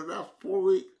linebacker's out 4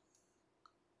 weeks.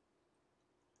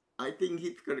 I think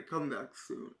he's gonna come back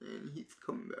soon, and he's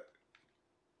coming back.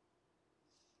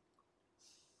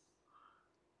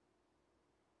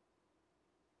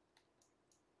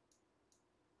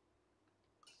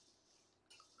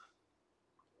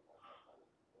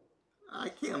 I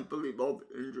can't believe all the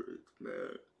injuries,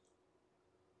 man.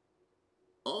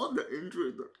 All the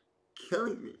injuries are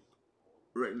killing me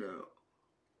right now.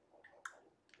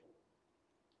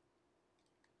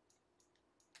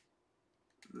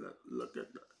 Look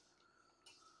at the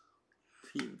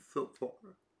team so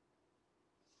far.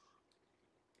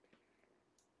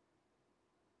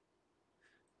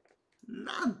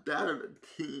 Not bad of a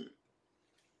team.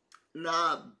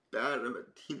 Not bad of a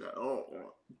team at all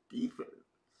on defense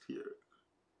here.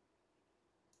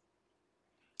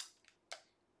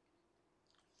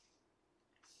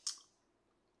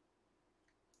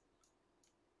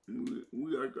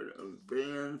 We are going to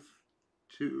advance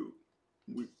to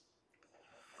week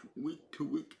to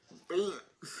week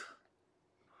advance.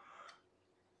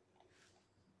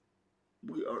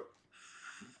 We are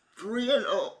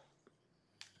 3-0.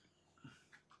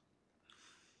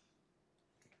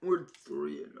 We're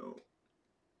 3-0.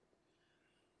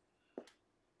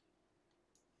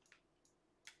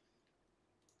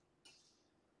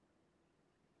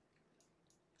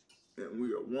 And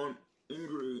we are 1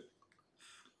 injury.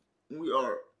 We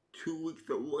are 2 weeks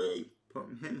away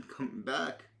from him coming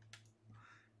back.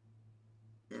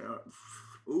 And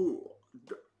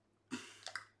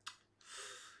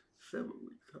 7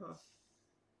 weeks, huh?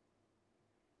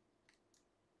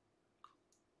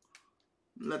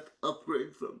 Let's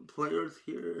upgrade some players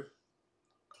here.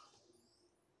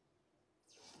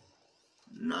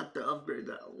 Not the upgrade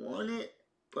that I wanted,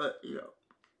 but you know,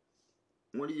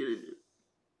 what are you gonna do?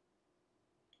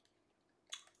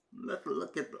 Let's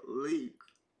look at the league.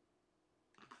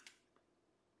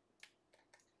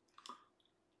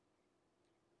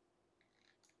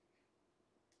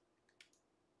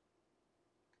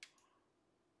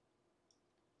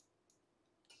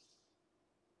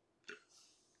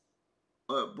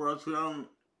 Broncos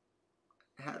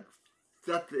had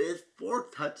that is 4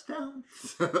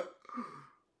 touchdowns.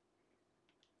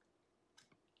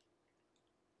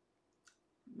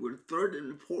 We're 3rd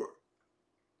in 4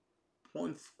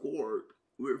 points scored.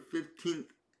 We're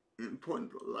 15th in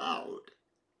points allowed.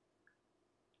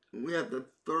 We have the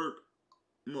 3rd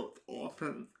most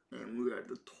offense, and we are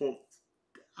the 12th.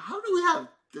 How do we have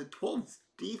the 12th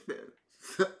defense?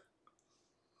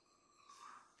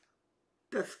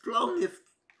 The strongest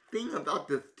thing about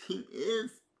this team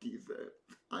is defense.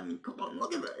 I mean, come on,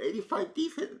 look at the 85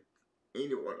 defense,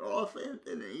 81 offense,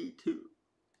 and 82.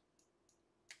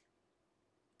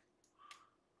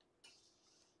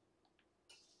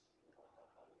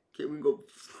 Can we go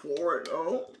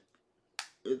 4-0?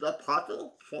 Is that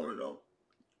possible? 4-0.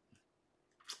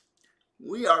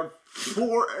 We are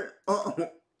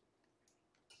 4-0.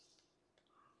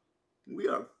 We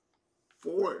are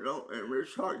 4-0, and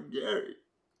Richard Gary.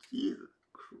 Jesus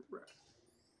Christ.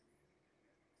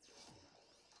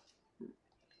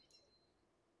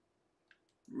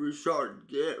 Richard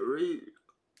Gary.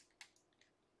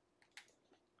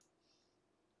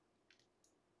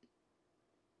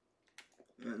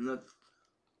 And let's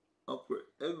upgrade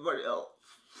everybody else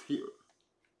here.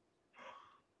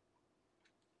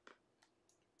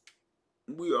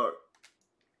 We are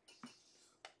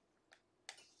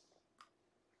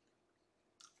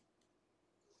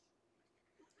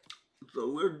so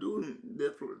we're doing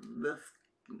this with this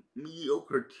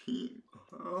mediocre team,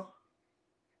 huh?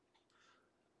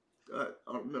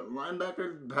 Our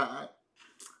linebacker's back.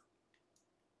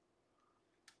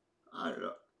 I don't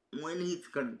know when he's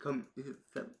gonna come.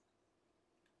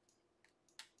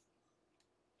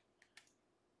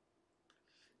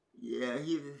 Yeah,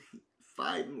 he's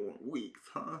 5 more weeks,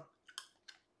 huh?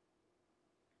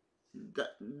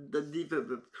 The defense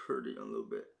is hurting a little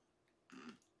bit,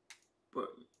 but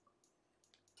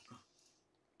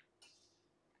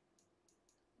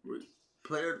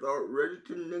players are ready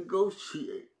to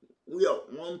negotiate. We have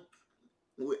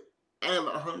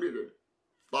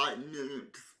 105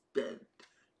 million to spend.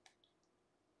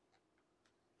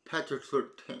 Patrick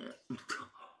Surtain.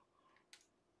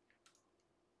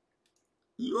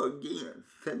 You are getting a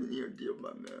 7-year deal,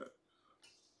 my man.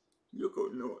 You're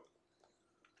going nowhere.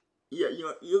 Yeah,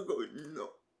 you're going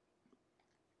nowhere.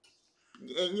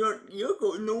 And you're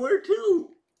going nowhere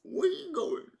too. Where are you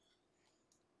going?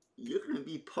 You're gonna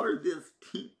be part of this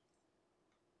team,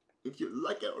 if you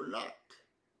like it or not.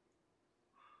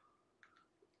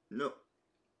 No.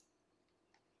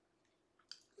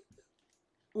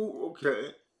 Ooh,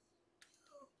 okay.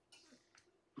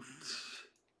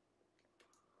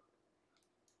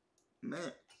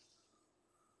 Man.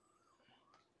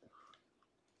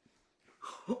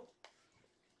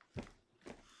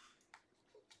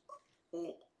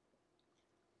 Oh.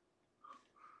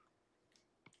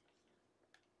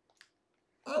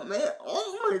 Oh man,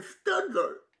 all my studs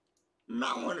are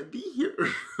not want to be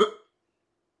here.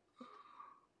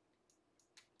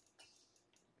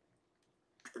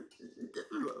 This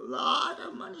is a lot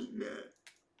of money, man.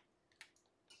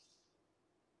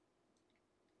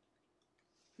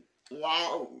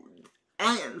 Wow,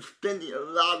 I am spending a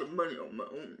lot of money on my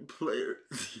own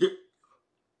players.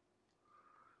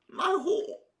 My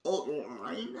whole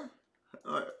line.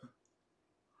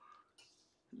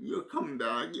 You're coming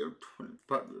back. You're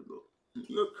 25 years old.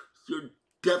 You're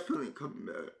definitely coming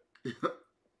back.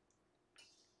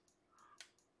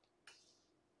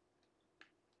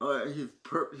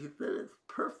 He said it's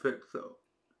perfect, so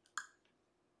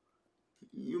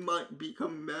you might be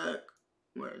coming back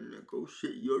when I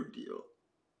negotiate your deal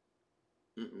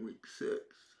in week 6.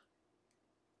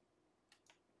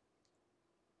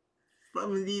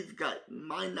 Some of these guys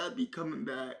might not be coming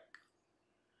back.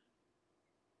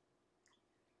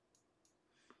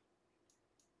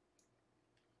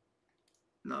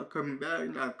 Not coming back,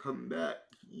 not coming back.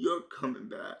 You're coming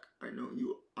back. I know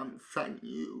you. I'm signing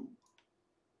you.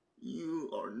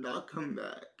 You are not coming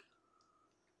back.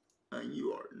 And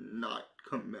you are not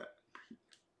coming back.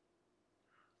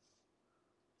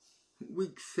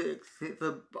 Week 6 is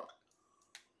a bye.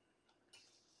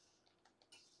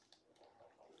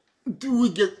 Do we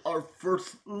get our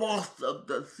first loss of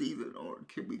the season, or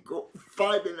can we go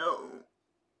 5-0?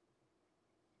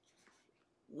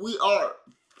 We are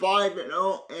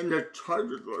 5-0, and the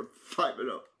Chargers are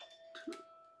 5-0.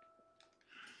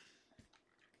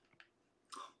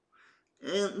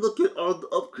 And look at all the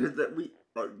upgrades that we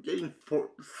are getting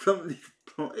for some of these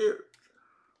players.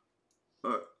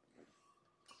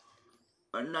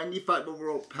 A 95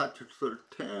 overall Patrick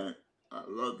Surtain. I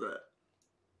love that.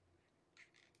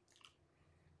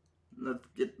 Let's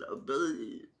get the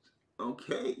abilities.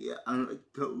 Okay, yeah, I like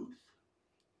those.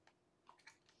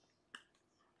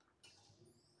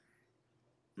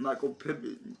 Michael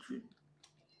Pittman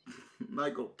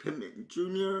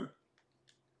Jr.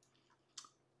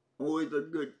 Always a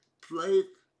good place.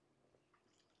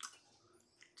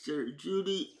 Jerry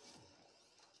Judy.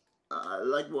 I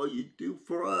like what you do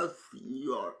for us.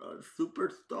 You are a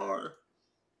superstar.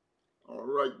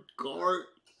 Alright, guard.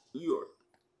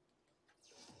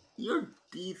 You're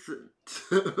decent.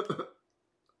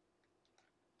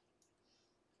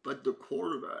 But the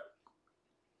quarterback.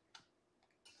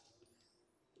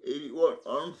 81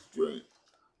 arm strength.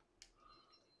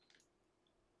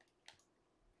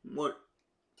 What?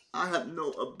 I have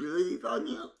no abilities on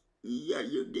you? Yeah,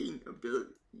 you're getting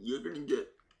ability. You're gonna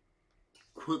get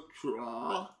quick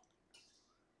draw.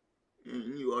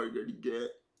 And you are gonna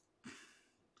get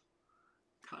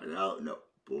timeout, no.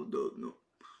 Bulldog, no.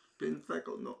 Spin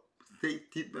cycle, no.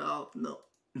 Safety valve, no.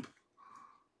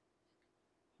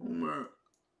 Homer.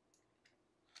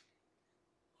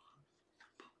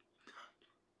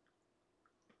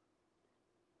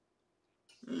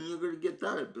 And you're gonna get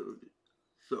that ability.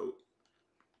 So,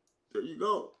 there you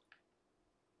go.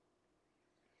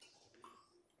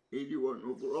 81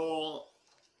 overall.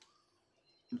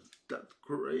 That's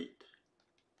great.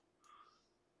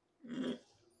 And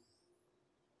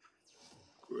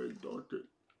great doctor.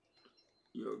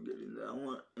 You're getting that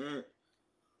one. And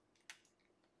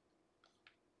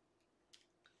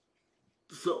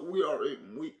so we are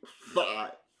in week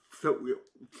 5. So we're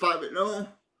 5-0.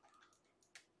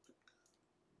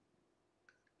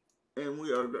 And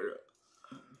we are gonna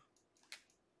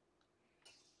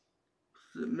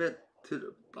submit to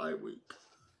the bye week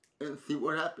and see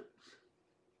what happens.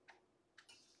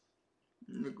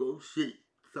 Negotiate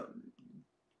some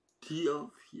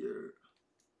deals here.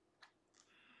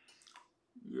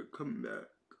 You're coming back.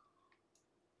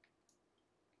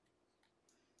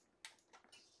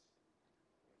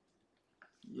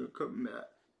 You're coming back.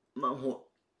 My whole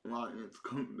line is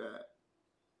coming back.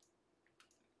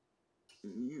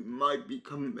 You might be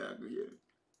coming back again.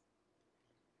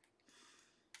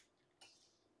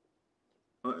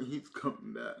 He's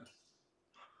coming back.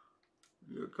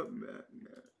 You're coming back,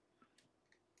 man.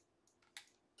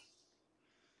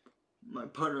 My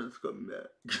partner's coming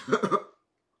back.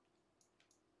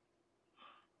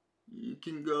 You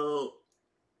can go.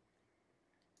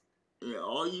 Yeah,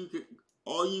 all you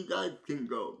guys can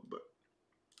go, but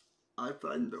I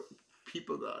find the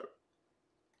people that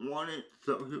want it,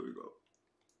 so here we go.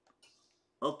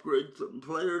 Upgrade some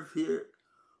players here.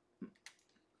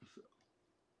 So,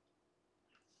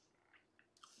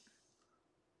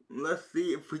 let's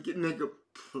see if we can make a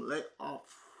playoff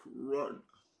run.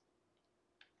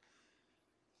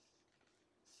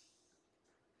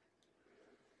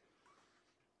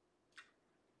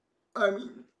 I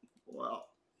mean, well,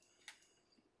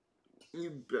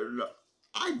 you better not.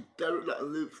 I better not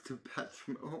lose to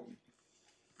Patrick Mahomes.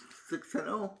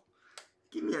 6-0.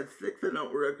 Give me a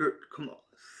 6-0 record. Come on,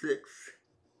 6-0.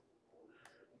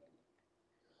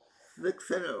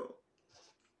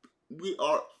 We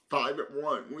are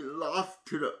 5-1. We lost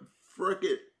to the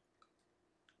frickin'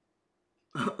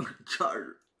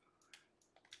 Chargers.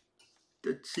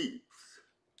 The Chiefs.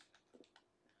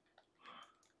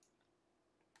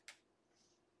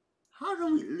 How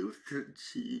do we lose to the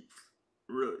Chiefs?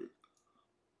 Really?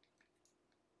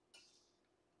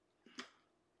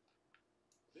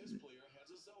 This player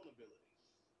has a zone ability.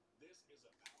 This is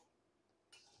a power.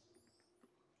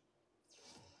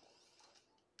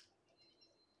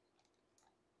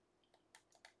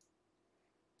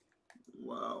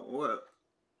 Wow, what?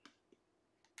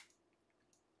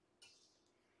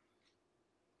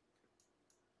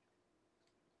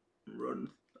 Run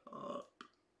up.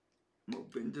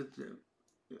 Momentum.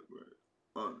 Yeah, right.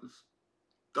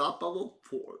 Unstoppable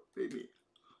 4, baby.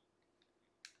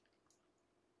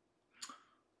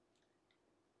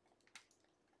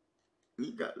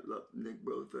 You gotta love Nick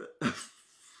Bosa.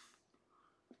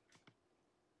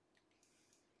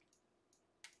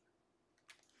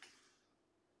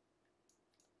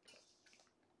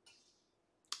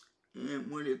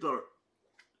 And when it's our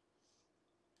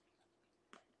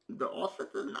the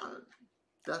offense is not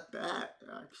that bad,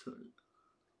 actually.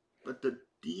 But the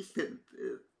defense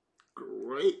is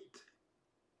great.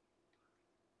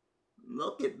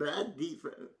 Look at that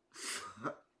defense.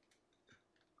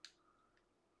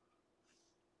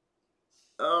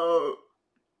 Oh,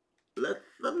 let's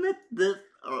submit this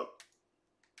up.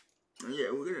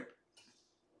 Yeah, we're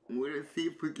gonna see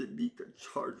if we can beat the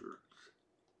Chargers.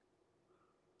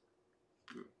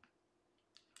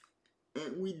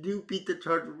 And we do beat the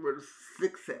Chargers with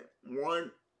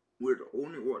 6-1. We're the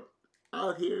only one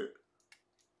out here.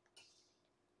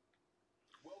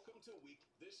 Welcome to week.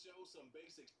 This shows some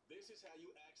basics. This is how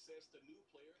you access the new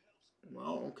player helps.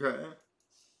 Well, okay.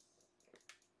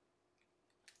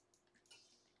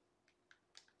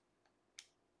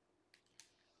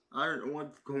 I don't know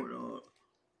what's going on.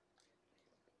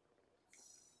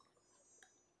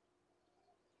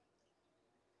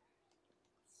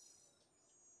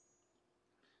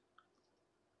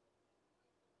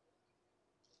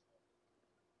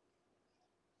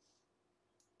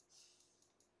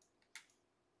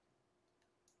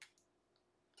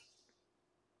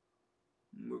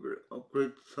 We're gonna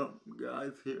upgrade some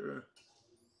guys here.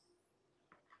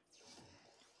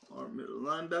 Our middle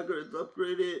linebacker is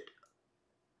upgraded.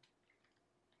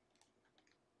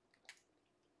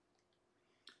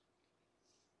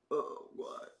 Oh,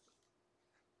 what?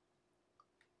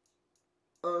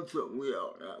 Oh, so we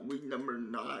are at week number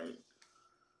 9.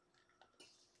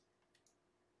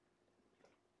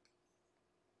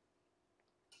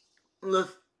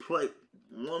 Let's play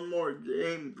one more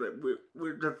game, but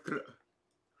we're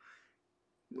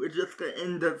just gonna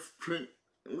end the stream.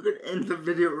 We're gonna end the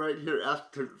video right here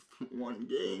after this one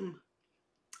game.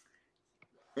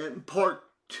 And part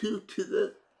 2 to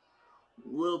this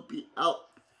will be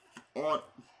out on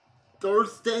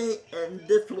Thursday, and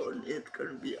this one is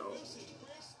gonna be out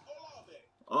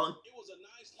on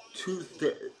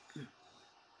Tuesday.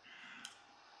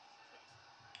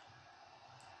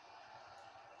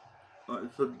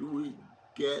 Alright, so do we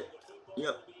get?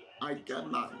 Yep, I got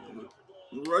my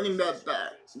running back.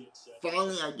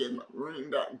 Finally, I get my running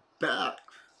back back.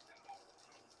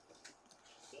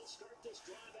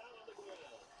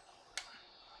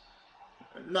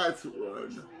 A nice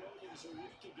run.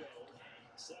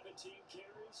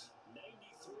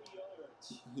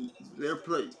 They're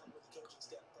playing.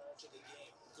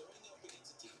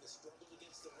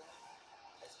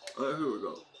 Alright, here we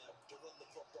go.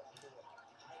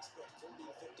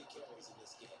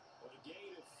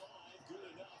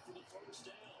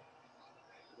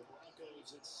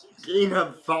 Gain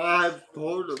of 5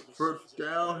 for the first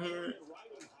down here.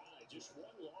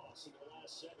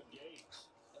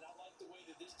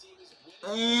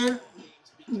 And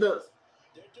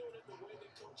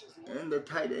the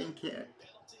tight end can't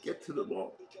get to the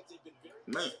ball.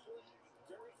 Man.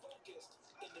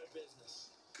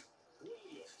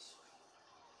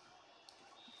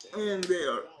 And they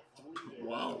are,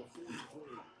 wow.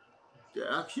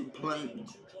 They're actually playing.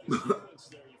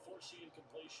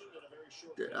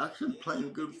 They're actually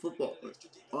playing good football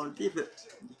on defense.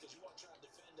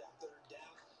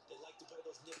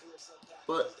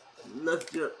 But let's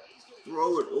just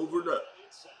throw it over the.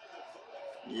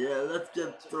 Yeah, let's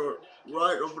just throw it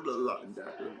right over the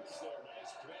linebackers.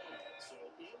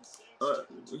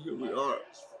 Here we are.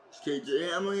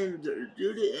 KJ Hamlin, Jerry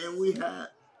Judy, and we have.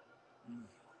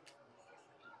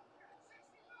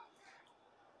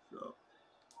 So.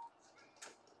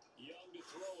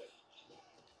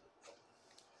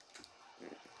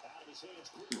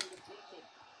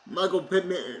 Michael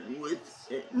Pittman with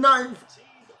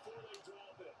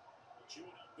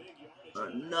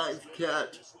a nice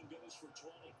catch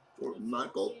for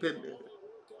Michael Pittman.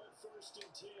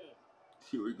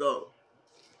 Here we go.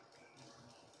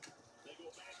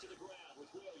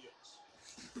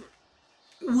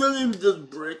 Williams just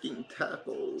breaking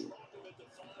tackle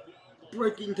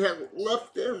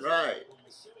left and right.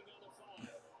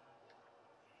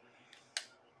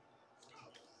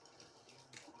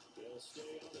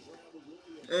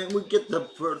 And we get the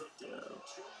first down.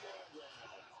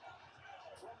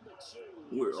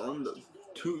 We're on the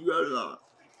 2-yard line.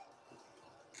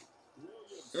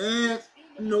 And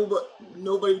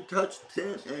nobody touched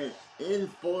him, and in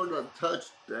for the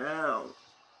touchdown.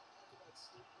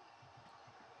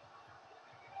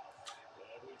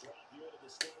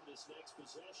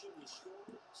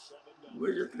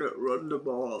 We're just gonna run the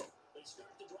ball.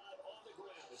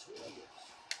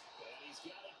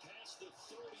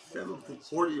 7 for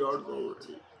 40 yards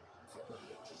already.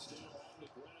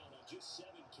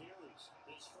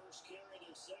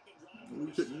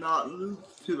 We could not lose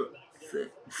to the 6.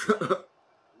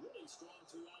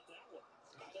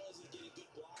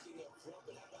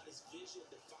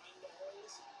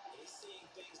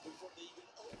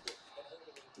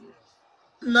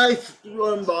 Nice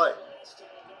run by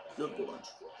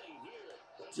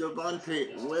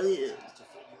Javonte Williams.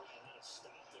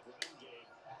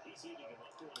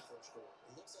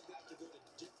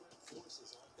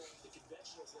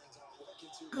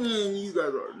 And you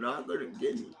guys are not gonna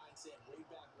get me.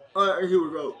 Alright, here we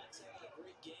go.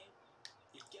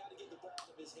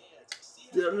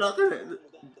 They're not gonna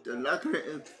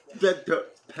expect the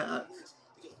pass.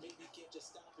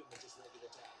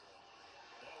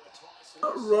 A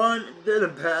run, then a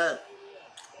pass.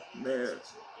 Man,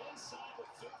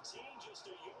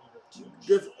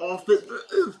 this offense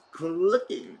is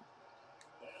clicking.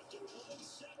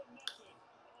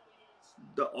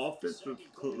 The offense is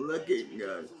clicking,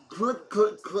 guys. Click,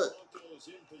 click, click.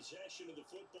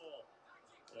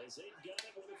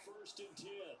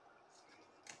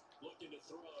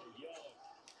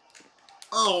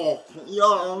 Oh,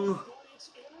 Young.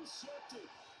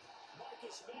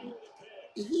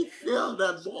 He failed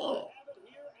that ball.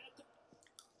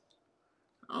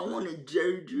 I wanted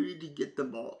Jerry Judy to get the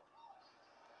ball.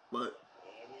 But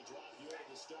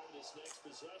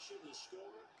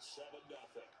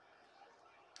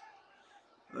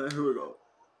here we go.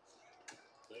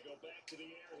 They go back to the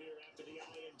air here after the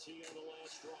INT on the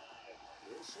last drive.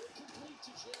 We'll say complete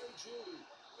to Jerry Judy.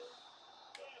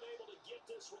 And able to get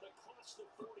this one across the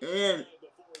 40. And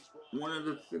one of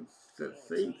the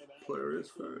Saints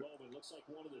players hurt. Looks like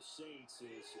one of the Saints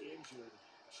is injured,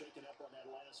 shaken up on that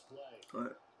last play.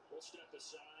 Right. We'll step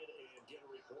aside and get a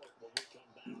report when we come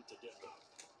back to Denver.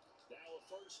 Now a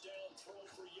first down throw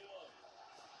for Young.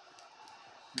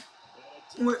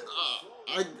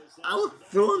 I was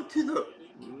throwing to the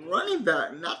running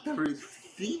back, not the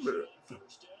receiver.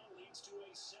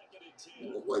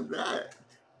 What was that?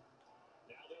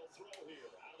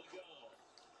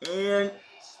 And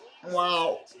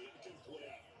wow,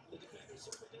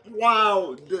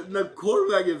 the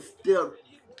quarterback is still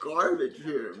garbage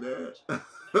here, man.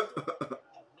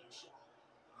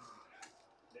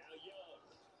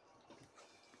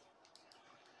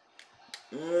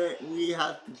 And we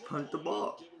have to punt the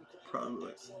ball,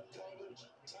 probably.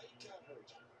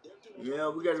 Yeah,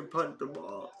 we got to punt the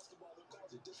ball.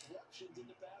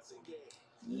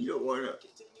 You don't want to.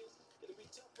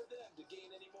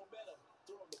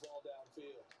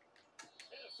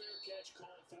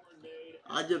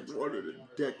 I just wanted to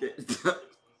deck it.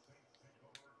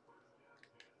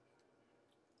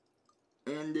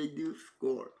 And they do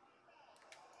score.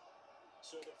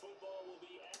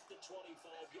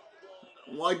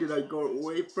 Why did I go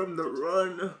away from the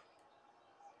run?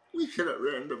 We should have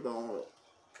ran the ball.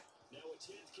 Now a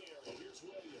 10th carry. Here's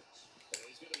Williams. And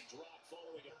he's going to be dropped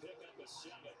following a pickup of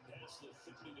 7 past the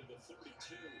 30 to the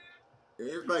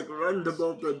 32. It's like run the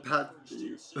ball and pass to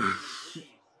you.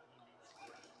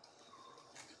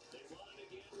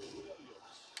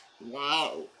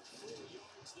 Wow.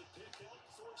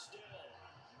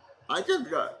 I just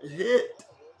got hit.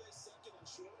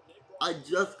 I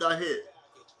just got hit.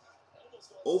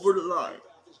 Over the line.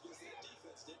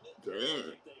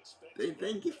 Dang.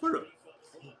 Thank you for the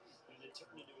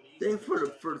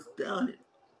first down.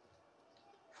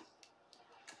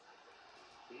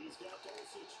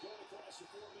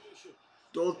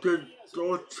 Dolchich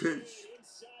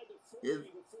is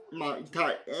my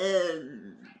tight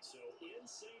end. So in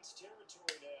Saints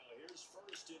territory now. Here's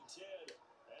 1st and 10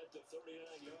 at the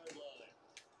 39-yard line.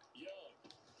 Young.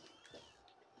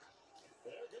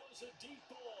 There goes a deep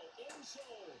ball in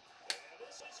zone. And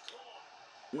this is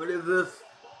caught. What is this?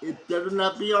 It better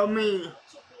not be on me.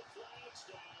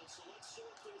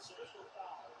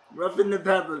 Roughing the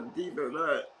passer,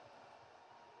 defense.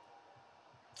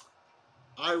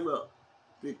 I will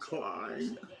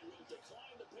decline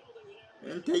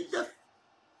and take the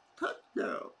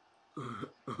touchdown.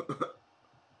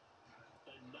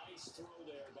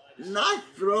 Nice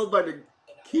throw by the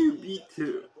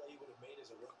QB2.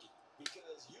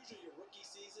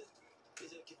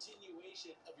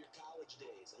 Continuation of your college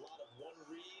days. A lot of one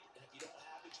read, and if you don't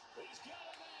have it, he's got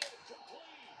a man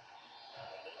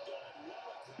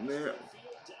complete.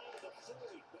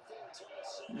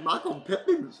 Man, Michael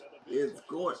Pippen is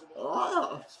going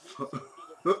off.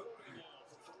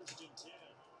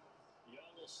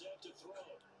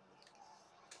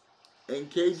 And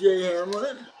KJ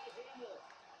Hamlin.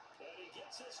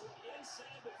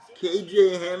 KJ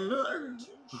Hamlin.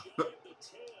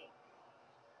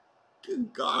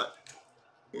 Good God.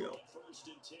 You know.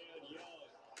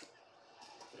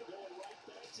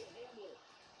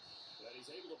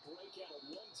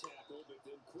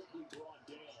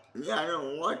 Yeah, I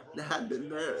don't know what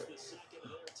happened there.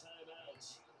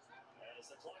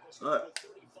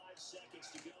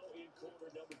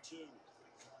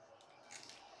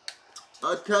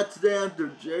 A touchdown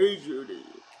to Jerry Judy.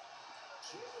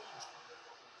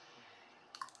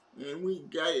 And we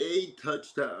got a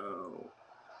touchdown.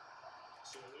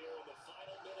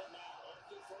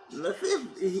 Let's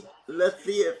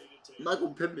see if Michael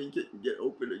Pittman can get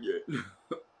open again. Young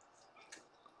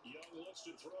looks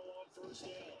to throw on first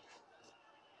down.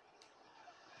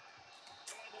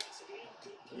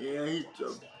 Yeah, he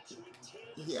jumped.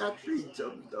 He actually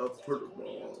jumped up for the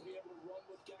ball.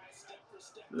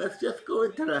 Let's just go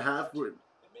into the half with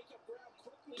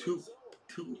two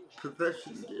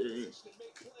possession game.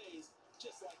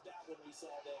 Just like that one we saw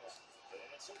there.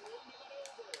 And some room to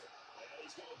maneuver. And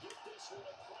he's going to get this one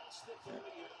across the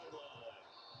 30-yard line.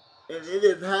 And it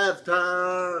is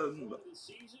halftime. The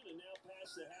season and now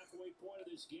past the halfway point of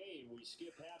this game. We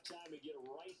skip halftime and get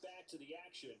right back to the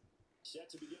action. Set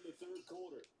to begin the third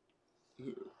quarter.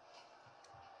 Here.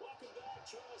 Welcome back,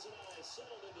 Charles and I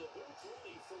settled into the booth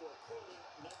ready for quarter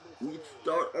number 3. We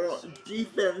start on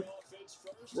defense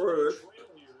first.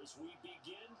 We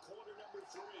begin quarter number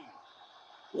 3.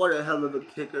 What a hell of a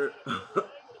kicker.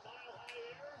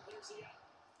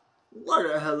 What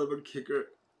a hell of a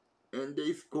kicker. And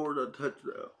they scored a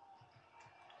touchdown.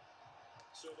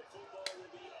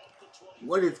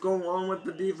 What is going on with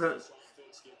the defense?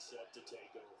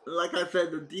 Like I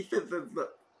said, the defense is the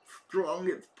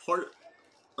strongest part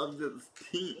of this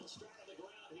team.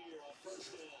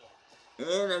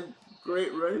 And a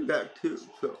great running back too.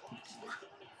 So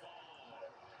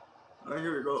alright,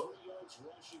 here we go.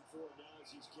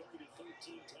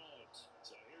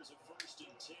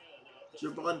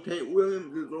 Javonte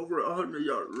Williams is over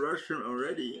 100-yard rushing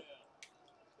already.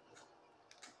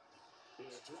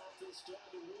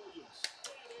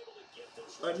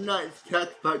 A nice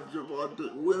catch by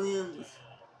Javonte Williams.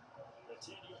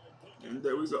 And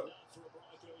there we go.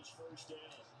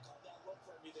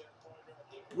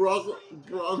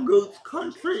 Broncos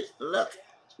country, let's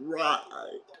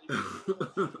ride.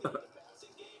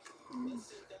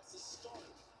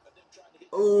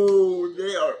 Oh,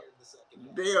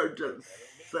 they are just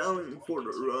selling for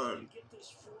the run.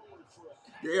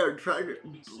 They are trying to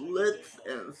blitz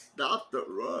and stop the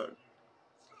run.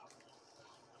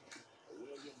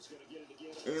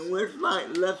 And where's my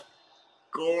left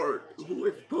guard? Who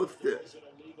is supposed to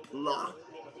block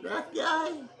that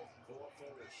guy?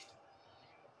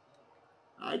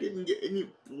 I didn't get any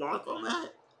block on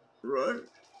that run.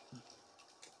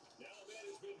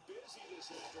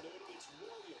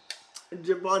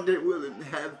 Javonte Williams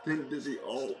has been busy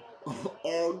all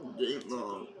game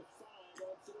long.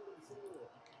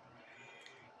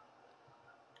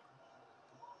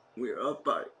 We're up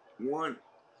by 1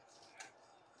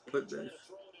 possession.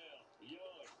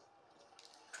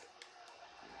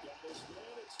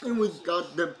 And we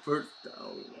got the first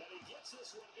down.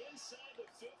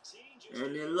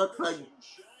 And it looks like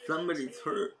somebody's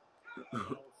hurt.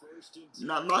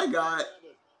 Not my guy.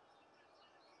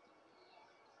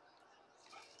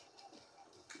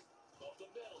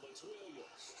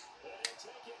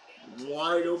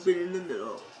 Wide open in the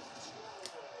middle.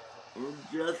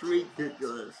 It's just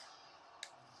ridiculous.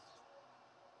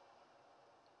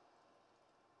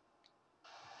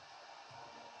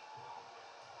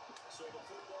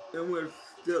 And we're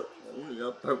still only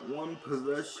up at 1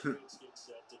 possession.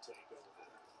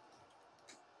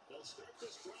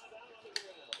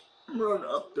 Run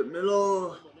up the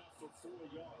middle.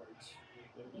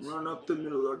 Run up the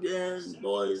middle again,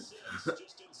 boys.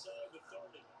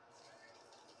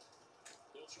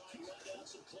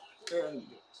 And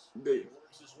they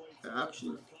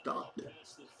actually stopped it.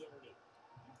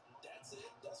 That's it.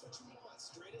 That's what you want.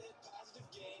 Straight ahead,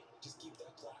 positive game. Just keep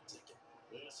that clock ticking.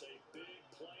 That's a big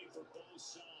play for both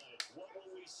sides. What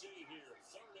will we see here?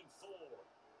 3rd and 4.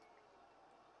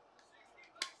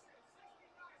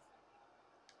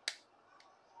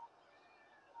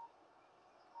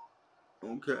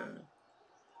 Okay.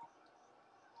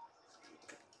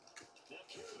 Now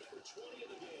carry number 20 of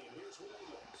the game. Here's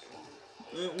Williams.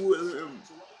 And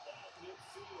Williams. Right out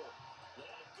midfield.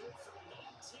 That good for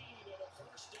 19 and a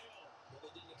first down. Well,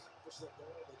 they didn't accomplish their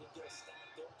goal. They didn't get a stop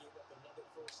there. Gave up another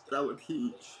first down. That was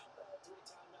huge. 3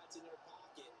 timeouts in their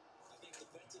pocket. I think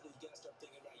defensively, you got to start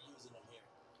thinking about using them here.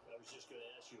 I was just going to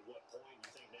ask you at what point you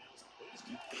think now.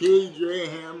 KJ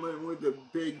Hamlin with a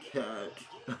big catch.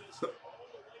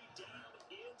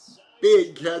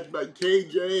 Big catch by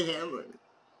KJ Hamlin.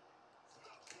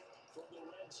 From the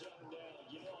red zone now,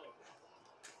 Young.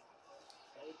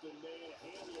 Open man,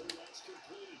 Hamlin, that's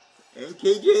complete. And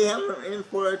KJ Hamlin in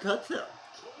for a touchdown.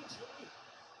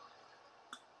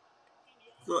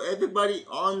 So everybody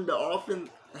on the offense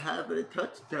has a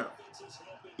touchdown.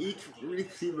 Each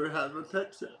receiver has a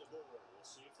touchdown. We'll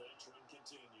see if that trend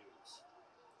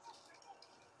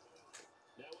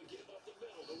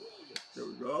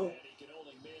go. And he can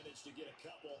only manage to get a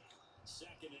couple.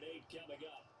 2nd and 8 coming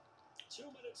up. 2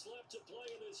 minutes left to play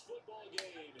in this football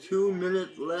game. 2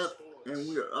 minutes left, and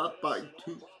we are up by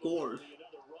 2 scores.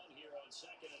 Another run here on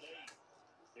 2nd and 8.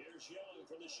 Here's Young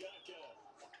from the shotgun.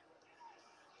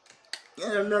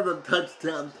 And another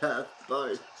touchdown pass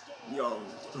by Young.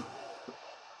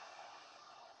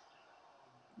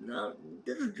 Now,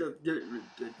 this is just getting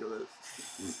ridiculous.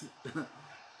 So now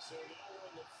we're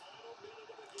in the final minute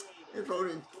of the game. It's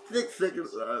only 6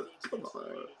 seconds left. Come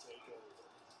on.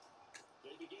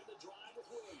 They begin the drive with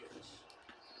Williams.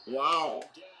 Wow.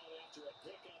 Down after a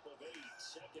pickup of 8,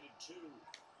 2nd and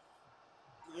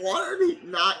 2. Why are they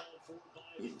not?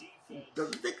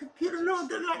 Does the computer know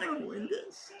they're not going to win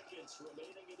this? Seconds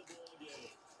remaining in the ball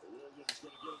game. Williams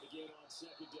going to get it again on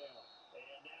 2nd down.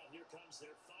 And now here comes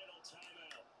their final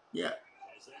timeout. Yeah.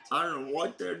 I don't know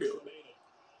what they're doing.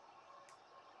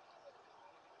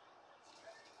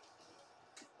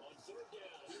 On 3rd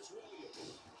down, here's Williams.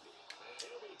 And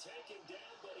he'll be taken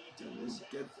down, but he does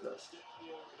have first down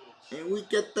yardage. And we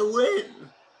get the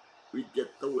win. We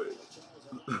get the win.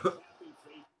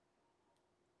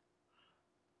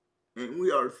 And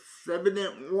we are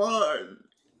 7-1.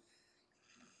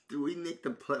 Do we make the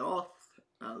playoffs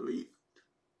at least?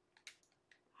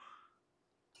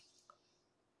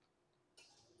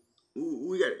 Ooh,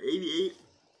 we got 88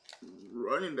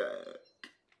 running back.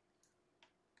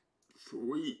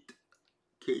 Sweet.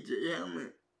 KJ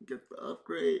Hamlet gets the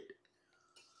upgrade.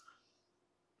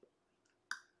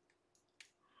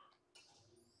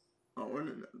 I want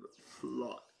another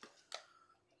slot.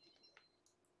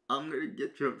 I'm gonna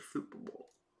get you a Super Bowl.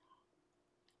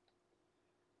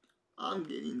 I'm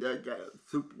getting that guy a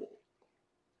Super Bowl.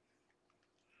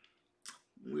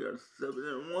 We are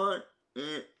 7-1,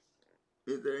 and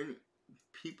is there any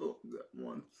people that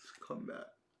want to come back?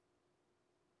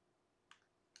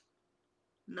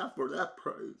 Not for that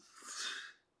price.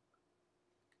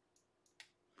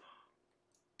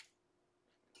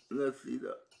 Let's see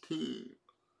the team.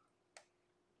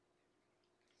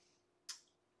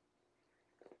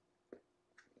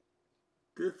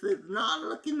 This is not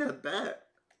looking that bad.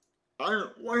 I don't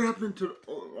know what happened to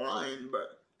the line,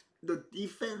 but the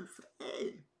defense,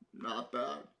 hey, not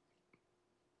bad.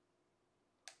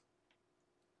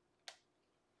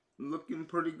 Looking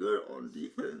pretty good on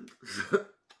defense.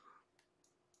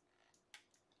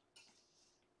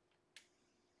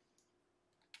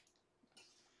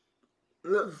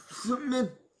 Let's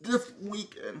submit this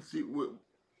week and see what.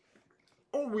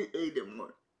 Oh, we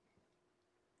 8-1.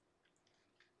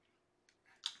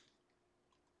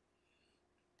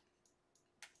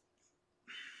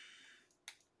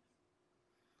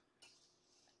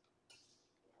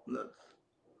 Let's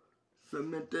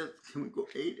submit this. Can we go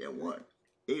 8-1?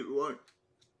 8-1.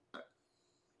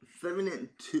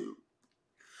 7-2.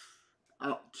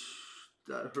 Ouch.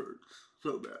 That hurts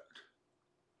so bad.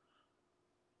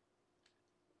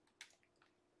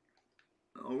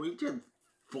 Are we just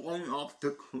falling off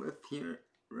the cliff here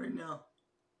right now?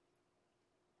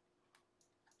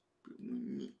 We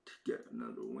need to get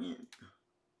another win.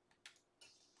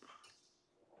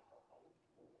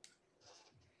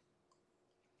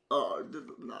 Oh, this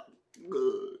is not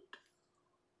good.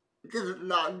 This is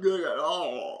not good at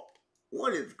all.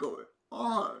 What is going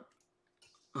on?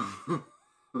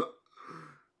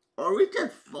 Are we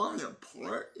just falling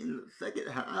apart in the second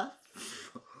half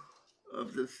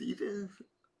of the season?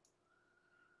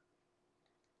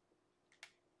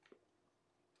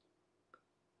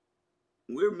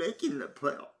 We're making the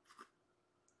playoffs.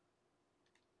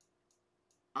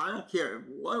 I don't care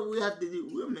what we have to do.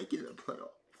 We're making the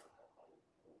playoffs.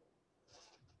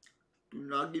 Do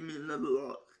not give me another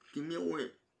loss. Give me a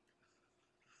win.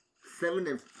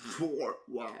 7-4.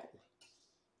 Wow.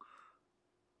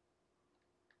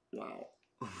 Wow.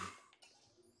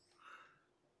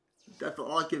 That's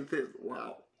all I can say is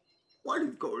wow. What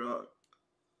is going on?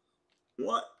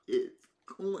 What is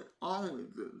going on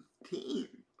with this team?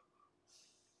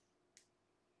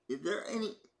 Is there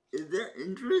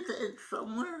injuries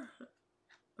somewhere?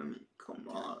 I mean, come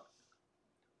on.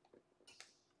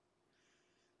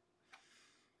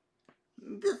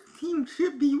 This team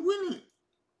should be winning.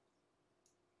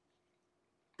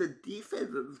 The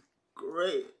defense is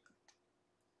great.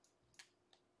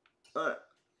 The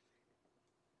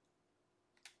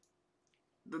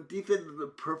defense is a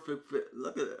perfect fit.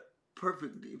 Look at that.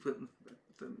 Perfect defense.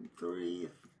 73,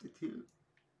 52.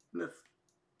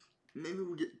 Maybe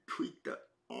we get tweaked the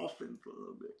offense a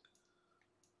little bit.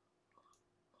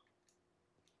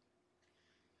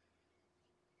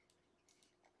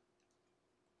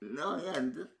 No, yeah,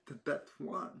 this is the best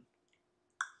one.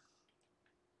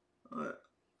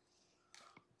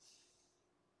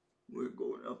 We're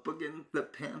going up against the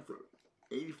Panthers.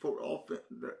 84 offense,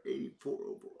 they're 84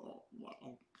 overall.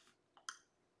 Wow.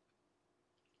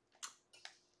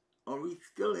 Are we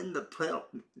still in the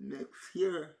playoff mix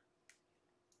here?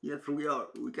 Yes, we are.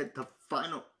 We get the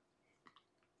final.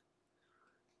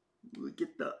 We're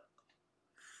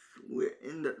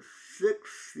in the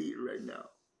 6th seed right now.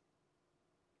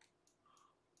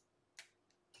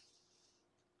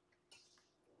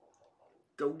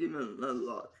 Don't give me a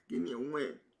loss. Give me a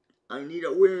win. I need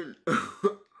a win.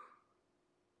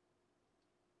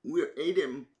 We're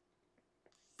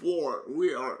 8-4.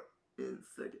 We are in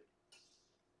 2nd.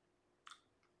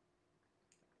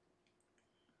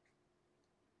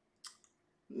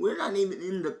 We're not even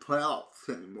in the playoffs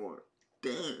anymore.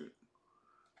 Dang.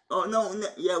 Oh, no,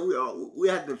 yeah, we are. We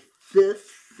had the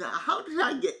 5th. How did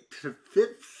I get to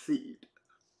 5th seed?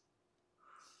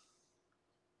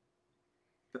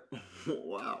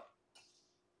 Wow.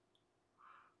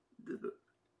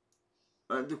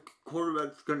 The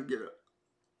quarterback's gonna get an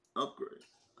upgrade.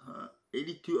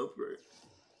 82 upgrade.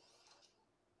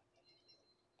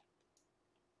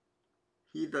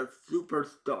 He's a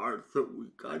superstar, so we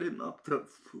got him up to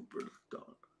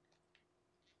superstar.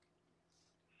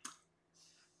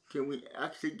 Can we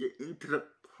actually get into the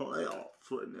playoffs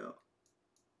right now?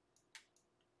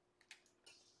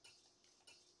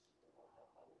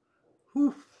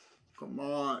 Whew. Come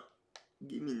on.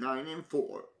 Give me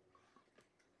 9-4.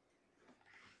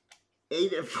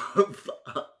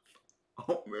 8-5.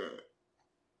 Oh man.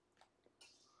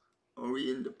 Are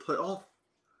we in the playoff?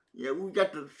 Yeah, we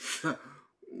got the.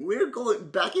 We're going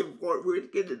back and forth. We're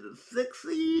getting the 6th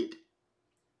seed.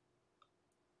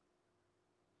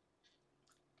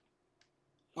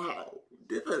 Wow,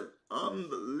 this is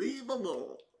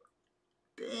unbelievable.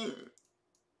 Dang.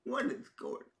 What is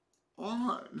going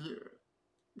on here?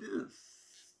 This is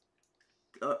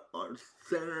our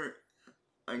center.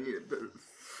 I need a better.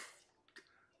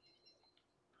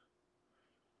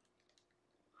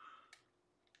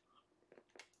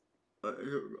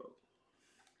 Here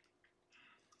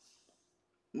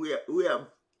we go. We have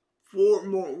 4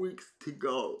 more weeks to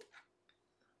go.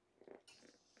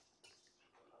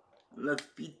 Let's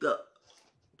beat the.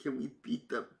 Can we beat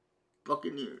the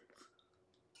Buccaneers?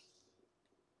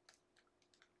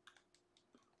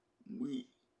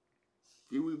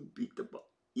 Did we beat the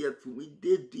Yes, we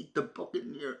did beat the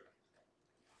Buccaneers.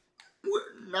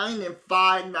 We're 9-5,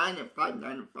 9-5,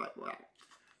 9-5. Wow.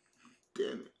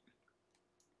 Damn it.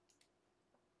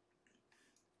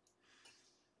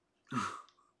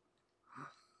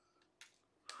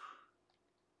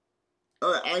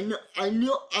 I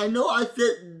know I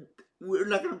said we're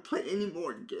not gonna play any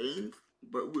more games,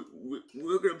 but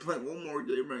we're gonna play one more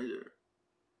game right here.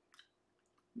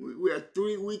 We have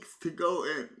 3 weeks to go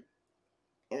in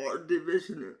our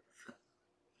division is.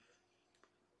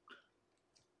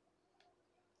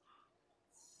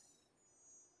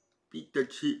 Beat the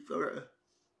Chiefs, alright.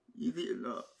 Easy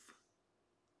enough.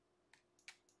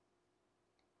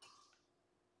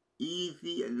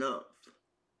 Easy enough.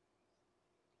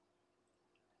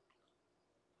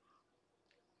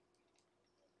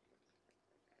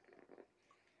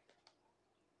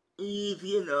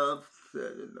 Easy enough,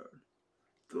 said enough.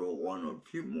 Throw one or a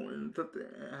few more and something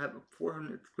and have a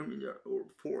 400 scrimmage yard or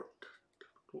 4.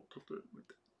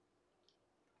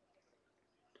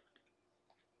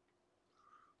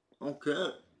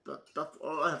 Okay, that's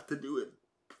all I have to do is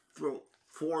throw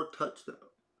 4 touchdowns.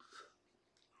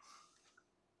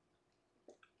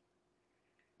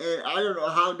 And I don't know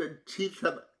how the Chiefs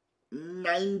have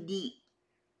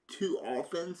 92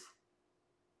 offense,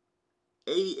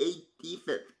 88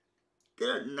 defense.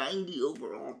 They're a 90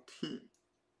 overall team.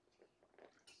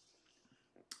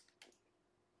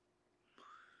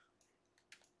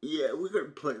 Yeah, we're gonna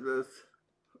play this.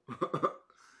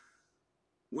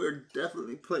 We're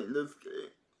definitely playing this game.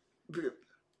 Because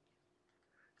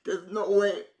there's no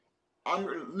way I'm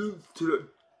gonna lose to the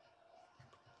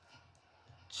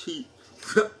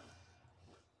Chiefs.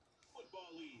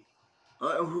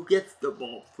 Who gets the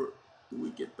ball first?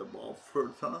 We get the ball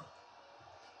first, huh?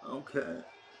 Okay.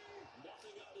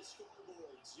 Nothing on the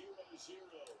scoreboard.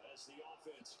 0-0 as the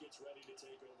offense gets ready to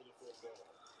take over the football.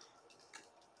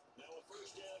 Now a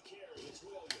first down carry. It's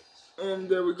Williams. And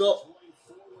there we go. Way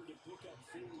forward to pick up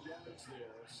 4 yards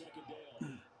there. 2nd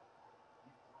down.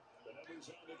 The numbers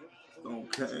on the ground for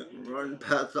Okay, run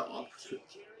pass off. 18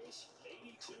 carries,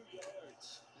 82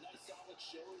 yards. Nice solid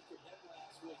showing from him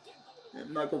last week.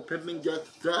 And Michael Pittman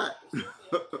gets that. 9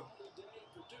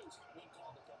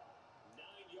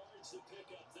 yards to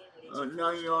pick up there. A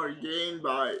 9-yard gain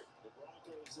by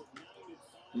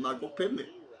Michael Pittman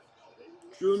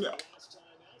Jr.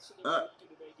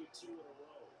 2 in a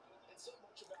row. And so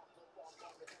much about football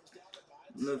comes down to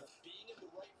mindset. Being in the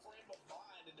right frame of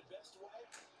mind in the best way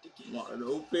to get wide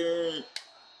open.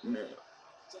 Man.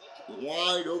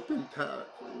 Wide open pass.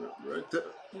 Right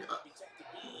there.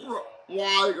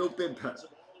 Wide open pass.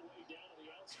 All the way down to the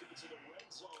outskirts of the red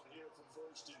zone here for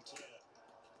 1st and 10.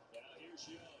 Now here's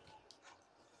Young.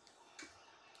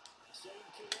 Same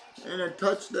connection. And a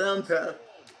touchdown pass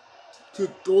to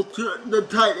go to the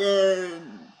tight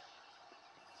end.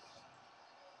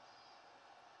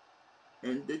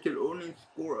 And they can only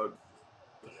score a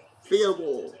field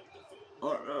goal.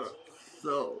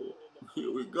 So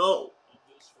here we go.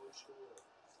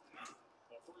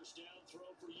 A 1st down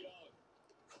throw for Young.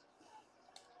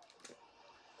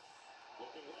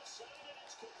 Looking left side, and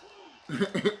it's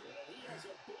complete.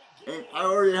 And I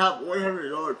already have 100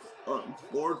 yards on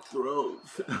 4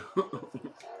 throws.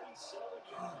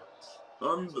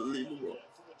 Unbelievable.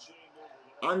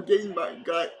 I'm getting my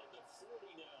guy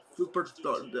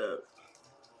superstar depth.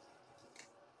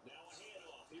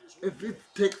 If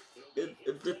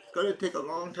it's gonna take a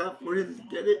long time for him to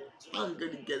get it, I'm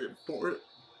gonna get it for it.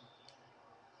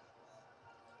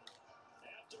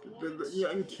 The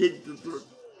young kid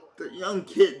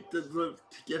deserves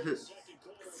to get his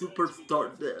superstar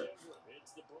depth.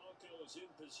 It's the Broncos in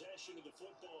possession of the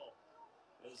football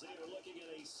as they are looking at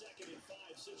a 2nd and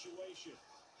 5 situation.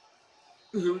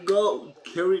 Here we go.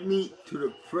 Carry me to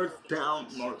the 1st down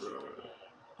marker.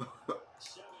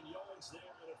 7 yards there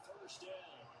at a 1st down.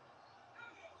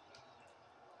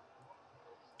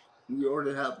 We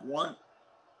already have 1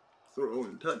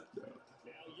 throwing touchdown.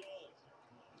 Now Young.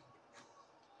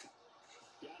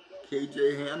 KJ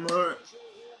Hamler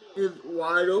is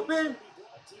wide open.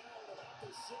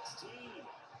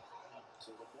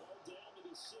 So the ball down to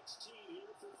the 16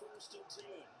 here for 1st and 10.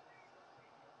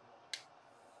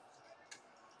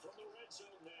 From the red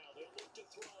zone now, they'll look to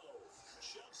throw.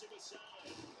 Shoves him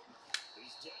aside.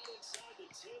 He's down inside the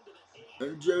 10 to the 8.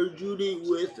 And Jerry Judy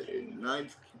with a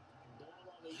nice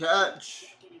catch.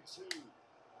 2nd and 2.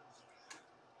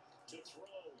 To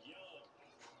throw, Young.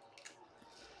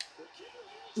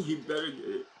 He better get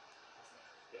it.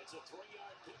 It's a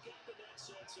 3-yard pickup, and that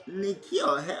sets up.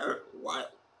 Nikhil Harris. Why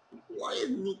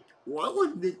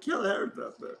was Nikhil Harris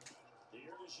out there?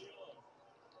 Here's Young.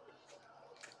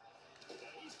 And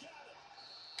he's got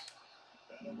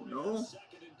it. No.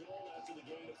 2nd and goal after the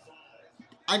gain of 5.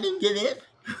 I didn't get it.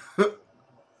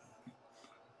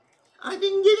 I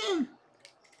didn't get in.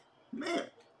 Man.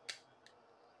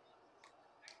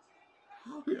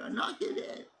 How did I not get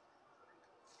in?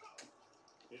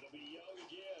 It'll be Young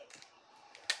again.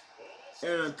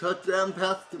 And a touchdown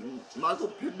pass to Michael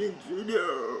Pittman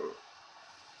Jr.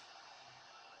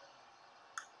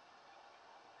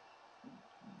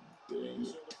 Dang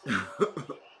it.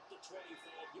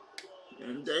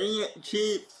 And dang it,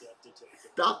 Chiefs.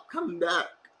 Stop coming back.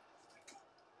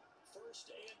 1st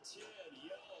and 10,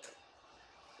 Young.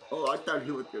 Oh, I thought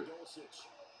he was good.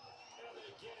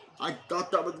 I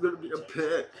thought that was going to be a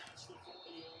pick.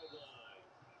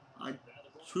 I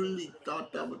truly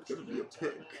thought that was going to be a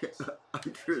pick. I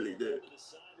truly did.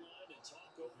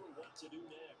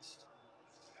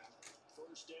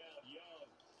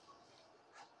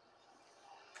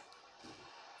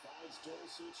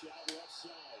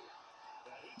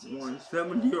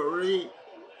 170 already.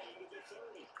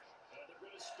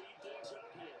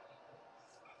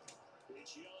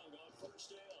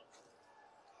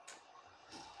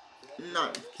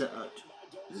 Nice catch.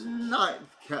 Nice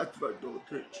catch by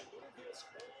Dolchich.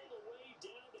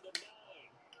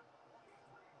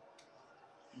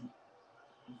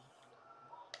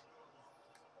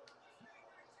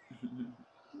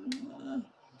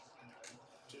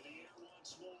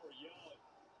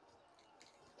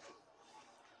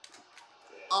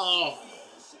 Oh.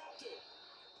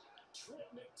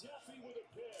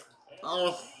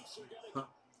 Oh.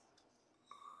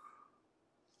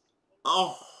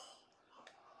 Oh.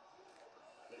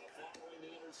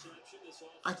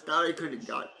 I thought I could have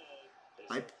got.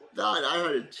 I thought I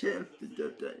had a chance to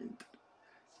get that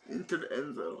into the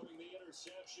end zone.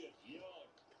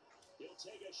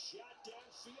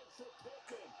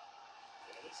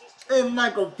 And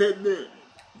Michael Pittman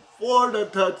for the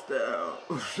touchdown.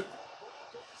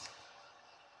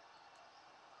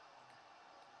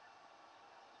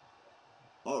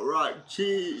 Alright,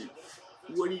 Chiefs.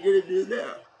 What are you going to do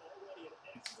there?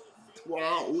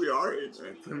 Wow, we are in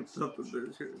excellent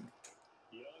position.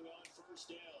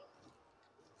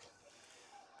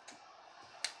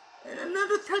 And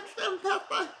another touchdown pass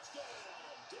by.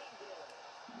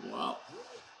 Wow.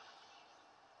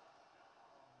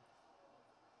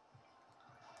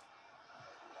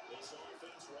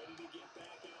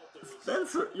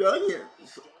 Spencer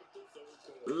Youngins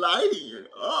lighting it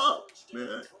up,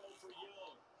 man.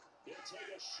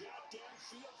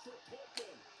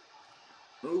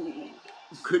 Ooh,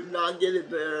 could not get it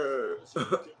there.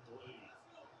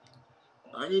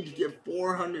 I need to get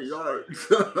 400 yards.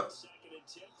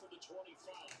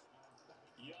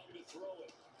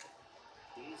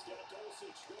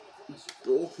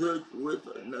 Dulcich with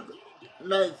another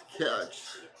nice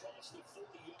catch.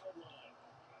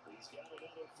 He's got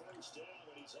another first down,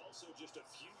 and he's also just a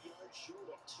few yards short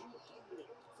of 200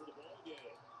 for the ball game.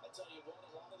 I tell you what, a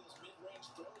lot of those mid-range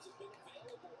throws have been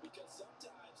available because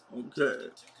sometimes Okay. they're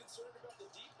too concerned about the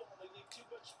deep ball, they leave too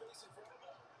much space in front of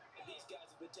them. And these guys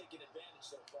have been taking advantage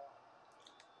so far.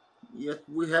 Yes,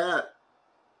 we have.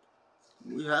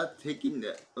 We have taken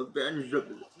advantage of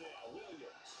it. Now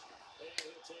Williams, and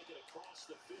he'll take it across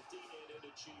the 50 and into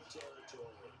Chief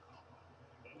territory.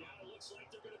 And now it looks like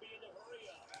they're going to be in the hurry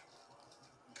up.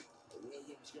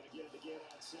 Williams going to get it again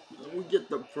on second down. We get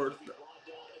the first down. Brought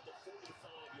down at the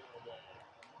 45-yard line.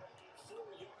 4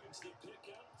 yards to pick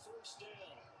up, first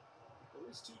down.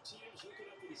 Those two teams hooking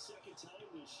up for the second time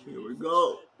this year. Here we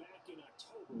go. Back in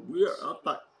October. We are up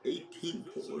by 18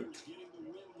 points. Getting the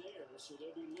win there, so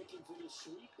they'll be looking for the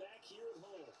sweep back here at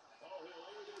home. Oh, he'll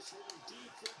air this one deep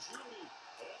for Judy.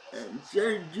 And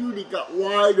Jerry Judy got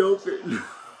wide open.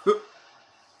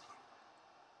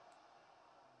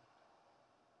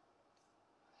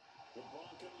 The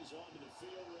Broncos onto the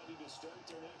field, ready to start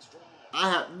their next drive. I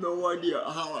have no idea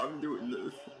how I'm doing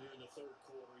this. Here in the third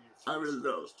quarter, your I really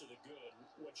don't. first to the good.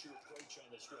 What's your approach on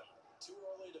this drive? Too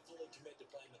early to fully commit to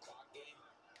playing the clock game.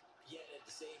 Yet at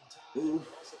the same time, Ooh,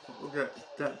 okay,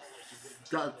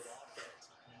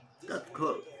 that's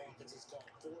close.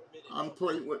 I'm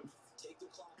playing with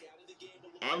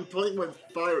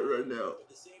fire right now. At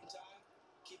the same time,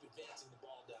 keep advancing the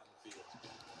ball down the field. Now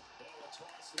a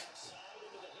toss left side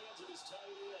into the hands of his tight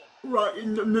end. Right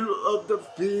in the middle of the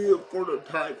field for the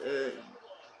tight end. A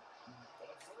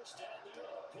first down there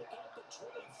to pick up the 25.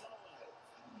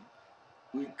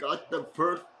 We got the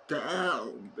first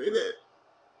down, baby.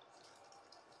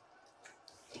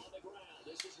 On the ground,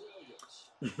 this is Williams.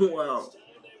 Wow. This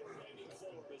time they were waiting for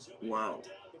him as he'll be Wow. knocked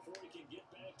down before he can get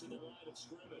back to the line of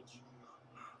scrimmage.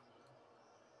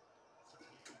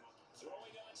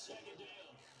 Throwing on second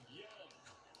down, Young.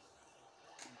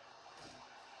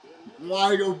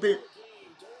 Wide open. Game,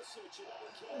 Dulcich,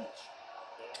 another catch.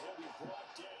 And he'll be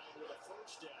brought down with a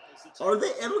first down as the Are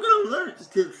they ever gonna learn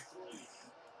to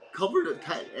cover the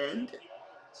tight end?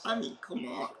 I mean, come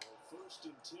on. First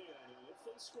and 10, and if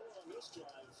they score on this drive,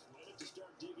 might have to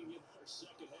start digging in our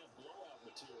second half blowout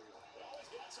material. Oh, he's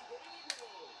got some breathing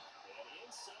room. And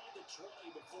inside the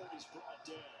 20 before he's brought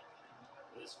down.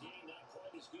 This game not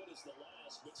quite as good as the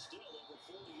last, but still over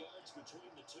 40 yards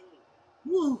between the two.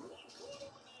 Woo. 1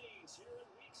 quarter remains here in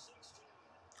week 16.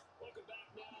 Welcome back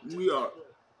now to We are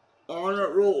Denver. on a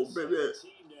roll, baby.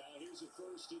 Team now, here's a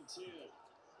first and 10. A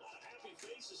lot of happy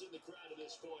faces in the crowd at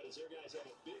this point as their guys have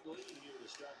a big lead here to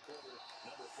start quarter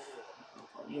number 4.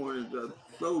 I wanted that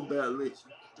so badly. It's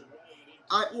knocked away and in.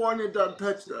 I wanted that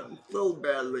touchdown so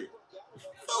badly.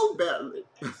 So badly.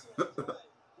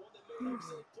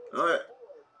 Alright,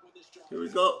 here we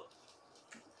go.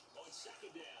 On second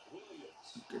down,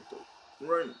 Williams. Get the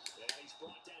run. And he's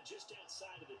brought down just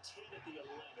outside of the 10 at the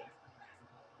 11.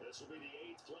 This will be the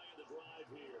 8th play of the drive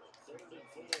here. 3rd and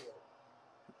 4.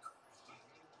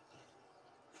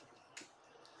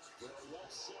 The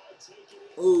left side taking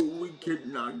it. Oh, we could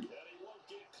not. And he won't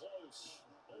get close.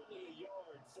 Only a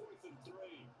yard. 4th and 3.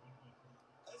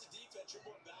 As a defense, you're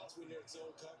more balanced when you're in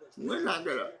zone coverage.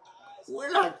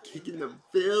 We're not kicking the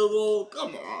field goal.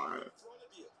 Come on.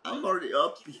 I'm already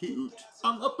up huge.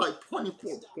 I'm up by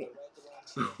 24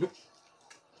 points. They run.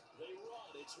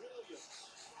 It's Williams.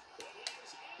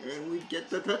 And we get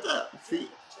the touchdown. See,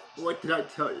 what did I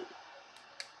tell you?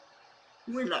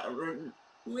 We're not running.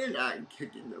 We're not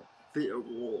kicking the field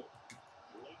goal.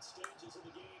 Late stages of the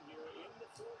game here in the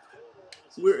 4th quarter.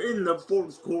 We're in the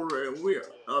 4th quarter and we're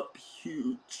up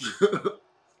huge. Young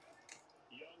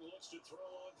looks to throw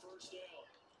on first down.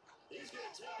 He's going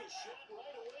to take a shot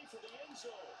right away for the end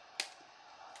zone.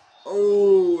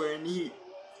 Oh, and he Away,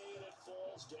 and it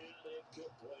falls down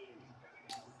incomplete.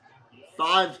 Young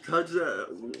 5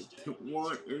 touchdowns to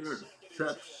 1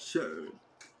 interception.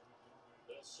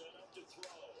 they'll set up to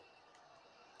throw.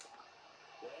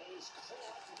 That is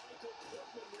caught. Michael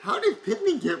Pittman. How did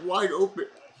Pittman get wide open? A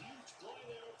huge play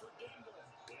there for Denver.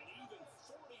 And even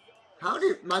 40 yards. How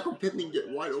did Michael Pittman get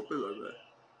wide open like that?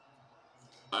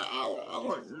 I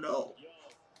want to know.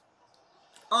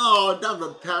 Oh, that was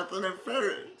a pass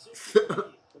interference.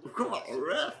 Come on,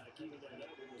 ref. Even though that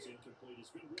one was an he's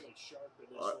been really sharp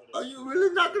in this one. Are you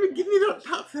really not going to give me that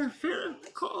pass interference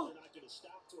call? They're not going to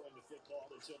stop throwing the football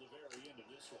until the very end of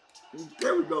this one.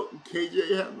 There we go, KJ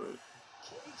Hamler.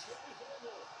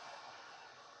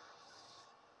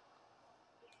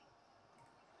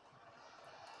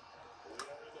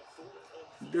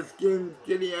 This game's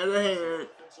getting out of hand.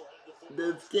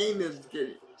 This game is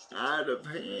getting out of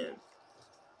hand.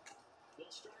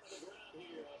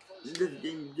 This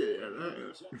game's getting out of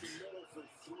hand.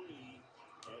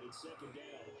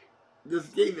 This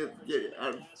game is getting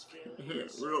out of hand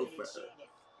real fast.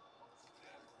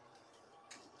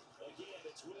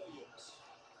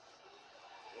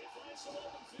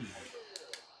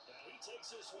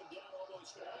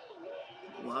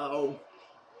 Wow.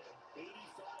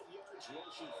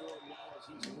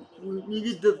 We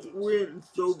needed this win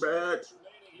so bad.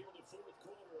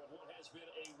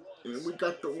 And we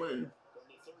got the win.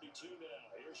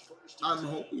 I'm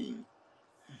hoping.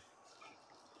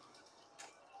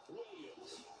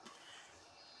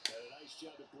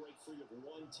 Job to break free of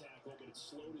one tackle, but it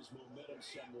slowed his momentum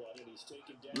somewhat, and he's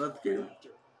taken down. Let's get him.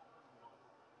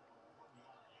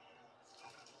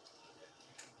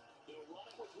 They'll run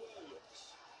it with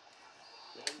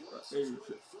Williams.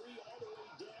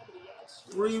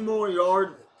 3 more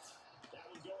yards,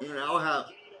 and I'll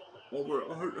have over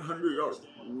 100 yards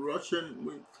rushing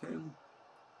with him.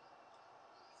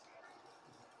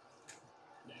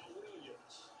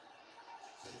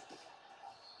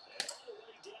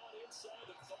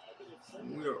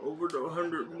 We are over the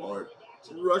 100 mark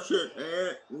rushing,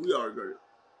 and we are going to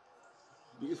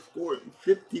be scoring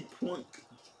 50 points.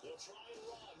 They'll try and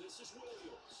run. This is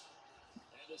Williams.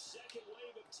 And the second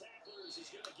wave of tacklers is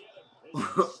going to get him.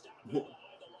 Stop him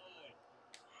behind the line.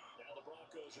 Now the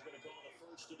Broncos are going to call the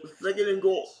first of their second and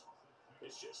goal.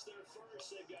 It's just their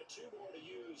first. They've got 2 more to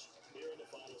use here in the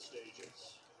final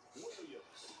stages.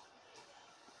 Williams.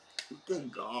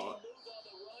 Thank God.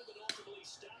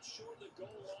 Stopped short of the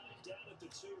goal line down at the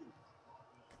 2.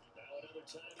 Now another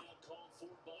timeout called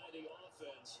for by the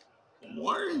offense.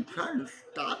 Why are you trying to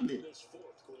stop me?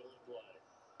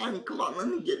 I mean, come on, let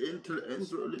me get into the end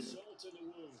zone.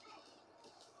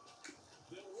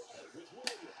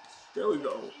 There we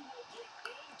go.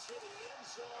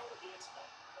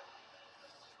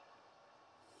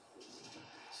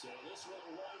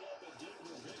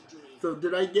 So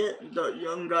did I get the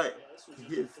young guy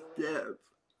his dev?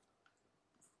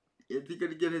 Is he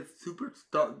gonna get his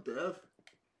superstar dev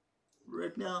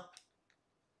right now?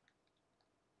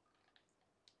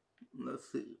 Let's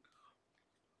see.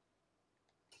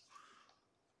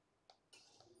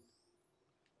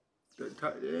 The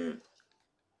tight end.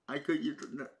 I could use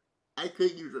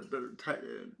a better tight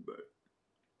end,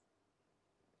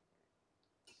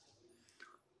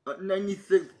 but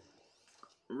 96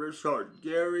 Richard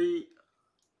Gary.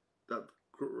 That's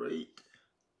great.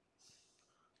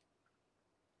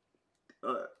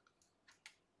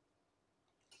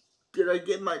 Did I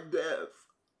get my dev?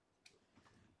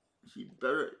 She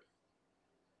better.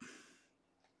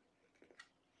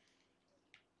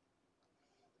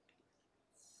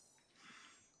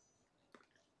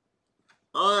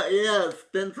 Yeah,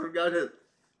 Spencer got his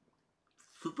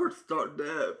superstar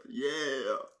dev.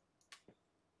 Yeah.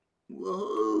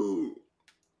 Whoa.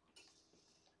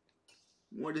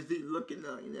 What is he looking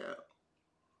like now?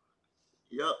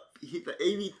 Yup, he's an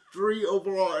 83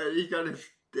 overall and he got his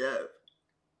dev.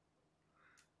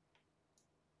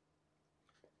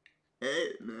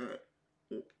 Hey, man.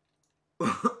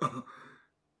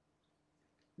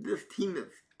 This team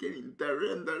is getting better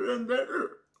and better and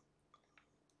better.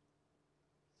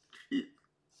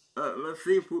 Let's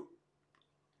see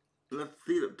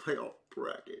the playoff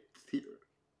brackets here.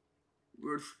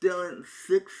 We're still in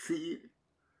 6th seed.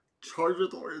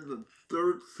 Chargers are in the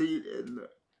 3rd seed, and the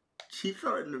Chiefs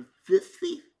are in the 5th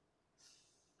seed.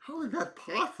 How is that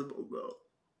possible, though?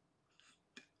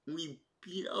 We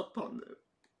beat up on them.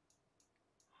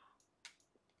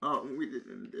 Oh, we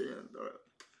didn't.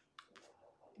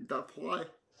 That's why.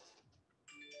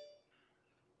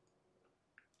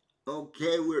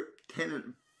 Okay, we're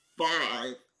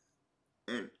 10-5,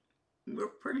 and we're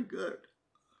pretty good.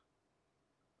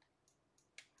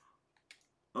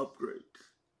 Upgrades.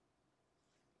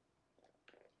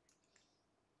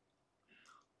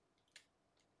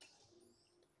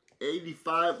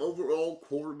 85 overall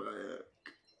quarterback.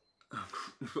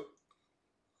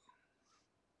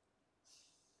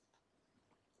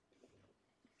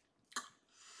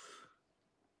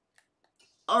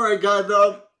 Alright guys,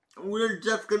 we're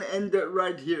just gonna end it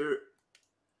right here.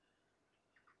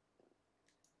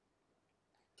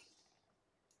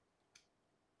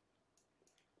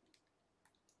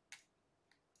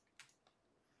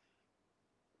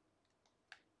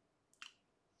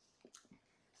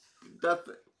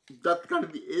 that's gonna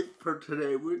be it for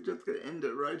today. We're just gonna end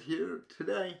it right here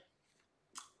today.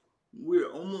 We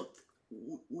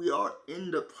are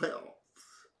in the playoffs.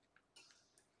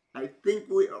 I think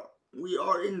we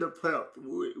are in the playoffs.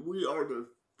 We are the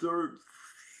 3rd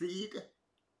seed,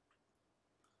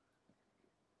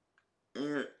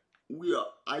 and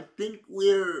I think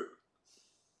we're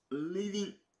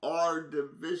leading our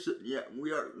division. Yeah,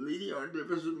 we are leading our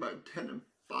division by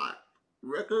 10-5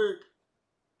 record,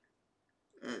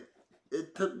 and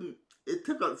it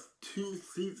took us 2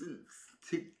 seasons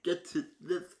to get to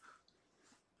this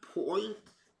point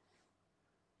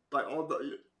by all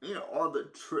the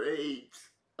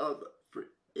trades of the free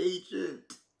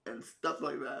agent and stuff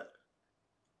like that.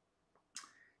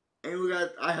 And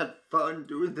I had fun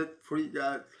doing this for you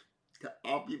guys.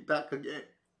 I'll be back again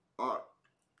on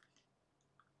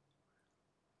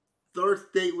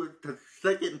Thursday with the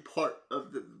second part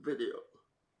of this video.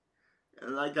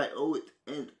 And like I always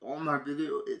end all my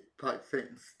videos, it's by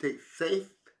saying stay safe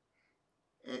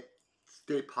and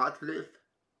stay positive.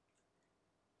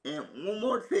 And one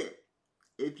more thing,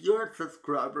 if you're a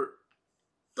subscriber,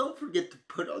 don't forget to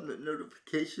put on the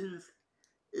notifications.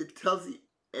 It tells you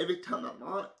every time I'm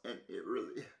on, and it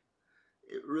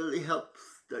really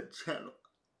helps the channel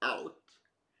out.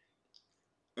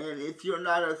 And if you're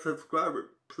not a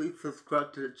subscriber, please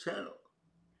subscribe to the channel.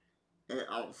 And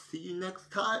I'll see you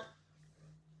next time.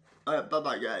 Alright, bye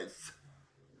bye guys.